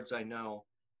ID cards, I know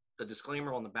the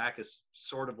disclaimer on the back is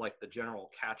sort of like the general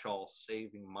catch-all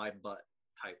saving my butt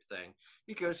type thing."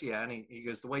 He goes, "Yeah," and he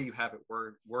goes, "The way you have it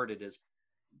worded is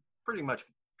pretty much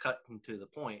cut to the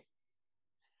point."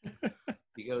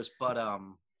 He goes, "But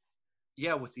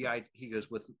yeah, he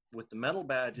goes with the metal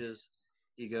badges,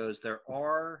 he goes, there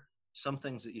are some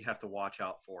things that you have to watch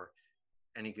out for."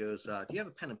 And he goes, "Do you have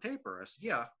a pen and paper?" I said,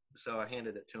 "Yeah." So I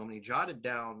handed it to him, and he jotted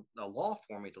down the law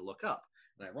for me to look up.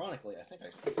 And ironically, I think I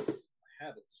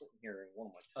have it sitting here in one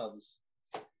of my tubs.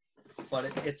 But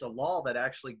it's a law that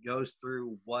actually goes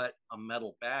through what a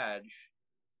metal badge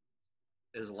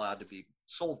is allowed to be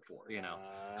sold for. You know,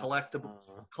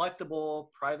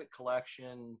 collectible, private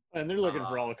collection. And they're looking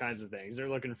for all kinds of things. They're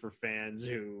looking for fans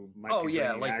who might be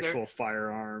yeah, bringing like actual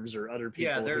firearms, or other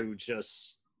people who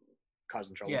just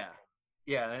causing trouble.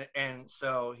 Yeah, and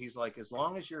so he's like, as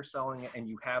long as you're selling it and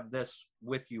you have this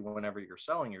with you whenever you're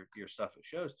selling your stuff at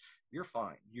shows, you're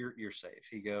fine. You're safe.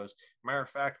 He goes, matter of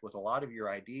fact, with a lot of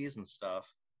your IDs and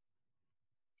stuff,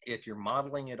 if you're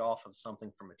modeling it off of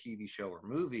something from a TV show or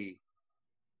movie,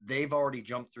 they've already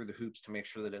jumped through the hoops to make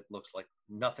sure that it looks like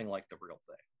nothing like the real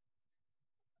thing.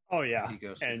 Oh yeah. He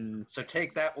goes, and so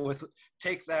take that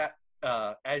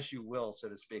as you will, so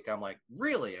to speak. I'm like,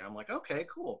 really? And I'm like, okay,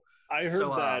 cool. I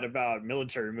heard that about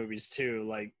military movies too.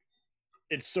 Like,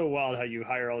 it's so wild how you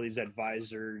hire all these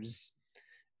advisors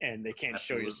and they can't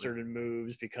show you certain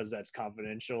moves because that's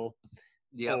confidential.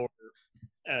 Yeah. Or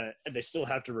and they still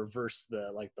have to reverse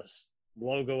the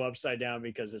logo upside down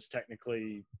because it's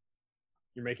technically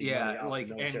you're making money off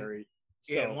the military.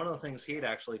 And one of the things he had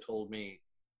actually told me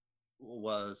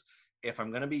was, if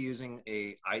I'm going to be using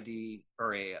a ID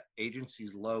or a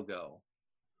agency's logo,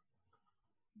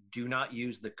 do not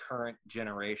use the current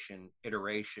generation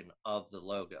iteration of the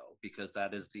logo, because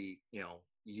that is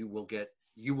you will get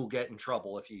in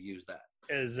trouble if you use that.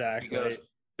 Exactly. Because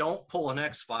don't pull an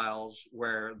X-Files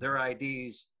where their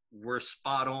IDs were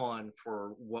spot on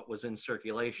for what was in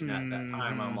circulation at that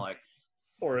time. I'm like,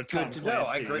 or a Tom good to Clancy. know.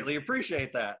 I greatly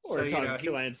appreciate that. Or so, Tom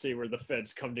Clancy, where the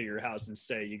feds come to your house and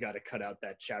say, you got to cut out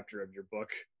that chapter of your book.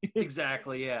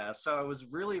 Exactly, yeah. So I was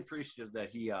really appreciative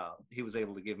that he was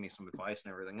able to give me some advice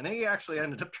and everything. And he actually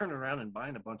ended up turning around and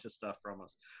buying a bunch of stuff from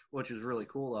us, which was really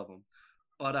cool of him.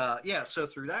 But yeah, so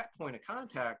through that point of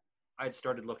contact, I'd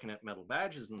started looking at metal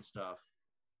badges and stuff.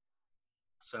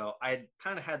 So I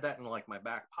kind of had that in like my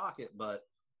back pocket, but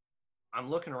I'm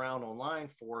looking around online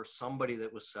for somebody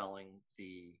that was selling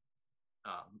the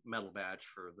metal badge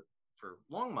for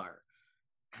Longmire,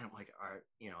 and I'm like, all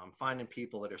right, I'm finding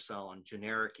people that are selling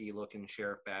generic-y looking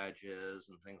sheriff badges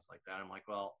and things like that. I'm like,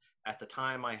 well, at the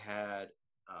time I had,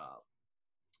 I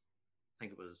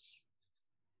think it was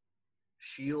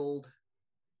Shield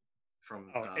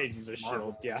from Agents of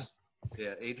Marvel. Shield,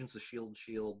 yeah, Agents of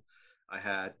Shield. I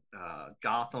had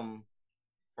Gotham,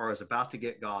 or I was about to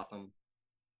get Gotham.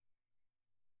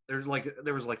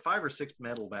 There was like 5 or 6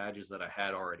 metal badges that I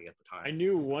had already at the time. I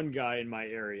knew one guy in my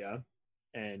area,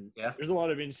 and there's a lot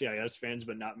of NCIS fans,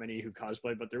 but not many who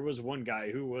cosplay. But there was one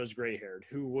guy who was gray-haired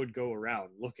who would go around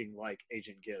looking like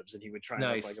Agent Gibbs, and he would try and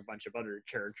look like a bunch of other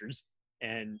characters.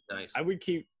 And I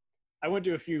went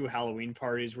to a few Halloween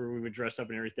parties where we would dress up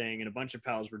and everything, and a bunch of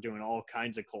pals were doing all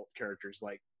kinds of cult characters,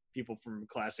 like people from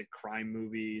classic crime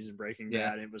movies and Breaking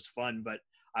Bad. And it was fun, but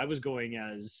I was going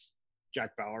as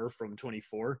Jack Bauer from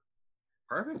 24.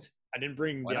 Perfect. I didn't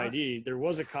bring the ID. There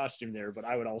was a costume there, but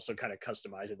I would also kind of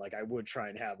customize it. Like, I would try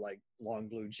and have like long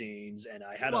blue jeans, and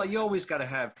I had. Well, you always got to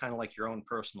have kind of like your own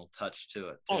personal touch to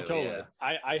it, too. Oh, totally. Yeah.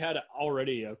 I had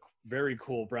already a very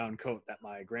cool brown coat that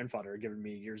my grandfather had given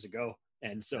me years ago,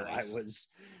 and so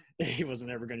he wasn't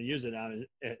ever going to use it.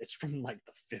 It's from like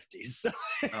the 50s.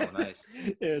 Oh, nice.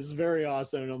 It was very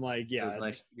awesome, and I'm like, yeah, so it's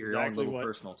nice. Your own little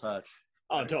personal touch.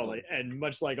 Oh, very totally. Cool. And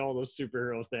much like all those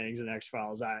superhero things and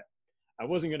X-Files, I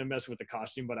wasn't going to mess with the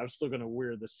costume, but I was still going to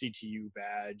wear the CTU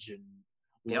badge and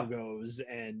logos. Yep.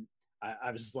 And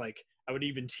I was like, I would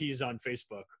even tease on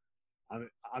Facebook,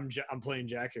 I'm playing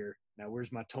Jack here. now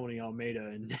where's my Tony Almeida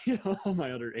and all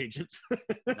my other agents?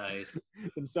 Nice.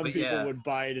 And some But people yeah. would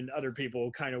buy it, and other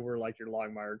people kind of were like your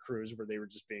Longmire crews, where they were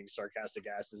just being sarcastic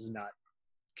asses, not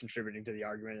contributing to the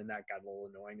argument, and that got a little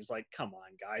annoying. It's like, come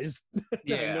on, guys.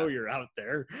 Yeah. I know you're out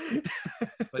there.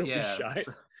 But Don't yeah, be shy.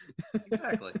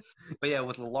 exactly. But yeah,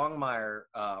 with the Longmire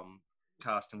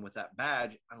costume with that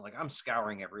badge, I'm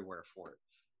scouring everywhere for it,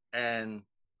 and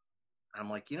I'm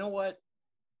like, you know what?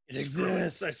 It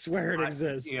exists. I swear it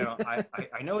exists.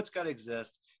 I know it's got to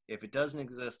exist. If it doesn't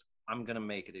exist, I'm gonna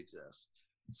make it exist.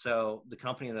 So the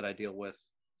company that I deal with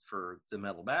for the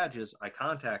metal badges, I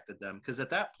contacted them because at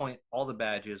that point all the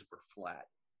badges were flat.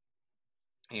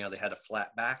 They had a flat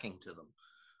backing to them,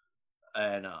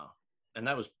 and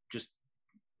that was just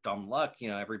dumb luck.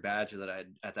 Every badge that I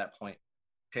had at that point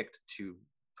picked to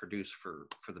produce for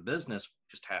the business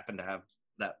just happened to have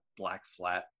that black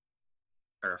flat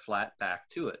or a flat back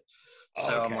to it.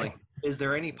 So Okay. I'm like, is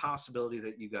there any possibility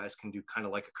that you guys can do kind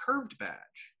of like a curved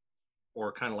badge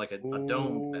or kind of like a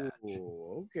dome badge?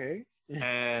 Ooh, okay.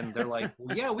 And they're like,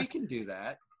 well, yeah, we can do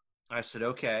that. I said,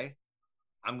 okay,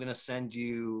 I'm going to send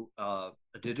you a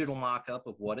digital mock-up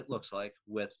of what it looks like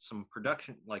with some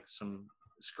production, like some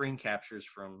screen captures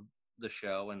from the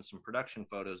show and some production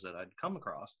photos that I'd come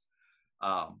across.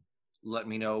 Let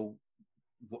me know,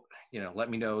 let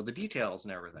me know the details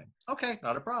and everything. Okay,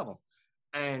 not a problem.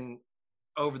 And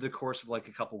over the course of like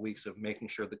a couple weeks of making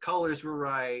sure the colors were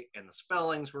right and the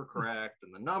spellings were correct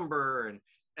and the number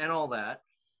and all that,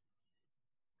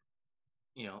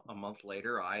 a month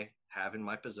later, I have in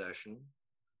my possession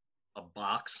a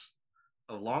box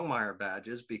of Longmire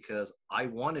badges because I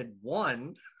wanted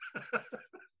one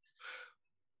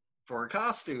for a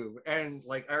costume. And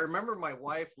like, I remember my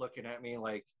wife looking at me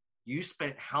like, you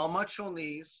spent how much on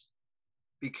these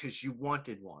because you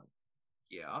wanted one?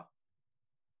 Yeah.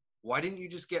 Why didn't you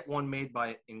just get one made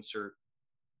by insert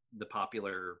the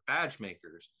popular badge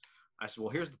makers? I said,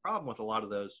 well, here's the problem with a lot of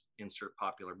those insert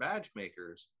popular badge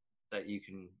makers that you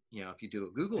can, if you do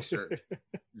a Google search,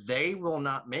 they will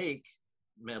not make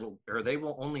metal, or they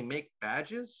will only make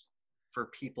badges for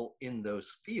people in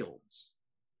those fields.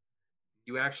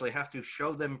 You actually have to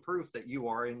show them proof that you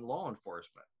are in law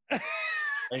enforcement.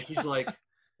 And she's like,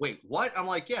 wait, what? I'm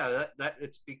like, yeah,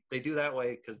 they do that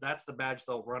way because that's the badge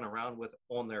they'll run around with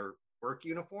on their work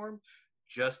uniform,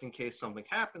 just in case something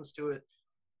happens to it.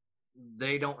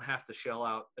 They don't have to shell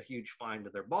out a huge fine to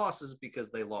their bosses because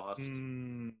they lost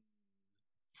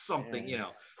something, Yeah.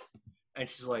 And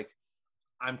she's like,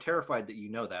 I'm terrified that you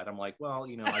know that. I'm like, well,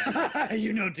 I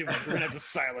You know too much. We're gonna have to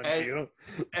silence you.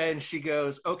 And she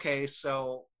goes, okay,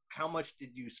 so how much did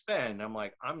you spend? I'm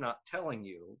like, I'm not telling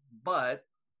you, but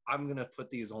I'm going to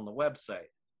put these on the website.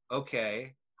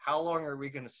 Okay, how long are we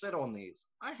going to sit on these?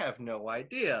 I have no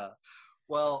idea.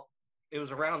 Well, it was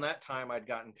around that time I'd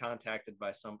gotten contacted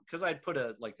by because I'd put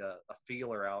a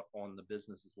feeler out on the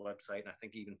business's website, and I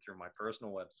think even through my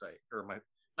personal website, or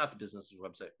not the business's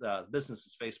website, the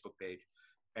business's Facebook page,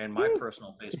 and my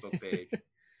personal Facebook page.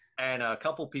 And a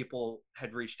couple people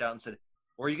had reached out and said,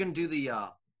 well, are you going to do the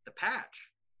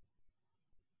patch?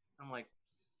 I'm like,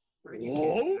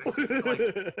 Whoa.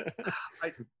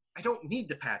 I don't need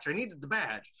the patch. I needed the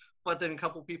badge. But then a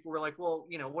couple people were like, well,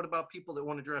 what about people that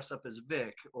want to dress up as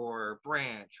Vic or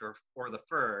Branch or the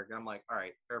Ferg? I'm like, all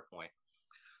right, fair point.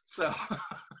 So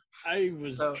I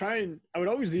would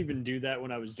always even do that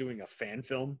when I was doing a fan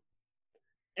film.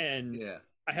 And yeah,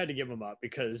 I had to give them up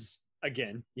because,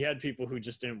 again, you had people who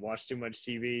just didn't watch too much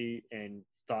TV and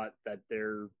thought that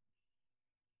their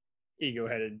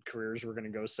ego-headed careers were going to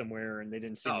go somewhere, and they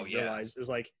didn't seem to realize is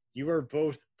like, you are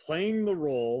both playing the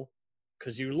role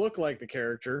because you look like the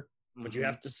character, but you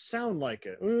have to sound like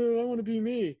it. Oh, I want to be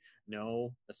me.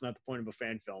 No, that's not the point of a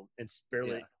fan film. It's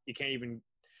barely, you can't even,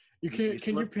 can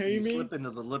you pay me? You slip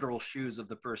into the literal shoes of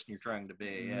the person you're trying to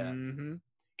be, yeah. Mm-hmm.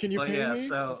 Can you pay me?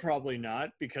 Probably not,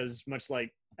 because much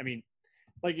like,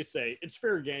 like you say, it's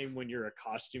fair game when you're a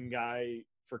costume guy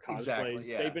for cosplays. Exactly,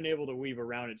 yeah. They've been able to weave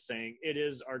around it saying it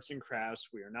is arts and crafts.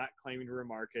 We are not claiming to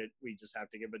remarket. We just have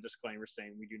to give a disclaimer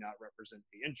saying we do not represent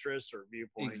the interests or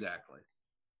viewpoints. Exactly,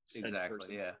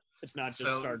 yeah. It's not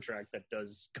just Star Trek that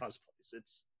does cosplays.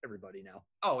 It's everybody now.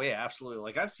 Oh, yeah, absolutely.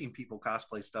 Like, I've seen people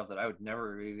cosplay stuff that I would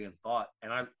never even thought,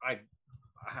 and I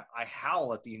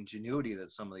howl at the ingenuity that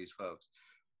some of these folks.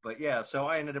 But yeah, so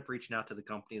I ended up reaching out to the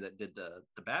company that did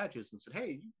the badges and said,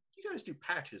 hey, you guys do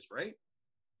patches, right?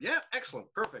 Yeah, excellent,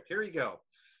 perfect, here you go.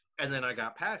 And then I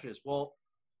got patches. Well,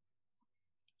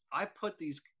 I put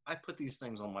these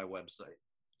things on my website,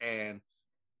 and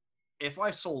if I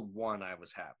sold one, I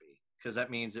was happy, because that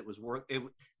means it was worth it.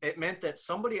 It meant that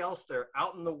somebody else there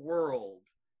out in the world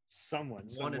Someone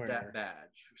wanted somewhere. that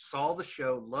badge, saw the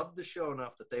show, loved the show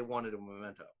enough that they wanted a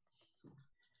memento.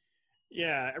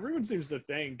 Yeah, everyone seems to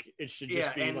think it should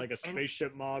just be like a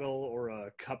spaceship model or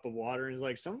a cup of water. And it's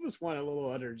like some of us want a little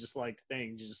other just like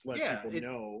thing to just let people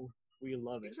know we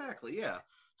love it. Exactly, yeah.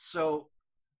 So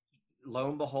lo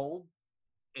and behold,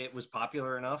 it was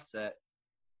popular enough that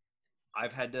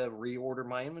I've had to reorder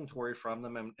my inventory from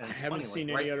them. And I haven't seen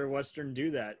any other Western do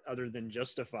that other than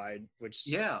Justified, which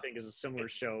I think is a similar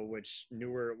show, which knew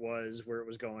where it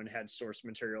was going, had source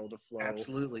material to flow.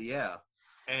 Absolutely, yeah.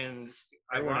 And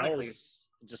everyone ironically, else,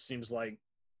 it just seems like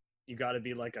you got to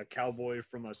be like a cowboy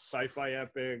from a sci-fi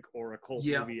epic or a cult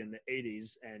movie in the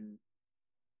 80s, and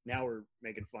now we're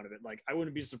making fun of it. Like, I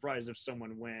wouldn't be surprised if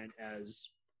someone went as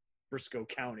Briscoe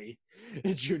County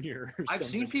Jr. I've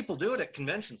seen people do it at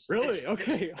conventions. Really?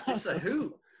 Okay. It's a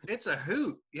hoot. It's a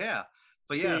hoot. Yeah.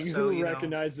 But seeing yeah, so who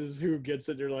recognizes who gets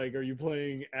it. They're like, "Are you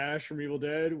playing Ash from Evil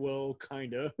Dead?" Well,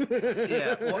 kinda.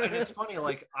 Yeah. Well, and it's funny.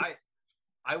 Like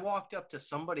I walked up to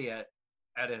somebody at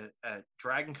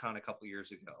Dragon Con a couple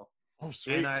years ago. Oh,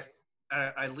 sweet. And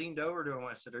I leaned over to him.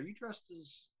 I said, "Are you dressed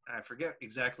as?" I forget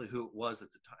exactly who it was at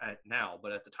the time now,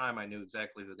 but at the time I knew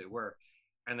exactly who they were.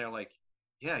 And they're like,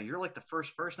 "Yeah, you're like the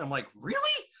first person." I'm like,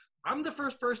 "Really? I'm the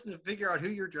first person to figure out who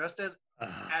you're dressed as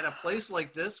at a place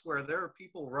like this where there are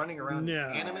people running around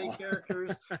as anime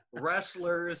characters,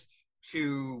 wrestlers,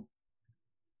 to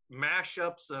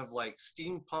mashups of like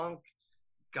steampunk,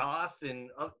 goth,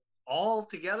 and all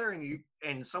together,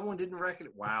 and someone didn't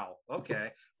recognize. Wow,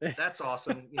 okay, that's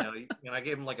awesome. And I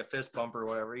gave him like a fist bump or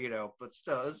whatever, but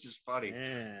still, it's just funny.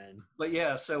 Man. But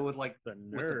yeah, so with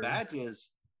the badges,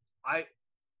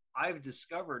 I've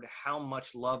discovered how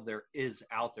much love there is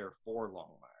out there for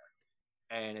Longmire,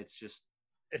 and it's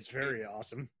very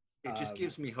awesome. It just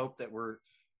gives me hope that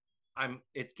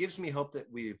it gives me hope that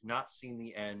we've not seen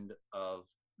the end of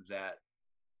that,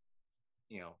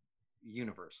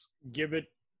 universe. Give it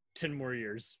 10 more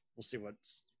years. We'll see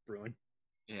what's brewing.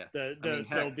 Yeah.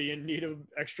 They'll be in need of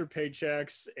extra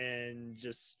paychecks and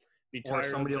just be tired. Or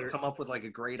somebody will come up with like a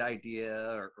great idea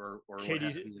or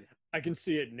Katie, I can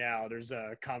see it now. There's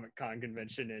a Comic-Con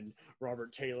convention and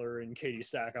Robert Taylor and Katie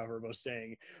Sackhoff are both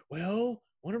saying, well,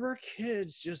 one of our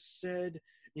kids just said,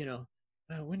 when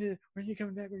are you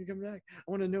coming back? When are you coming back?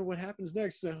 I want to know what happens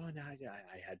next. So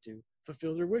I had to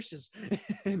fulfill their wishes.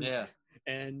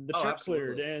 And the check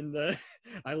cleared, and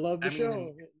I love the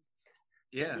show.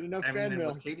 Yeah. Enough fan mail.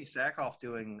 With Katie Sackhoff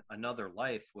doing Another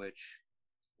Life, which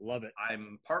love it.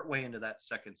 I'm partway into that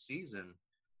second season.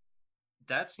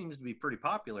 That seems to be pretty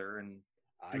popular, and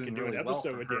I can do an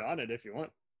episode with you on it if you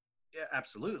want. Yeah,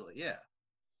 absolutely. Yeah.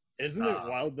 Isn't it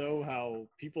wild though how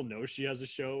people know she has a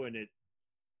show and it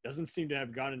doesn't seem to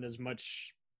have gotten as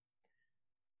much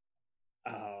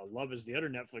love as the other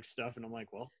Netflix stuff? And I'm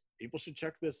like, well, people should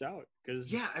check this out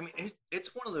because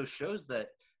it's one of those shows that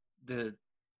the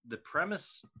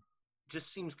premise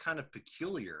just seems kind of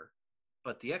peculiar,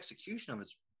 but the execution of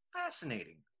it's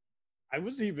fascinating. I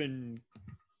would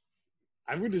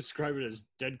describe it as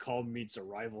Dead Calm meets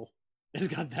Arrival. It's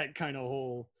got that kind of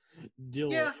whole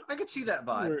deal. Yeah, I could see that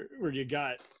vibe. Where you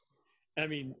got,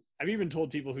 I've even told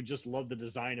people who just love the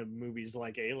design of movies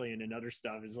like Alien and other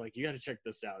stuff, is like, you got to check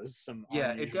this out. This is some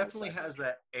it definitely has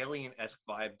that Alien-esque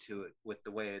vibe to it with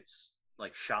the way it's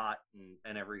like shot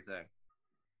and everything.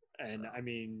 And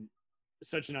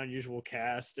such an unusual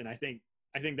cast, and I think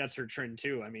that's her trend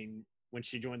too. When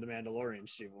she joined The Mandalorian,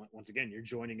 once again, you're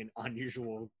joining an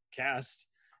unusual cast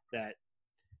that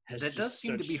does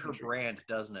seem to be her brand,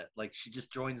 doesn't it? Like, she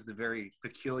just joins the very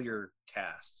peculiar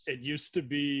casts. It used to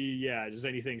be, just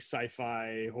anything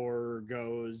sci-fi horror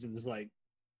goes, and it's like,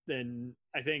 then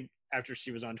I think after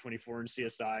she was on 24 and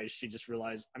CSI, she just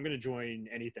realized, I'm going to join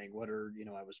anything, whether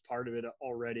I was part of it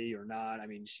already or not.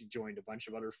 She joined a bunch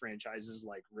of other franchises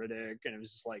like Riddick, and it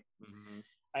was just like,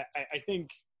 I think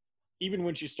even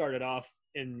when she started off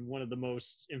in one of the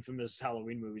most infamous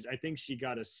Halloween movies, I think she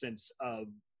got a sense of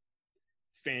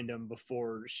fandom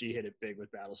before she hit it big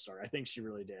with Battlestar. I think she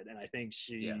really did. And I think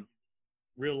she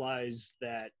realized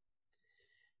that,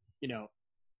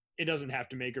 it doesn't have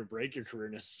to make or break your career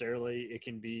necessarily. It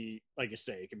can be, like you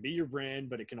say, it can be your brand,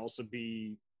 but it can also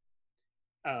be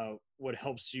what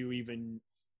helps you even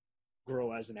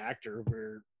grow as an actor.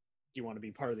 Where do you want to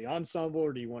be part of the ensemble,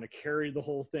 or do you want to carry the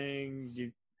whole thing?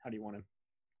 How do you want to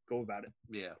go about it?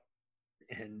 Yeah.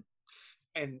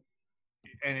 And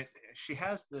she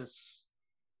has this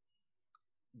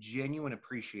genuine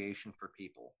appreciation for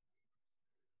people,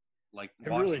 like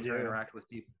watching her interact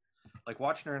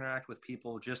with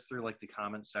people, just through like the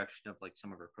comment section of like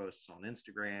some of her posts on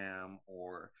Instagram,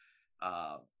 or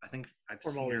I think I've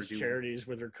From seen all her these do charities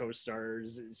with her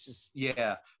co-stars. It's just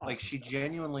yeah, like awesome she stuff.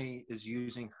 genuinely is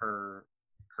using her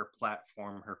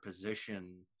platform, her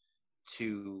position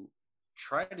to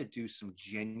try to do some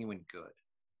genuine good.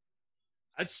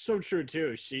 That's so true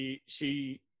too.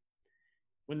 She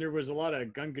when there was a lot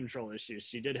of gun control issues,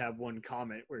 she did have one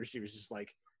comment where she was just like,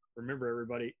 "Remember,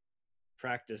 everybody,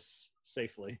 practice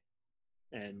safely."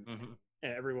 And Mm-hmm.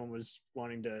 everyone was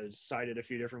wanting to cite it a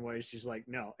few different ways. She's like,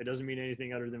 "No, it doesn't mean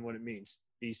anything other than what it means.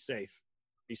 Be safe,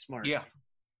 be smart." Yeah,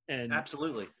 And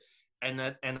absolutely. And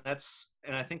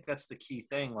I think that's the key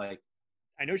thing. Like,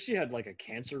 I know she had like a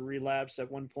cancer relapse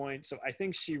at one point, so I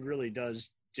think she really does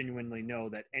genuinely know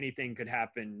that anything could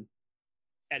happen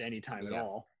at any time at yeah,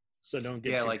 all. So don't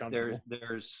get yeah, too like comfortable.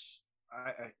 there's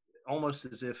I almost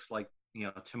as if like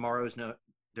tomorrow's no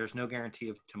there's no guarantee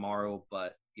of tomorrow,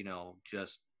 but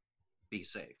just be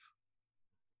safe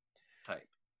type.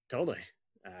 Totally.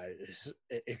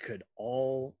 It could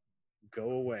all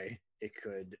go away. It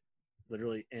could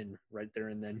literally end right there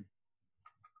and then.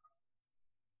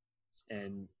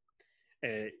 And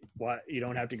what you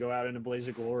don't have to go out in a blaze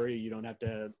of glory. You don't have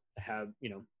to have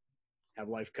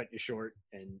life cut you short.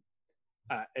 And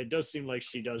it does seem like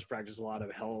she does practice a lot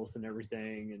of health and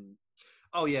everything. And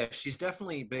Oh yeah, she's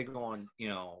definitely big on you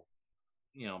know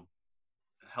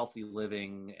healthy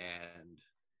living, and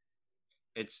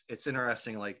it's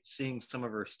interesting like seeing some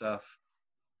of her stuff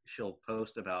she'll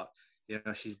post about.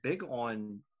 She's big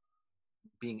on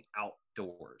being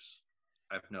outdoors.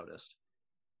 I've noticed.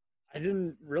 I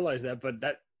didn't realize that, but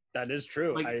that is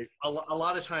true. Like a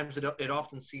lot of times, it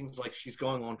often seems like she's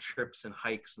going on trips and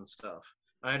hikes and stuff.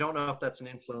 And I don't know if that's an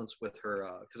influence with her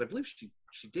because I believe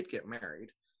she did get married.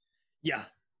 Yeah,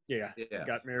 yeah, Yeah,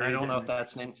 got and I married don't know if and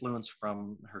that's an influence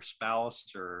from her spouse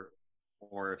or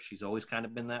if she's always kind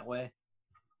of been that way.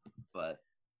 But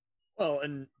well,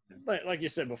 and like you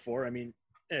said before, I mean,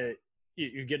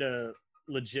 you get a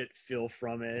legit feel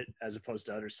from it as opposed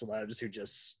to other celebs who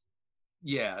just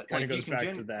yeah, kind of like you goes can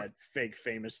back to that fake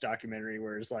famous documentary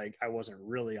where it's like I wasn't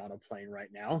really on a plane right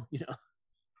now, you know.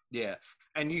 yeah,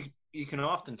 and you can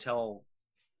often tell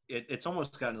it's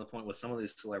almost gotten to the point with some of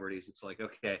these celebrities. It's like,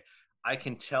 okay, I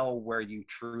can tell where you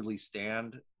truly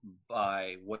stand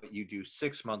by what you do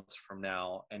 6 months from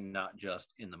now, and not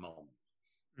just in the moment.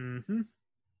 Mm-hmm.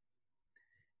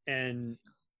 And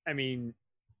I mean,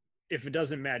 if it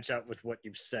doesn't match up with what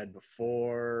you've said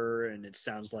before, and it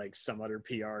sounds like some other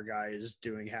PR guy is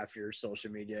doing half your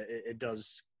social media, it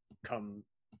does come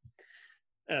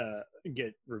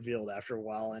get revealed after a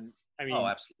while. And I Oh, mean,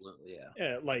 absolutely,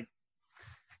 yeah. like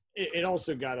it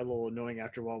also got a little annoying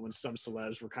after a while when some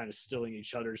celebs were kind of stealing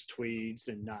each other's tweets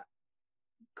and not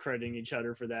crediting each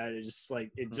other for that. It just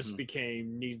like it just Mm-hmm.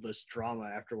 became needless drama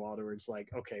after a while where it's like,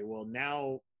 okay, well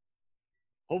now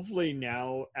hopefully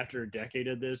now after a decade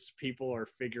of this, people are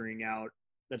figuring out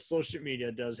that social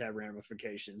media does have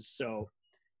ramifications. So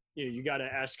you got to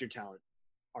ask your talent,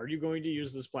 are you going to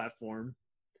use this platform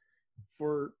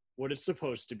for what it's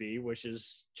supposed to be, which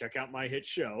is check out my hit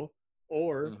show,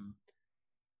 or Mm-hmm.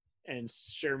 and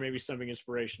share maybe something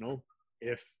inspirational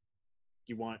if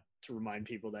you want to remind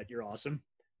people that you're awesome.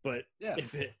 But Yeah.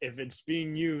 if it's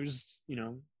being used,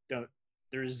 don't,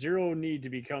 there's zero need to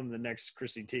become the next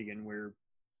Chrissy Teigen where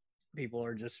people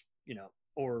are just,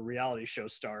 or a reality show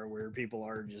star where people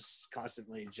are just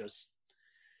constantly just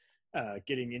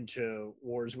getting into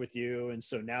wars with you. And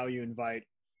so now you invite,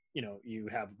 you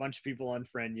have a bunch of people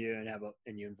unfriend you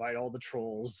and you invite all the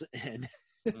trolls and,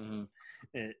 Mm-hmm.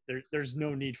 and there's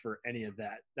no need for any of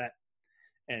that.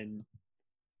 And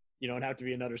you don't have to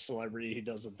be another celebrity who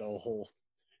does the whole,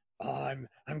 oh,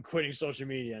 I'm quitting social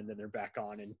media. And then they're back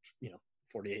on in,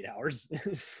 48 hours.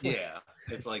 Yeah,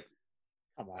 it's like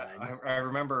Come on. I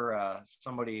remember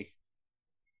somebody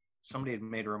had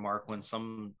made a remark when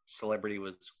some celebrity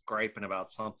was griping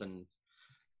about something,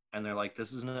 and they're like,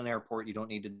 "This isn't an airport. You don't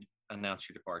need to announce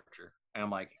your departure." And I'm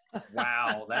like,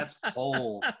 "Wow, that's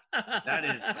cold. That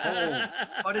is cold."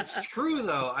 But it's true,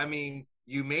 though. I mean,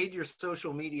 you made your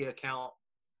social media account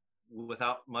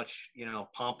without much,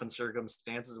 pomp and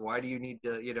circumstances. Why do you need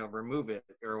to, remove it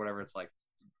or whatever? It's like,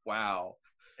 wow.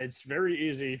 It's very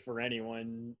easy for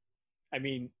anyone. I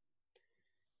mean,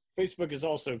 Facebook is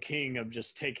also king of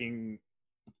just taking,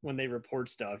 when they report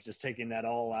stuff, just taking that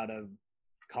all out of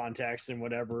context and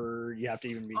whatever. You have to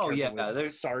even be Oh careful yeah,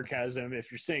 with sarcasm.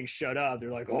 If you're saying shut up, they're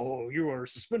like, oh, you are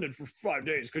suspended for 5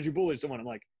 days because you bullied someone. I'm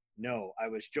like, no, I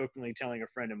was jokingly telling a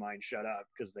friend of mine shut up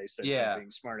because they said yeah.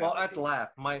 something smart. Well, I'd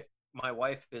laugh. My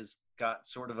wife has got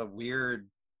sort of a weird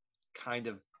kind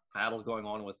of battle going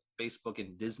on with Facebook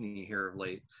and Disney here of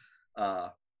late.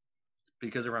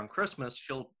 Because around Christmas,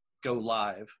 she'll go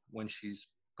live when she's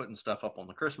putting stuff up on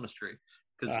the Christmas tree.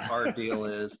 Because our deal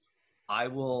is I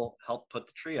will help put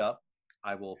the tree up.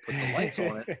 I will put the lights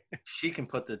on it. She can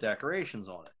put the decorations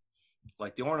on it,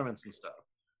 like the ornaments and stuff.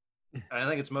 And I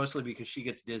think it's mostly because she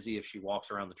gets dizzy if she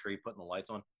walks around the tree putting the lights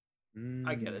on.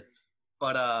 I get it.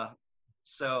 But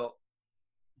so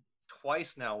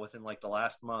twice now within like the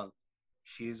last month,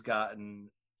 she's gotten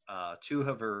 2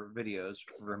 of her videos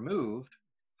removed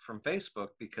from Facebook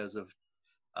because of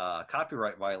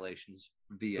copyright violations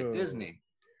via Disney.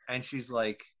 And she's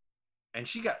like, and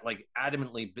she got like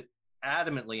adamantly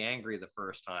angry the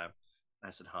first time. And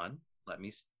I said, "Hun,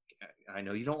 I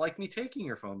know you don't like me taking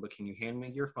your phone, but can you hand me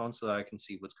your phone so that I can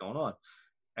see what's going on?"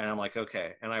 And I'm like,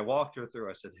 "Okay." And I walked her through.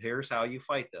 I said, "Here's how you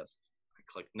fight this." I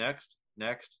clicked next.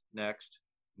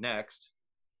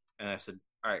 And I said,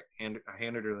 "All right," I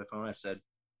handed her the phone. I said,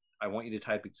 "I want you to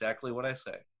type exactly what I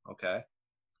say. Okay.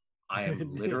 I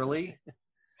am literally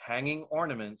hanging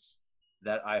ornaments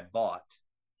that I bought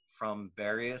from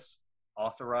various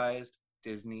authorized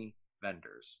Disney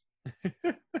vendors."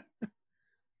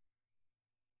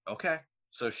 Okay.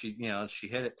 So she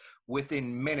hit it.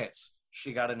 Within minutes,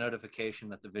 she got a notification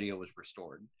that the video was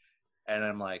restored. And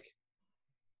I'm like,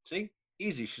 "See,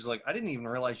 easy." She's like, "I didn't even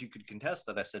realize you could contest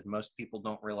that." I said, "Most people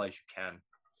don't realize you can."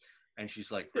 And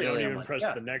she's like, They "Really?" don't I'm even like, press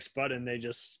 "Yeah." the next button. They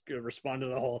just respond to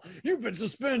the whole "you've been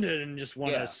suspended" and just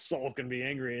want to sulk and be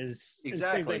angry. It's the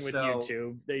same thing with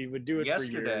YouTube. They would do it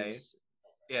yesterday, for years.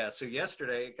 Yeah, so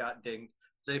yesterday it got dinged.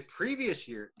 The previous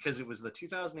year, because it was the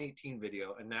 2018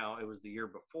 video, and now it was the year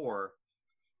before,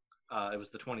 it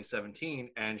was the 2017,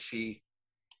 and she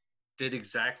did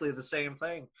exactly the same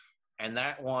thing. And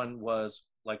that one was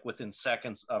like within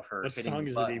seconds of her What hitting song the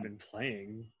is button. it even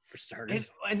playing, for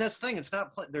starters? And that's the thing, it's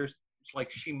not there's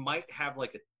like she might have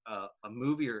like a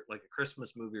movie or like a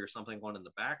Christmas movie or something on in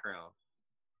the background,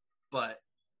 but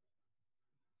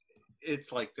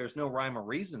it's like there's no rhyme or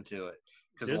reason to it.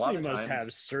 Because a lot Disney of must times,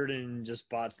 have certain just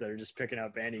bots that are just picking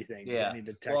up anything, yeah, any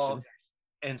detection. well,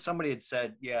 and somebody had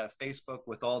said, yeah, Facebook,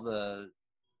 with all the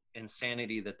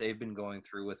insanity that they've been going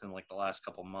through within like the last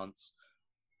couple months,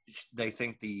 they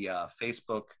think the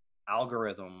Facebook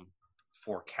algorithm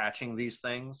for catching these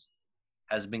things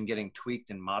has been getting tweaked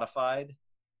and modified,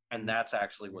 and that's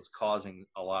actually what's causing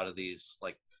a lot of these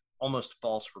like almost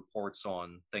false reports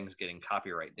on things getting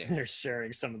copyright damage. They're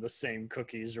sharing some of the same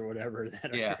cookies or whatever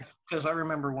that Yeah, are. because I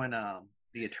remember when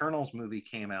the Eternals movie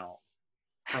came out,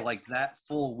 for like that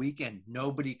full weekend,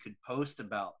 nobody could post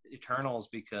about Eternals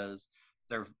because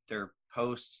their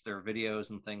posts, their videos,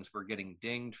 and things were getting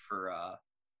dinged for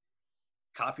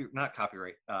not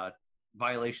copyright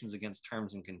violations against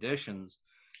terms and conditions,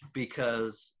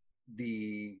 because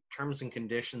the terms and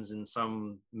conditions in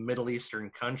some Middle Eastern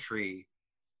country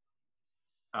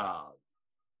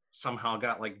somehow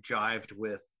got like jived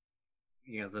with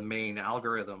the main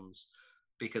algorithms,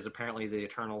 because apparently the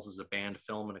Eternals is a banned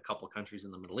film in a couple of countries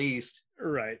in the Middle East.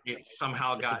 Right. It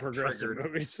somehow It's got a progressive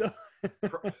triggered. movie, so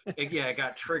It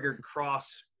got triggered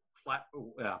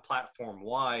platform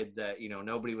wide, that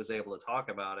nobody was able to talk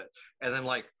about it. And then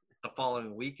like the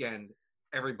following weekend,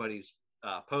 everybody's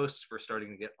posts were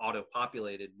starting to get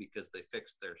auto-populated because they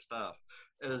fixed their stuff.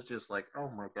 It was just like, oh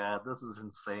my god, this is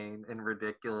insane and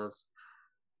ridiculous.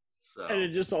 So, and it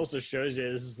just also shows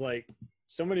you this is like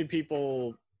so many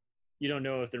people, you don't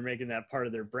know if they're making that part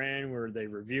of their brand where they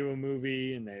review a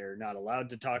movie and they're not allowed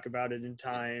to talk about it in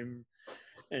time.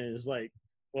 And it's like,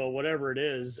 well, whatever it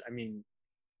is, I mean,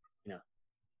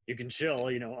 you can chill,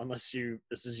 unless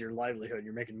this is your livelihood,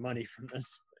 you're making money from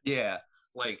this. yeah,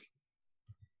 like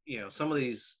some of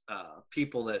these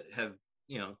people that have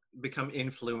become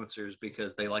influencers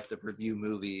because they like to review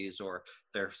movies, or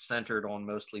they're centered on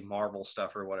mostly Marvel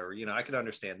stuff or whatever, I could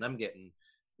understand them getting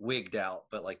wigged out,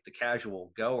 but like the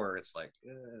casual goer, it's like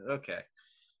okay.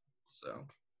 So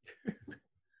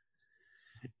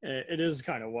It is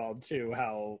kind of wild too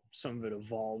how some of it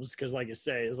evolves, because like you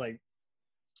say, it's like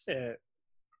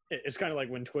it's kind of like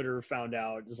when Twitter found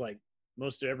out, it's like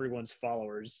most of everyone's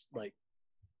followers, like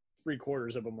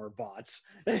 3/4 of them are bots.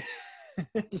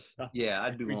 So yeah,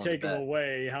 I'd be if we willing take to them bet.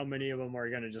 away, how many of them are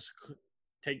going to just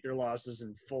take their losses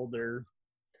and fold their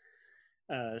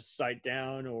site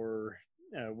down, or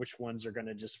which ones are going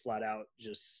to just flat out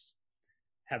just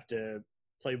have to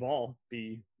play ball,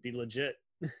 be legit?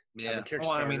 Yeah,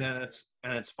 well, I mean, and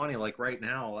it's funny, like right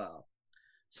now,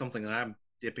 something that I'm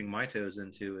dipping my toes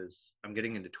into is I'm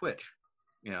getting into Twitch.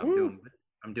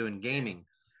 I'm doing gaming,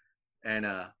 and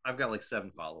I've got like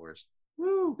 7 followers.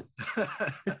 Woo!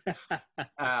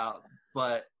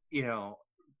 But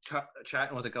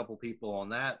chatting with a couple people on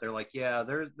that, they're like, yeah,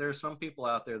 there's some people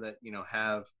out there that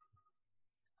have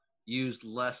use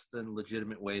less than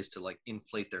legitimate ways to like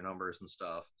inflate their numbers and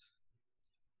stuff.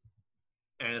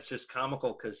 And it's just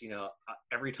comical because,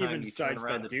 every time Even you turn sites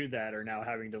around that do that are now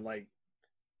having to like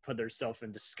put themselves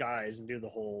in disguise and do the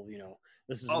whole,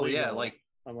 this is oh legal. yeah, like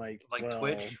I'm like like well,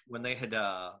 Twitch, when they had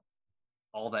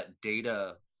all that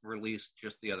data released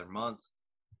just the other month,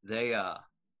 they and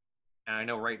I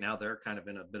know right now they're kind of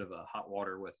in a bit of a hot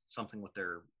water with something with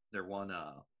their one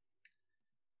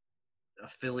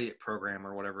affiliate program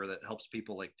or whatever that helps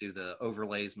people like do the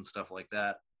overlays and stuff like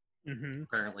that. mm-hmm.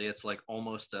 Apparently it's like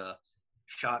almost a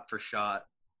shot for shot,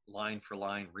 line for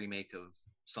line remake of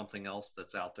something else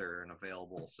that's out there and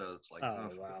available. So it's like,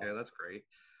 Oh, wow. Okay, that's great.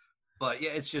 But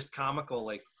yeah, it's just comical.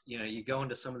 Like, you go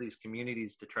into some of these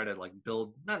communities to try to like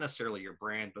build, not necessarily your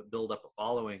brand, but build up a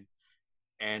following.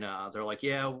 And they're like,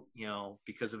 yeah,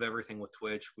 because of everything with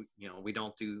Twitch, we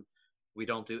don't do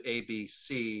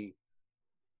ABC.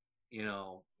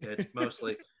 It's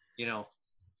mostly,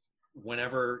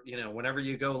 whenever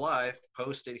you go live,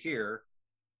 post it here,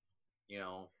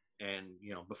 and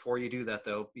before you do that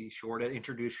though, be sure to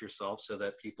introduce yourself so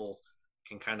that people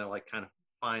can kind of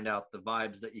find out the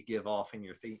vibes that you give off in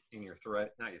your not your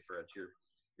threads,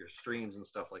 your streams and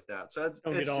stuff like that. So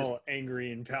Don't it's get all just,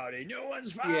 angry and pouty. No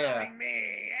one's following Yeah.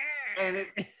 me. and it,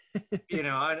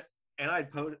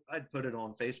 I'd put it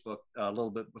on Facebook a little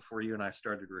bit before you and I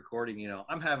started recording.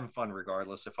 I'm having fun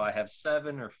regardless if I have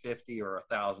 7 or 50 or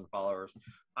 1,000 followers.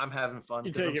 I'm having fun.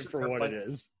 You 'cause take I'm it sitting for there what playing, it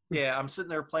is. Yeah, I'm sitting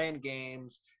there playing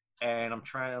games and I'm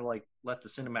trying to like let the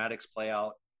cinematics play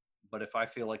out. But if I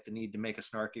feel like the need to make a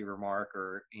snarky remark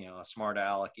or a smart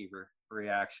alecky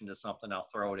reaction to something, I'll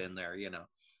throw it in there.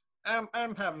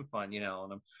 I'm having fun,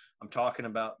 and I'm talking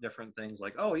about different things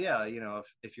like, oh yeah,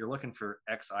 if you're looking for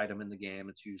X item in the game,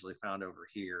 it's usually found over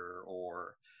here,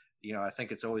 or I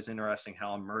think it's always interesting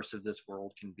how immersive this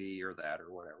world can be, or that, or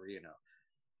whatever.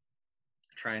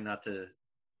 Trying not to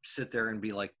sit there and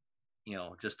be like,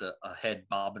 just a head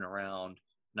bobbing around,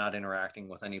 not interacting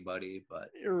with anybody. But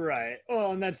Right.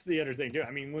 Well, and that's the other thing too.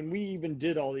 I mean, when we even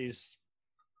did all these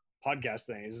podcast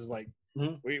things, is like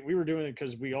we were doing it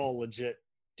because we all legit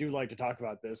do like to talk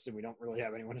about this, and we don't really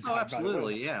have anyone to talk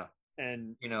absolutely, about it with. yeah.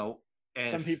 And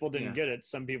And some people didn't get it.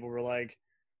 Some people were like,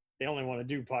 they only want to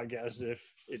do podcasts if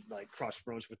it like cross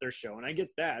promotes with their show, and I get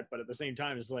that. But at the same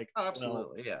time, it's like,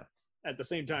 absolutely, yeah. At the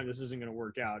same time, this isn't going to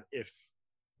work out if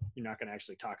you're not going to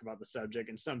actually talk about the subject.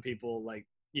 And some people, like,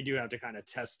 you do have to kind of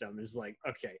test them. Is like,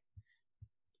 okay,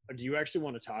 do you actually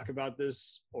want to talk about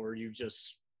this, or you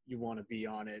want to be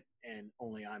on it and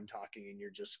only I'm talking and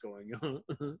you're just going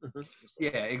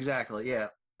Yeah, exactly, yeah.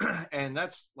 And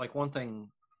that's like one thing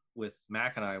with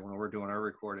Mac and I when we're doing our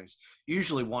recordings.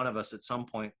 Usually one of us at some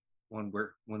point when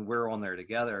we're on there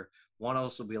together, one of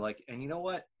us will be like, and you know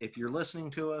what, if you're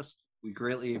listening to us, we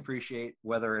greatly appreciate,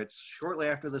 whether it's shortly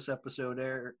after this episode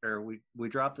air or we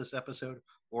drop this episode,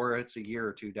 or it's a year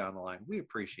or two down the line, we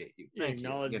appreciate you. Thank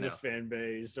acknowledge you. the fan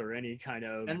base or any kind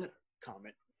of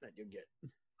comment that you get.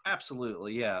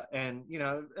 Absolutely, yeah. And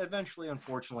eventually,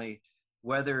 unfortunately,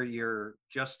 whether you're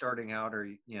just starting out or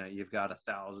you've got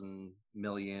 1,000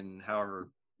 million,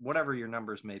 however, whatever your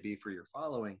numbers may be for your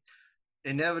following,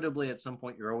 inevitably at some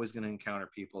point you're always going to encounter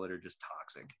people that are just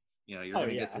toxic. You're going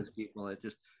to get those people that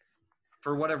just,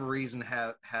 for whatever reason,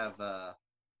 have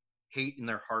hate in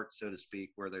their heart, so to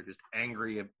speak, where they're just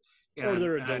angry. Or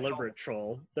they're a deliberate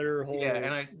troll. Their whole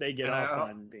they get off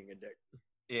on being a dick.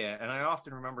 Yeah, and I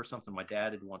often remember something my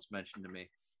dad had once mentioned to me.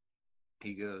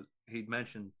 He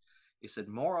said,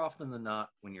 more often than not,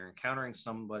 when you're encountering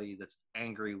somebody that's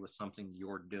angry with something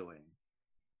you're doing,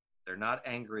 they're not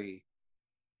angry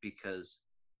because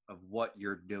of what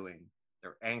you're doing.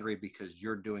 They're angry because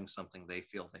you're doing something they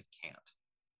feel they can't.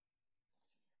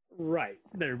 Right.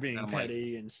 They're being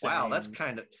petty and saying, wow, that's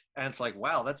kind of, and it's like,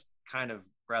 wow, that's kind of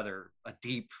rather a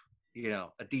deep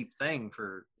thing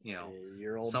for,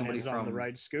 your old somebody man's on the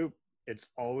right scoop. It's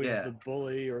always the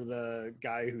bully or the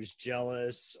guy who's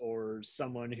jealous or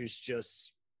someone who's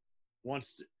just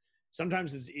wants to,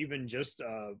 sometimes it's even just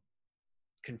a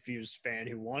confused fan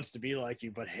who wants to be like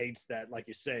you but hates that, like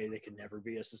you say, they can never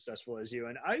be as successful as you.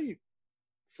 And I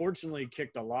fortunately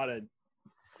kicked a lot of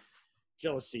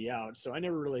jealousy out, so I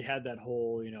never really had that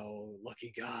whole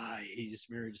lucky guy, he's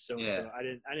married to so and so.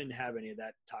 I didn't have any of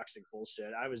that toxic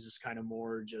bullshit. I was just kind of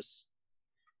more just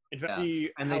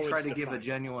and they try to give a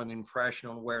genuine impression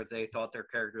on where they thought their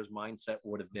character's mindset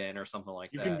would have been or something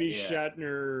like that. You can be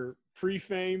Shatner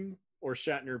pre-fame or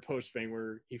Shatner post-fame,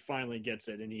 where he finally gets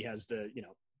it and he has to, you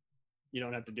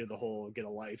don't have to do the whole get a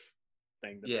life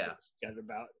thing that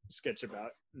sketch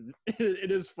about.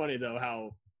 It is funny though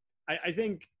how I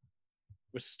think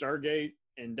with Stargate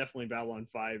and definitely Babylon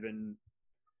 5 and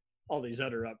all these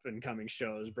other up and coming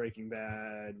shows, Breaking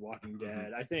Bad, Walking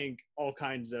Dead. I think all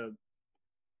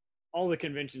the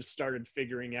conventions started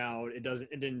figuring out it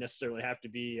didn't necessarily have to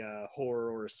be a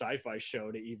horror or a sci-fi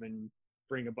show to even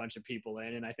bring a bunch of people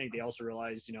in. And I think they also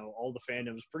realized, all the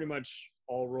fandoms pretty much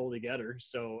all roll together.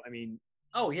 So, I mean,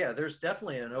 oh yeah, there's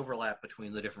definitely an overlap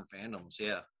between the different fandoms.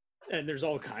 Yeah. and there's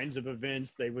all kinds of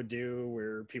events they would do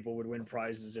where people would win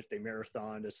prizes if they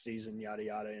marathoned a season, yada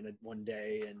yada, in one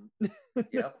day. And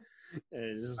Yep.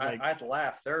 it's just like, I'd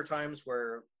laugh. There are times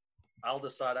where I'll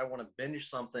decide I want to binge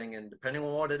something, and depending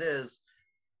on what it is,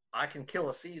 I can kill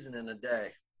a season in a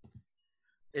day.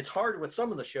 It's hard with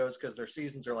some of the shows because their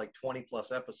seasons are like 20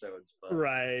 plus episodes. But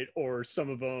right, or some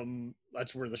of them,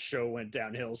 that's where the show went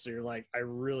downhill. So you're like, I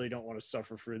really don't want to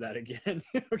suffer through that again.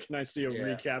 Can I see a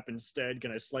recap instead?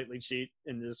 Can I slightly cheat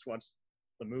and just watch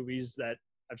the movies that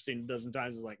I've seen a dozen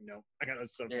times? It's like, no, I gotta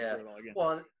suffer through it all again.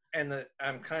 Well, and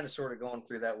I'm kind of sort of going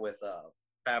through that with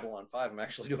Babylon 5. I'm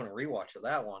actually doing a rewatch of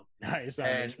that one. Nice, on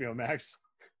HBO Max.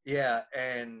 Yeah,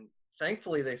 and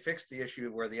thankfully they fixed the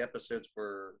issue where the episodes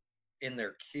were in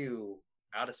their queue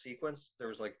out of sequence. There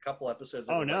was like a couple episodes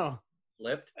that were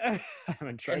flipped.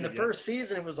 In the first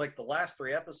season, it was like the last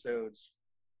 3 episodes.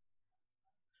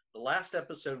 The last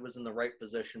episode was in the right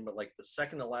position, but like the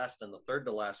second to last and the third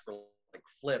to last were like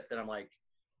flipped. And I'm like,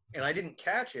 and I didn't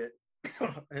catch it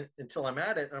until I'm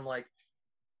at it. And I'm like,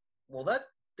 well,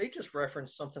 they just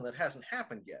referenced something that hasn't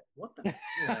happened yet. What the,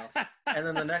 and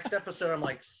then the next episode, I'm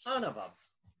like, son of a,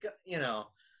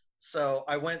 So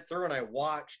I went through and I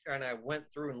went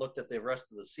through and looked at the rest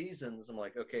of the seasons. I'm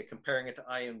like, okay, comparing it to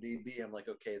IMDb, I'm like,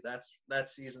 okay, that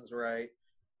season's right.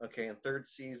 Okay, in third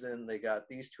season, they got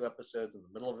these 2 episodes in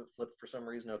the middle of it flipped for some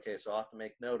reason. Okay, so I'll have to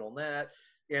make note on that.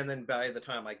 And then by the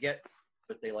time I get,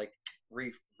 but they like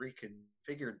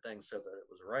reconfigured things so that it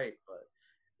was right.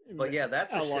 But yeah,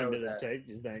 that's how long did it take,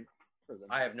 you think?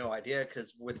 I have no idea,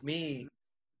 because with me,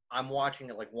 I'm watching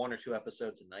it like 1 or 2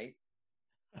 episodes a night.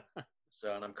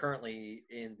 So, and I'm currently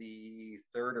in the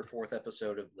 3rd or 4th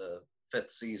episode of the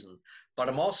 5th season, but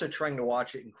I'm also trying to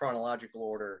watch it in chronological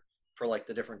order for like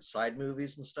the different side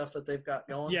movies and stuff that they've got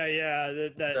going. Yeah.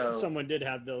 Someone did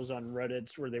have those on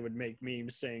Reddit where they would make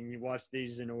memes saying you watch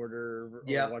these in order.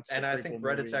 Yeah, and I think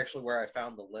Reddit's actually where I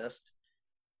found the list.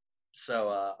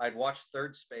 So I'd watched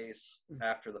Third Space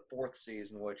after the 4th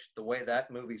season, which the way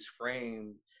that movie's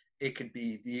framed, it could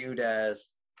be viewed as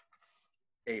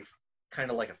a kind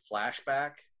of like a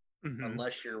flashback,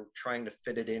 unless you're trying to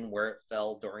fit it in where it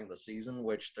fell during the season,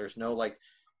 which there's no like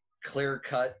clear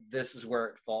cut, this is where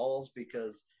it falls,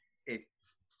 because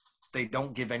they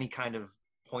don't give any kind of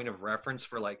point of reference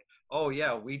for like, oh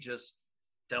yeah, we just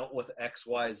dealt with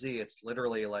XYZ. It's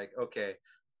literally like, okay,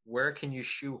 where can you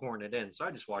shoehorn it in? So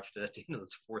I just watched it at the end of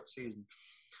this 4th season.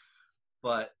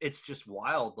 But it's just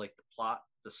wild, like the plot,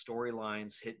 the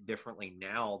storylines hit differently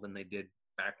now than they did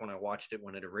back when I watched it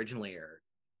when it originally aired.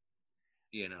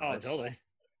 Totally.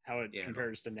 How it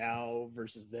compares to now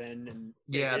versus then, and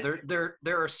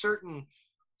there are certain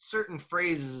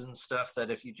phrases and stuff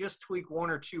that if you just tweak 1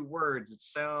 or 2 words, it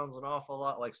sounds an awful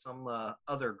lot like some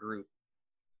other group.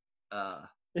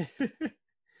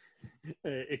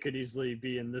 It could easily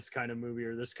be in this kind of movie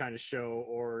or this kind of show,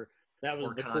 or that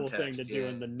was the cool thing to do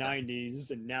in the 90s,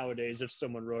 and nowadays if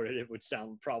someone wrote it, it would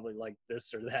sound probably like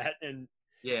this or that. And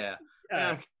and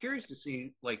I'm curious to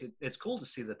see, like, it's cool to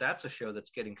see that that's a show that's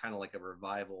getting kind of like a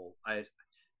revival.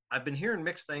 I've been hearing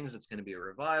mixed things. It's going to be a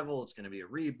revival. It's going to be a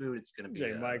reboot. It's going to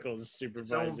be Michael's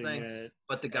supervising it.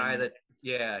 But the guy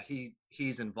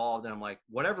he's involved, and I'm like,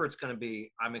 whatever it's going to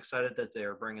be, I'm excited that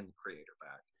they're bringing the creator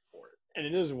back for it. And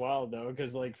it is wild though,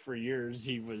 because like for years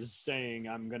he was saying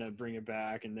I'm going to bring it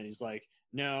back, and then he's like,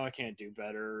 no, I can't do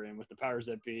better. And with the powers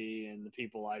that be and the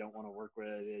people I don't want to work with,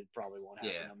 it probably won't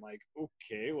happen. I'm like,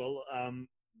 okay, well,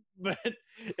 but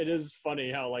it is funny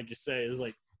how, like you say, is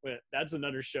like, that's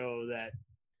another show that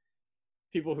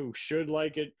people who should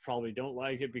like it probably don't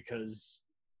like it because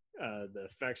the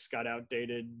effects got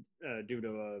outdated due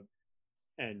to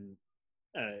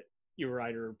you were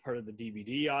either part of the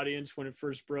DVD audience when it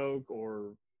first broke,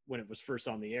 or when it was first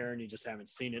on the air and you just haven't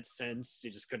seen it since.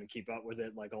 You just couldn't keep up with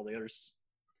it like all the other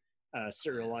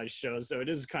serialized shows. So it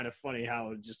is kind of funny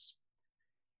how just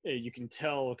you can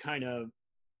tell kind of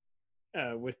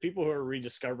with people who are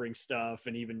rediscovering stuff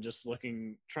and even just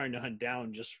trying to hunt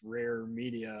down just rare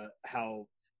media, how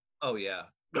the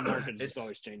market is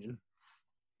always changing.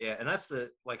 Yeah, and that's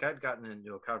I'd gotten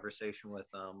into a conversation with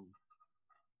I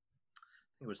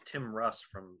think it was Tim Russ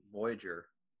from Voyager.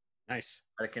 Nice.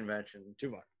 At a convention.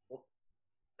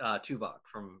 Tuvok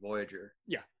from Voyager.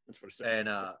 Yeah, that's what it said.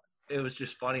 And it was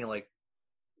just funny, like,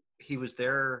 he was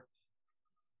there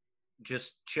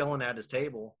just chilling at his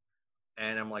table.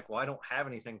 And I'm like, well, I don't have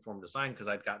anything for him to sign because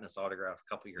I'd gotten his autograph a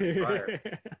couple years prior.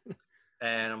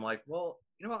 And I'm like, well,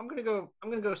 you know what? I'm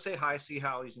gonna go say hi, see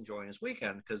how he's enjoying his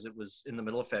weekend, because it was in the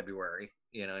middle of February,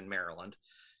 you know, in Maryland.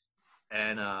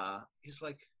 And he's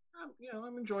like, you know,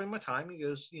 I'm enjoying my time. He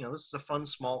goes, you know, this is a fun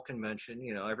small convention.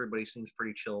 You know, everybody seems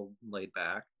pretty chill, laid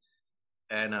back.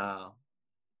 And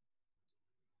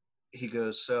he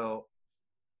goes, so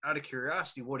out of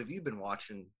curiosity, what have you been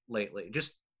watching lately?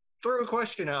 Just threw a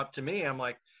question out to me. I'm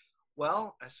like,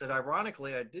 well, I said,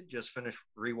 ironically, I did just finish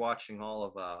rewatching all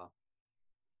of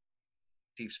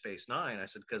Deep Space Nine. I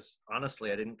said, because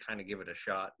honestly, I didn't kind of give it a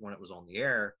shot when it was on the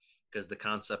air, because the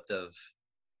concept of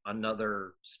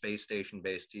another space station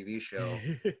based TV show,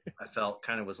 I felt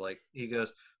kind of was like, he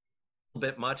goes, a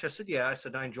bit much. I said, yeah. I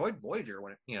said, I enjoyed Voyager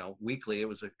when, you know, weekly. It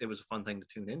was a fun thing to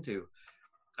tune into.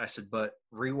 I said, but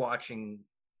rewatching,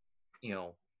 you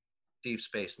know, Deep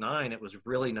Space Nine, it was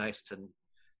really nice to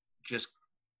just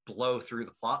blow through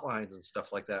the plot lines and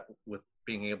stuff like that with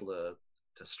being able to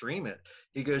stream it.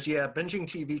 He goes, yeah, binging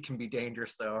TV can be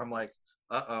dangerous though. I'm like,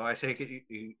 uh-oh, I take it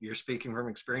you're speaking from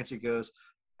experience. He goes,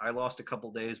 I lost a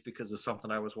couple days because of something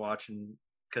I was watching,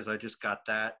 because I just got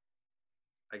that,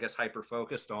 I guess, hyper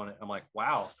focused on it. I'm like,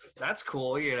 wow, that's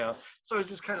cool, you know. So it's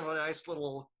just kind of a nice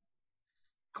little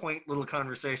quaint little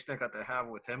conversation I got to have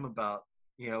with him about,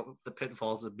 you know, the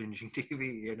pitfalls of binging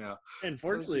TV, you know. And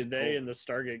fortunately, so they cool. and the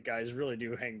Stargate guys really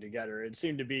do hang together. It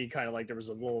seemed to be kind of like there was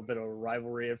a little bit of a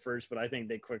rivalry at first, but I think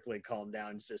they quickly calmed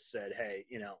down and just said, hey,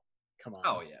 you know, come on.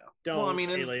 Oh yeah. Don't Well, I mean,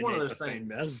 it's alienate one of those the fan things.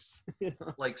 base. You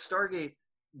know? Like Stargate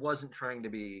wasn't trying to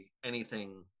be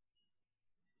anything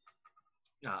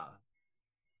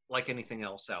like anything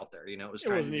else out there, you know. It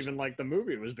wasn't even like the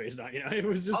movie was based on, you know. It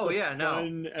was just oh yeah, no.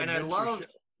 fun And I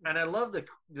love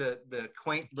the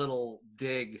quaint little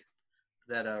dig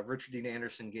that Richard Dean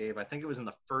Anderson gave. I think it was in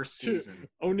the first season.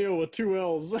 O'Neill with 2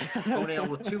 L's. O'Neill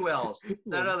with 2 L's.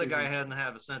 That other guy hadn't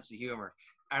have a sense of humor.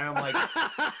 And I'm like,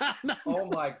 oh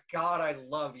my God, I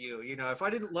love you. You know, if I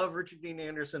didn't love Richard Dean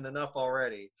Anderson enough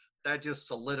already, that just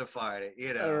solidified it,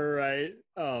 you know. Right.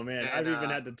 Oh man, And, I've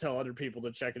even had to tell other people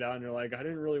to check it out, and they're like, "I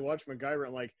didn't really watch MacGyver."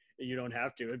 I'm like, "You don't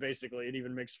have to." It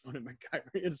even makes fun of MacGyver.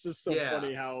 It's just so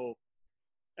funny how.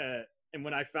 And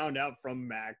when I found out from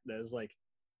Mac that it's like,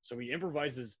 so he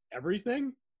improvises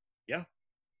everything, yeah,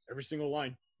 every single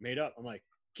line made up. I'm like,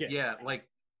 yeah, like,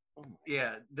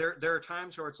 yeah. There are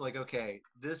times where it's like, okay,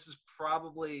 this is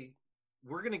probably.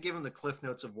 We're going to give him the cliff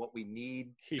notes of what we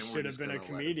need. He should have been a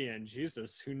comedian.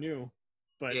 Jesus, who knew?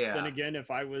 But yeah. Then again, if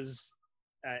I was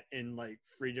in like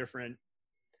 3 different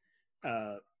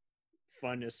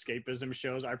fun escapism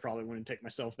shows, I probably wouldn't take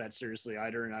myself that seriously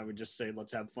either, and I would just say,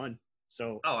 let's have fun.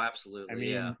 So, oh, absolutely. I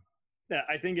mean, yeah,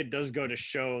 I think it does go to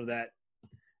show that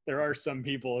there are some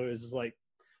people who is like,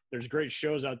 there's great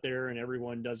shows out there, and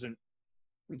everyone doesn't.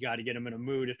 You got to get them in a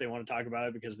mood if they want to talk about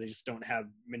it, because they just don't have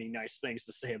many nice things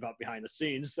to say about behind the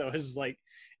scenes. So it's like,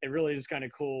 it really is kind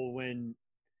of cool when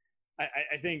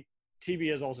I think TV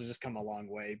has also just come a long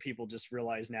way. People just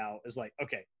realize now is like,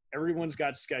 okay, everyone's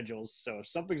got schedules. So if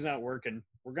something's not working,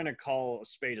 we're going to call a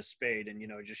spade and, you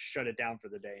know, just shut it down for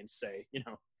the day and say, you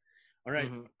know, all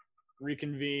right,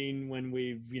 reconvene when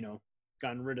we've, you know,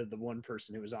 gotten rid of the one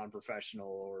person who was unprofessional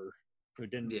or who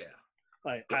didn't. Yeah.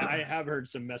 Like I have heard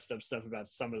some messed up stuff about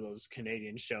some of those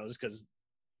Canadian shows because,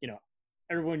 you know,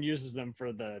 everyone uses them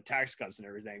for the tax cuts and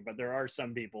everything, but there are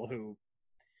some people who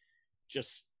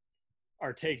just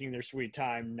are taking their sweet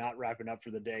time, not wrapping up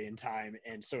for the day in time,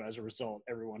 and so as a result,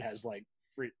 everyone has like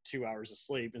 2 hours of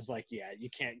sleep. It's like, yeah, you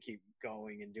can't keep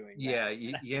going and doing that. Yeah,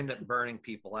 you end up burning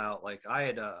people out. Like I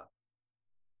had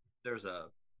there's a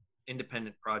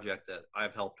independent project that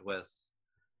I've helped with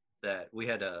that we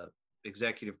had a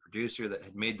executive producer that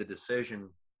had made the decision.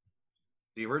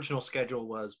 The original schedule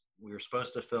was we were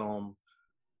supposed to film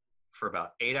for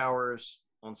about 8 hours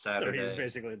on Saturday. So he's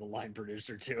basically the line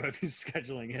producer too, if he's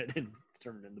scheduling it and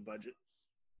determining the budget.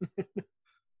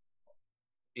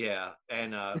 Yeah,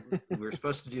 and we were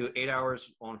supposed to do 8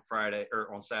 hours on Friday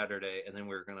or on Saturday, and then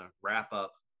we were going to wrap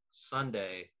up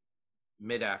Sunday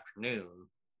mid-afternoon,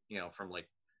 you know, from like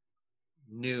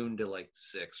noon to like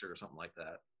 6 or something like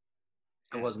that.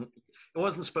 It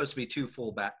wasn't supposed to be 2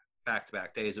 full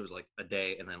back-to-back days. It was like a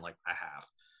day and then like a half.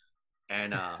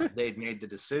 And they'd made the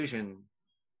decision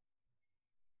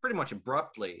pretty much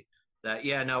abruptly that,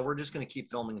 yeah, no, we're just going to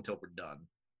keep filming until we're done.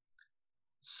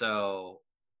 So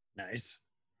nice.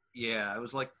 Yeah, it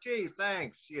was like, gee,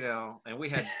 thanks, you know. And we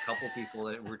had a couple people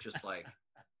that were just like,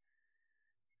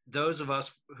 those of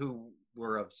us who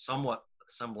were of somewhat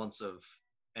semblance of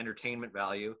entertainment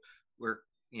value were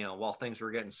while things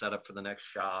were getting set up for the next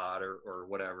shot or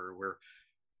whatever, we're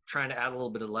trying to add a little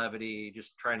bit of levity,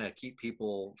 just trying to keep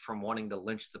people from wanting to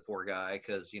lynch the poor guy.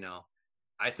 Cause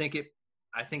I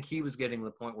think he was getting to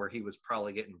the point where he was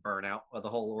probably getting burnt out of the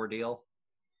whole ordeal,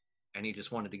 and he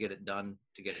just wanted to get it done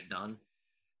to get it done.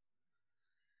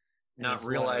 Not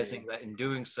realizing that in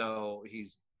doing so,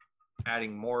 he's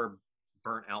adding more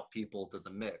burnt out people to the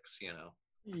mix,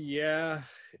 Yeah,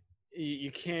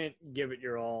 you can't give it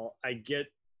your all. I get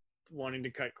wanting to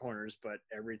cut corners, but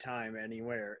every time,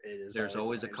 anywhere, there's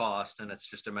always a cost, and it's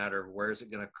just a matter of where is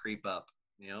it going to creep up,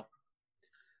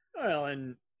 Well,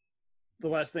 and the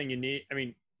last thing you need, I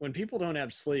mean, when people don't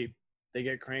have sleep, they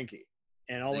get cranky.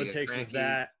 And all it takes is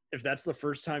that, if that's the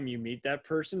first time you meet that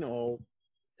person,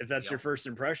 if that's your first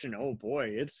impression, oh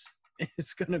boy,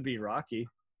 it's going to be rocky.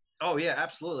 Oh yeah,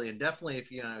 absolutely. And definitely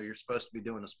if you're supposed to be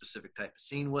doing a specific type of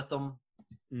scene with them,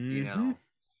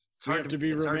 it's hard to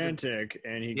be romantic.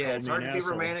 It's hard to be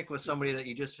romantic with somebody that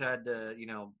you just had to,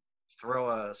 throw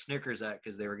a Snickers at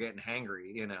because they were getting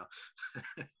hangry,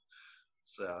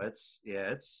 So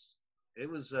it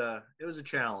was a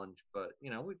challenge, but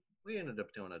we ended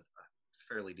up doing a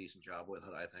fairly decent job with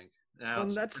it, I think. Now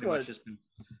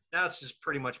it's just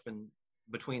pretty much been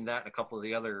between that and a couple of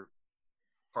the other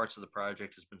parts of the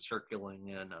project has been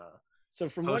circling and so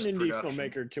from one indie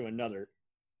filmmaker to another,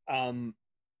 are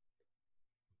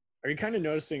you kind of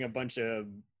noticing a bunch of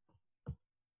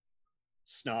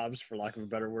snobs, for lack of a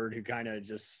better word, who kind of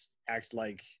just act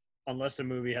like unless a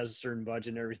movie has a certain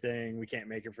budget and everything, we can't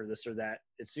make it for this or that?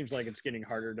 It seems like it's getting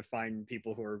harder to find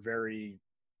people who are very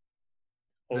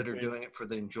open. That are doing it for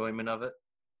the enjoyment of it.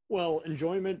 Well,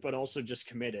 enjoyment, but also just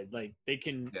committed. Like they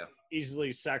can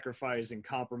easily sacrifice and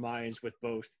compromise with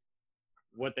both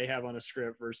what they have on a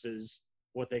script versus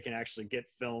what they can actually get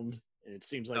filmed. And it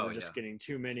seems like we're just getting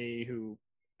too many who,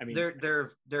 I mean, there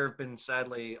have been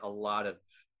sadly a lot of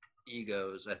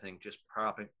egos, I think, just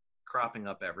cropping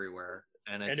up everywhere.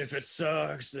 And if it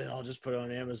sucks, then I'll just put it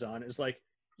on Amazon. It's like,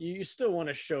 you still want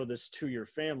to show this to your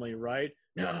family, right?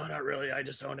 No, not really. I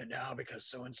just own it now because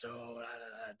so-and-so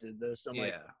did this. I'm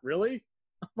like, really?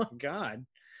 Oh my God.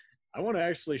 I want to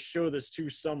actually show this to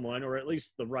someone, or at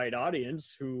least the right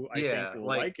audience who I think will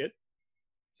like it.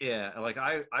 Yeah. Like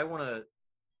I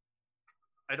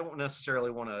don't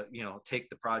necessarily want to, take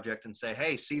the project and say,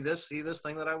 hey, see this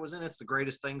thing that I was in? It's the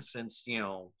greatest thing since,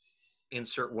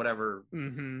 insert whatever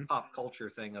pop culture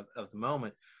thing of the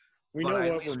moment. We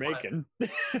know what we're making.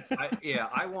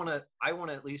 I want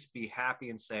to at least be happy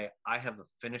and say I have a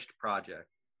finished project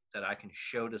that I can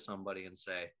show to somebody and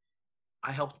say,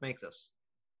 I helped make this.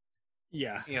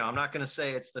 Yeah. I'm not going to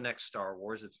say it's the next Star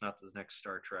Wars. It's not the next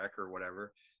Star Trek or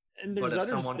whatever. And there's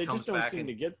others, they just don't seem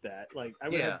to get that. Like I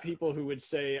would have people who would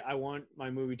say, I want my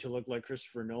movie to look like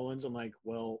Christopher Nolan's. I'm like,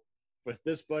 well, with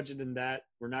this budget and that,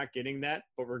 we're not getting that,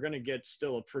 but we're going to get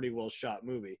still a pretty well shot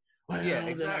movie. Well,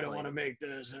 exactly. Then I don't want to make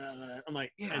this. I'm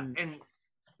like, and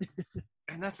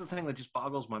that's the thing that just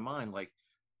boggles my mind. Like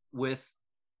with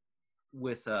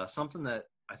something that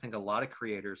I think a lot of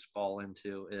creators fall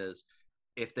into is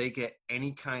if they get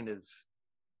any kind of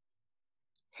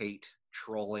hate,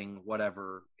 trolling,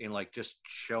 whatever, in like just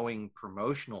showing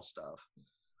promotional stuff,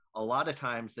 a lot of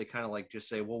times they kind of like just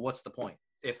say, well, what's the point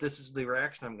if this is the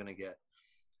reaction I'm going to get?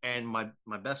 And my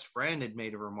best friend had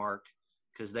made a remark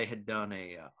because they had done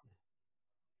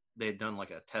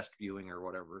like a test viewing or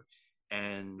whatever.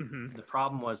 And the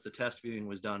problem was the test viewing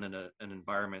was done in an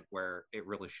environment where it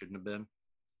really shouldn't have been,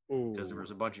 because there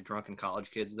was a bunch of drunken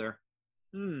college kids there.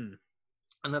 And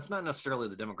that's not necessarily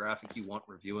the demographic you want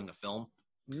reviewing a film.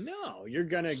 No, you're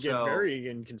going to get very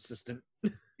inconsistent.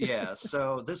 Yeah.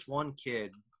 So this one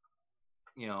kid,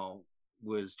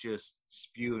 was just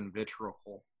spewing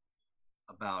vitriol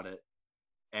about it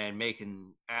and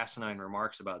making asinine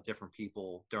remarks about different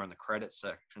people during the credits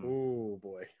section. Oh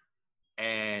boy.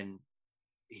 And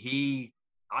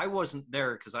I wasn't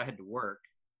there because I had to work,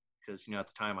 because, at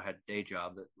the time I had a day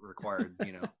job that required,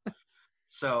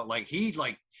 so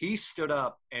he stood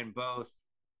up, and both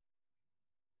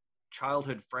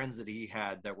childhood friends that he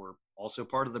had that were also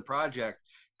part of the project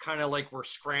kind of like were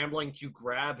scrambling to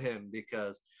grab him,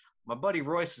 because my buddy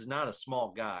Royce is not a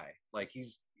small guy. Like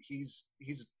he's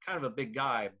kind of a big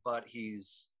guy, but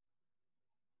he's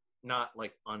not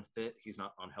like unfit. He's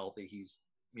not unhealthy. He's,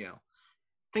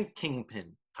 think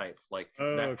Kingpin type, like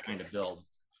that kind of build.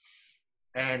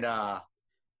 And oh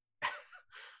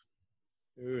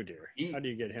dear, how do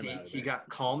you get him out of there? He got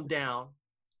calmed down,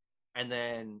 and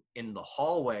then in the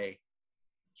hallway,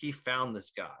 he found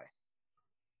this guy,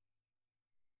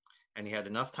 and he had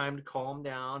enough time to calm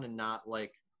down and not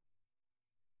like.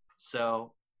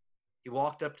 So he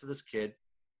walked up to this kid,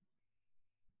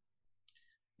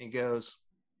 He goes,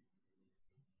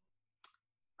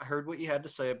 I heard what you had to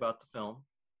say about the film,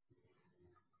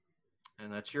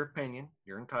 and that's your opinion.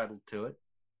 You're entitled to it.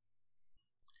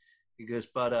 He goes,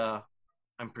 but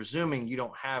I'm presuming you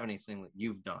don't have anything that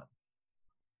you've done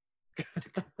to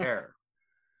compare.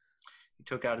 He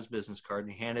took out his business card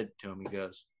and he handed it to him. He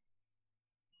goes,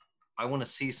 I want to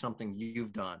see something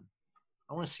you've done.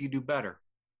 I want to see you do better.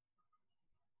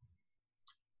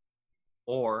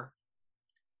 Or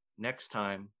next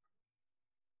time,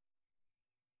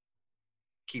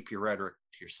 keep your rhetoric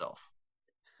to yourself.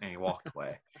 And he walked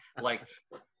away. Like,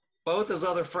 both his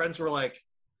other friends were like,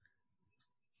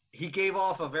 he gave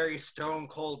off a very stone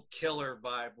cold killer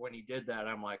vibe when he did that.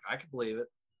 I'm like, I could believe it,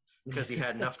 because he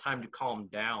had enough time to calm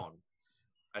down.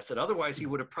 I said, otherwise he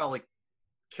would have probably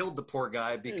killed the poor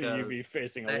guy, because you'd be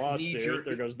facing a lawsuit.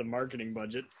 There goes the marketing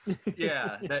budget.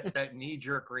 Yeah, that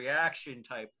knee-jerk reaction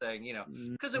type thing, you know,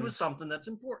 because it was something that's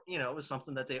important. You know, it was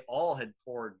something that they all had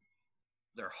poured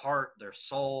their heart, their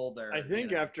soul, their. I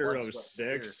think after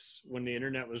 06, when the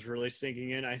internet was really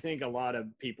sinking in, I think a lot of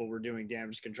people were doing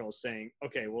damage control, saying,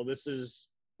 okay, well, this is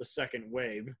the second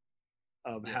wave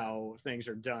of how things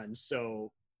are done.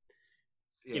 So,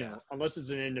 you know, unless it's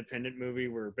an independent movie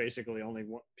where basically only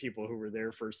people who were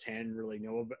there firsthand really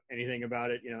know anything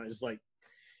about it, you know, it's like,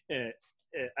 I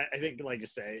think, like you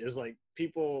say, is like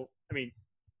people, I mean,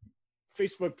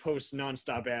 Facebook posts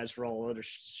nonstop ads for all other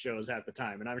shows half the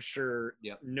time, and I'm sure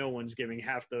no one's giving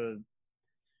half the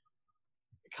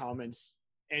comments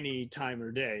any time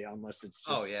or day, unless it's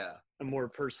just a more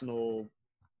personal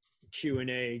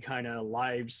Q&A kind of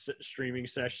live streaming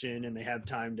session, and they have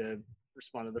time to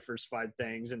respond to the first 5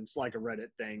 things, and it's like a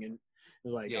Reddit thing, and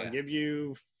it's like, I'll give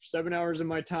you 7 hours of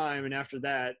my time, and after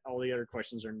that, all the other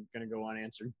questions are going to go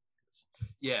unanswered.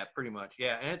 Yeah, pretty much.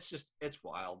 Yeah, and it's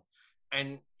wild.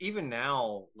 And even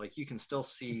now, like, you can still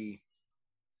see,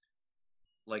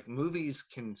 like, movies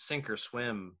can sink or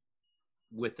swim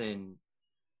within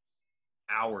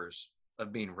hours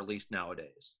of being released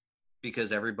nowadays,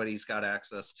 because everybody's got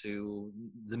access to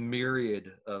the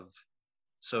myriad of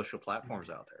social platforms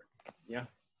out there. Yeah.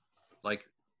 Like,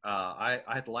 I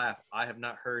had to laugh. I have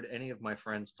not heard any of my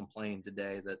friends complain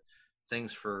today that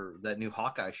things for that new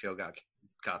Hawkeye show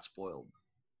got spoiled.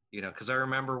 You know, because I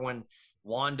remember when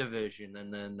WandaVision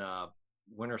and then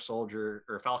Winter Soldier,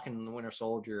 or Falcon and the Winter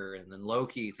Soldier, and then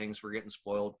Loki, things were getting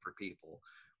spoiled for people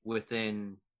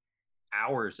within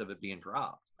hours of it being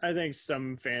dropped. I think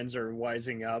some fans are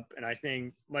wising up, and I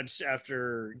think much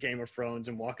after Game of Thrones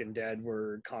and Walking Dead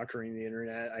were conquering the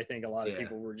internet, I think a lot of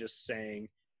people were just saying,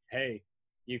 hey,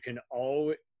 you can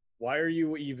why are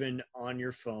you even on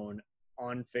your phone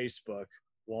on Facebook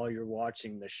while you're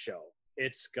watching the show?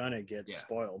 It's gonna get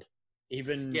spoiled.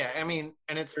 Even I mean,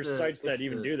 and it's there's sites that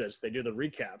even do this. They do the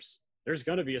recaps. There's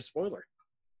gonna be a spoiler.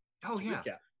 Oh yeah,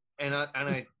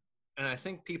 recap. And I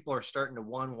think people are starting to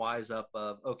wise up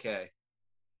of, okay,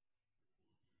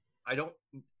 I don't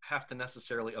have to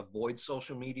necessarily avoid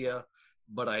social media,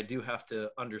 but I do have to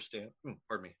understand.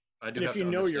 Pardon me. I do. If you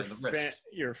know your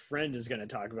friend is going to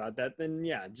talk about that, then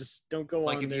just don't go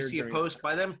on. Like, if you see a post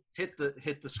by them, hit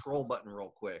the scroll button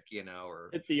real quick, you know, or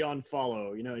hit the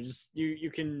unfollow. You know, just you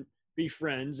can be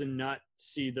friends and not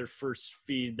see their first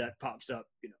feed that pops up.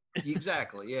 You know,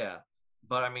 exactly, yeah.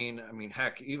 But I mean,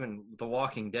 heck, even The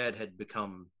Walking Dead had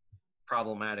become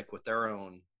problematic with their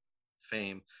own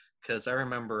fame, because I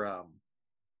remember, I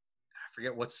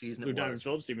forget what season Blue Diamond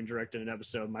Phillips even directed an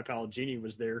episode. My pal Jeannie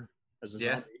was there as a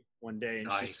zombie one day,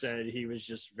 and she said he was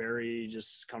just very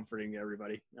comforting to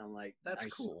everybody. And I'm like, that's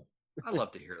cool. I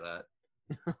love to hear that.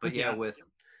 But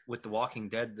with The Walking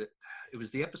Dead, it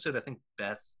was the episode, I think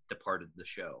Beth departed the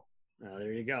show.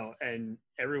 There you go. And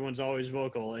everyone's always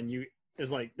vocal, and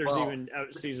it's like there's even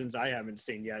seasons I haven't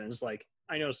seen yet, and it's like,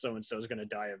 I know so and so is going to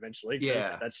die eventually.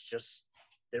 That's just,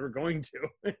 they were going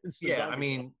to. I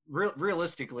mean,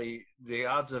 realistically, the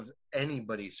odds of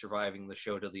anybody surviving the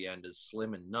show to the end is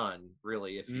slim and none,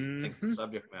 really, if you think the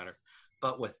subject matter.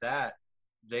 But with that,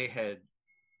 they had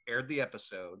aired the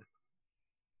episode,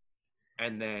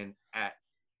 and then at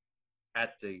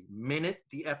the minute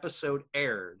the episode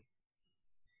aired,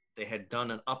 they had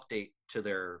done an update to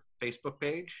their Facebook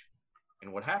page.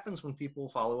 And what happens when people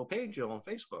follow a page on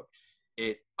Facebook?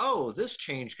 This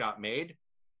change got made,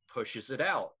 pushes it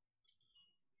out.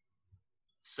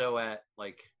 So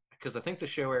because I think the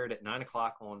show aired at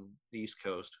 9:00 on the East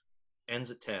Coast,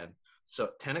 ends at 10. So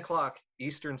at 10:00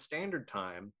 Eastern Standard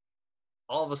Time,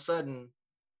 all of a sudden,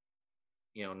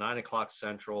 9:00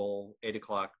 Central,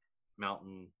 8:00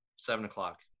 Mountain,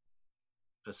 7:00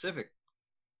 Pacific,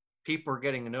 people are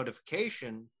getting a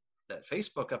notification that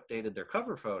Facebook updated their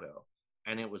cover photo,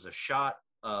 and it was a shot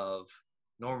of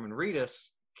Norman Reedus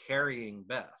carrying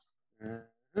Beth.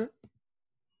 Uh-huh.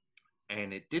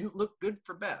 And it didn't look good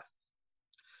for Beth.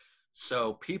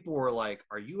 So people were like,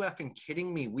 are you effing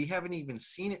kidding me? We haven't even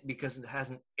seen it because it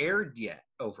hasn't aired yet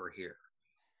over here.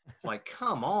 Like,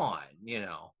 come on, you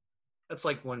know. That's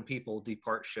like when people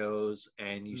depart shows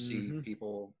and you see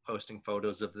people posting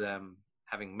photos of them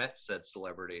having met said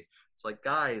celebrity. It's like,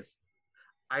 guys,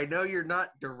 I know you're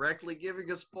not directly giving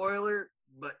a spoiler,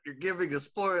 but you're giving a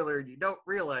spoiler and you don't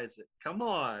realize it. Come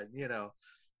on, you know.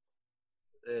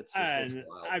 It's wild.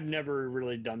 I've never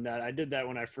really done that. I did that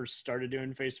when I first started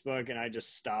doing Facebook, and I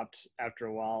just stopped after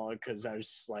a while because I was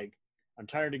just like, I'm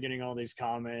tired of getting all these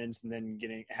comments, and then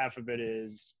getting half of it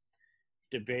is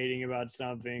debating about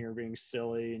something or being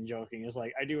silly and joking. It's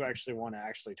like, I do actually want to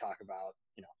actually talk about,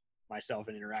 you know, myself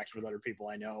and interact with other people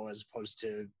I know, as opposed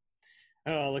to,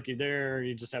 oh, looky there,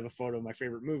 you just have a photo of my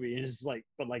favorite movie. And it's like,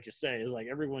 but like you say, it's like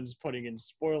everyone's putting in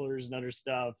spoilers and other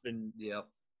stuff, and Yep.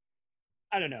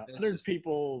 I don't know. Other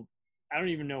people, I don't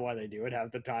even know why they do it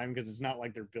half the time, because it's not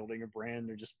like they're building a brand.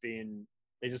 They're just being,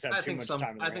 they just have too much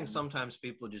time. I think sometimes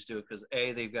people just do it because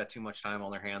A, they've got too much time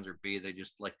on their hands, or B, they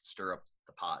just like to stir up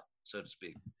the pot, so to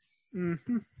speak.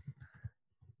 Mm-hmm.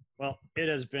 Well, it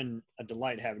has been a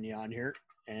delight having you on here.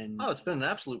 And it's been an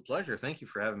absolute pleasure. Thank you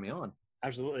for having me on.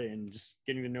 Absolutely. And just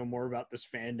getting to know more about this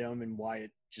fandom and why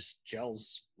it just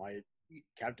gels, why it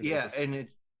captivates us. And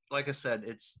it's, like I said,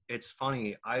 it's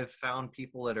funny. I've found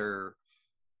people that are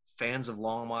fans of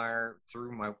Longmire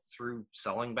through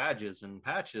selling badges and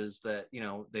patches that, you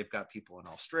know, they've got people in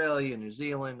Australia, New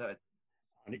Zealand. I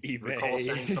on eBay. recall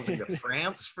sending something to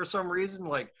France for some reason.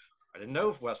 Like, I didn't know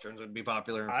if Westerns would be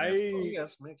popular in France.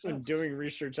 Yes, makes sense. When doing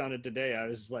research on it today, I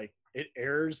was like, it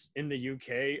airs in the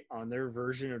UK on their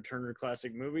version of Turner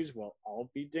Classic Movies. Well, I'll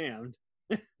be damned.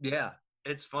 Yeah,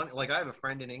 it's funny. Like, I have a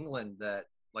friend in England that,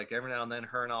 like, every now and then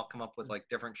her and I'll come up with like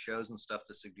different shows and stuff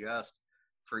to suggest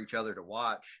for each other to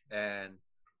watch. And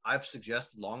I've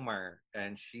suggested Longmire,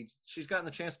 and she's gotten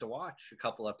the chance to watch a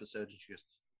couple episodes, and she goes,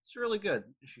 it's really good.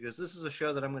 She goes, this is a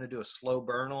show that I'm going to do a slow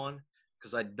burn on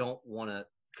because I don't want to,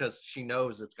 because she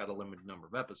knows it's got a limited number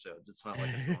of episodes. It's not like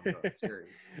it's an ongoing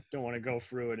series. Don't want to go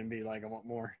through it and be like, I want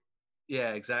more.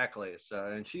 Yeah, exactly. So,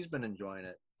 and she's been enjoying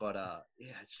it, but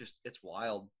yeah, it's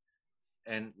wild.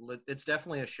 And it's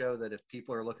definitely a show that if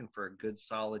people are looking for a good,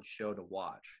 solid show to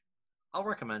watch, I'll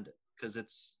recommend it, because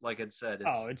it's, like I'd said,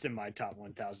 it's in my top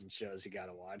 1,000 shows you got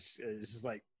to watch. It's just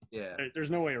like, yeah,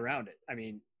 there's no way around it. I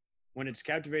mean, when it's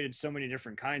captivated so many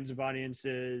different kinds of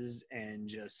audiences, and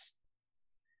just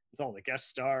with all the guest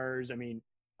stars, I mean,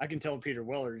 I can tell Peter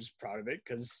Weller's proud of it,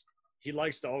 because he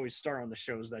likes to always star on the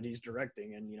shows that he's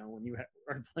directing. And, you know, when you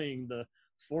are playing the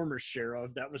former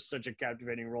sheriff, that was such a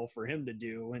captivating role for him to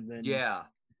do. And then, yeah,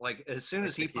 like as soon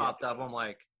as he popped up, I'm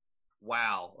like,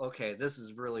 wow, okay, this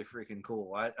is really freaking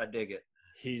cool. I dig it.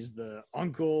 He's the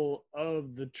uncle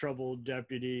of the troubled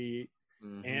deputy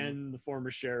and the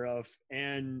former sheriff,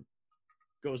 and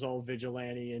goes all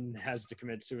vigilante and has to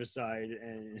commit suicide.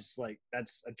 And it's like,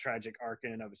 that's a tragic arc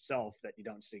in and of itself that you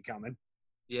don't see coming.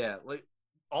 Yeah, like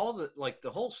all the, like the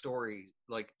whole story,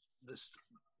 like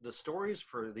the stories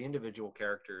for the individual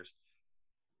characters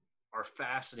are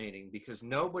fascinating, because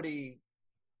nobody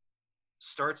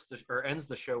starts or ends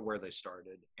the show where they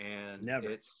started, and Never.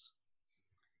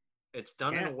 it's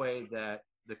done in a way that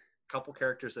the couple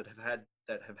characters that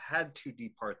have had to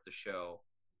depart the show,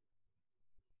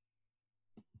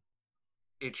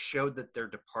 it showed that their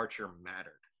departure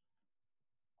mattered.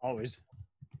 Always.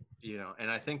 You know, and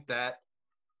I think that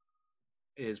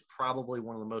is probably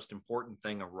one of the most important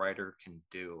thing a writer can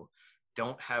do.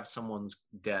 Don't have someone's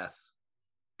death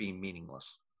be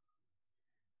meaningless.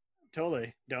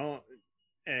 Totally. Don't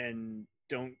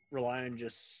rely on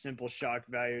just simple shock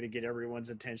value to get everyone's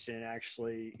attention.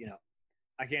 Actually, you know,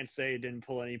 I can't say it didn't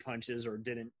pull any punches or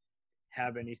didn't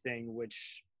have anything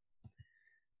which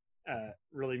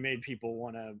really made people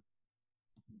want to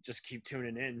just keep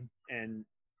tuning in. And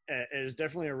it is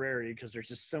definitely a rarity, because there's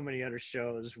just so many other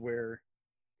shows where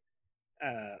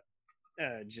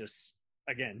just,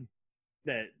 again,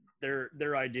 that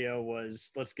their idea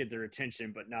was, let's get their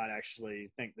attention, but not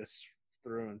actually think this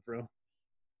through and through.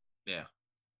 Yeah.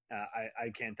 I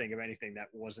can't think of anything that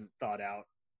wasn't thought out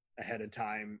ahead of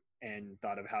time and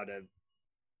thought of how to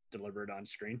deliver it on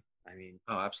screen. I mean,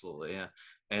 oh, absolutely, yeah.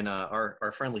 And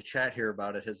our friendly chat here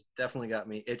about it has definitely got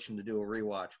me itching to do a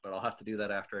rewatch, but I'll have to do that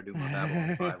after I do my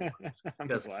Babylon 5 one.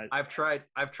 Because I've tried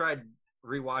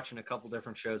rewatching a couple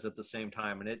different shows at the same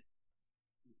time, and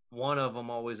one of them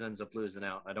always ends up losing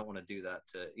out. I don't want to do that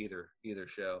to either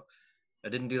show. I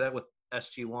didn't do that with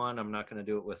SG1. I'm not going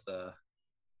to do it with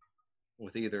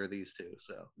with either of these two.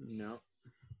 So No.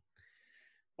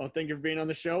 Well, thank you for being on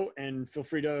the show, and feel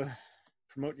free to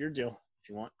promote your deal if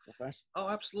you want. Real fast. Oh,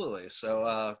 absolutely.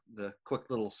 So the quick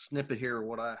little snippet here of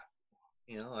what I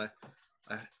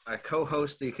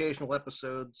co-host the occasional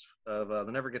episodes of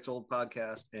the Never Gets Old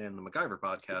podcast and the MacGyver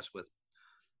podcast with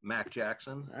Mac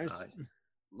Jackson. Nice.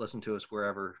 Listen to us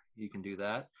wherever you can do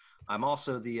that. I'm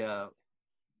also the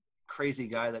crazy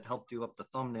guy that helped do up the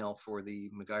thumbnail for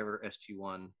the MacGyver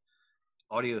SG1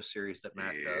 audio series that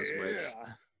Mac does, which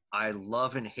I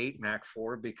love and hate Mac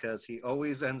for because he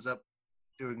always ends up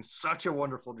doing such a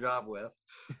wonderful job with.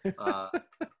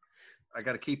 I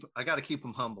got to keep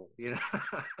him humble, you know.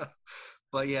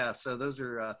 But yeah, so those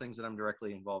are things that I'm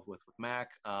directly involved with Mac.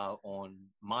 On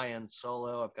my end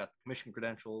solo, I've got the commission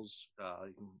credentials.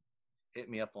 You can hit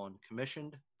me up on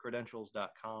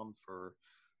commissionedcredentials.com for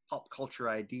pop culture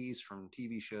IDs from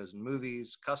TV shows and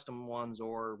movies, custom ones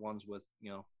or ones with,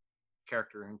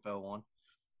 character info on.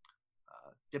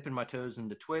 Dipping my toes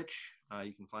into Twitch.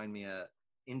 You can find me at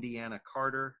Indiana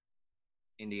Carter.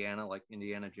 Indiana like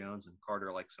Indiana Jones and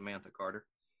Carter like Samantha Carter.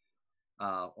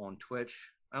 On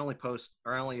Twitch. I only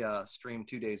stream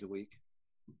 2 days a week.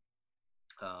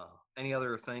 Any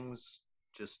other things,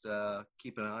 just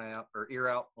keep an eye out or ear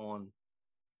out on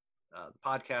the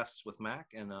podcasts with Mac,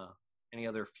 and any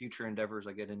other future endeavors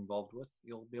I get involved with,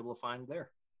 you'll be able to find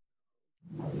there.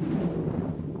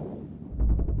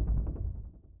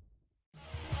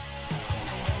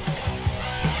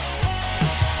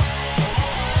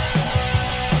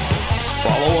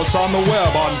 Follow us on the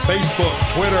web on Facebook,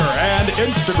 Twitter, and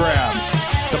Instagram.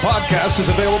 The podcast is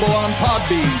available on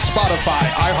Podbean, Spotify,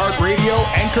 iHeartRadio,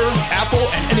 Anchor, Apple,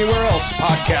 and anywhere else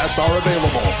podcasts are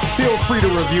available. Feel free to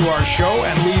review our show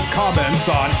and leave comments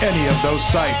on any of those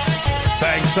sites.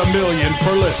 Thanks a million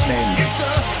for listening. It's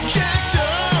a jacked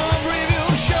up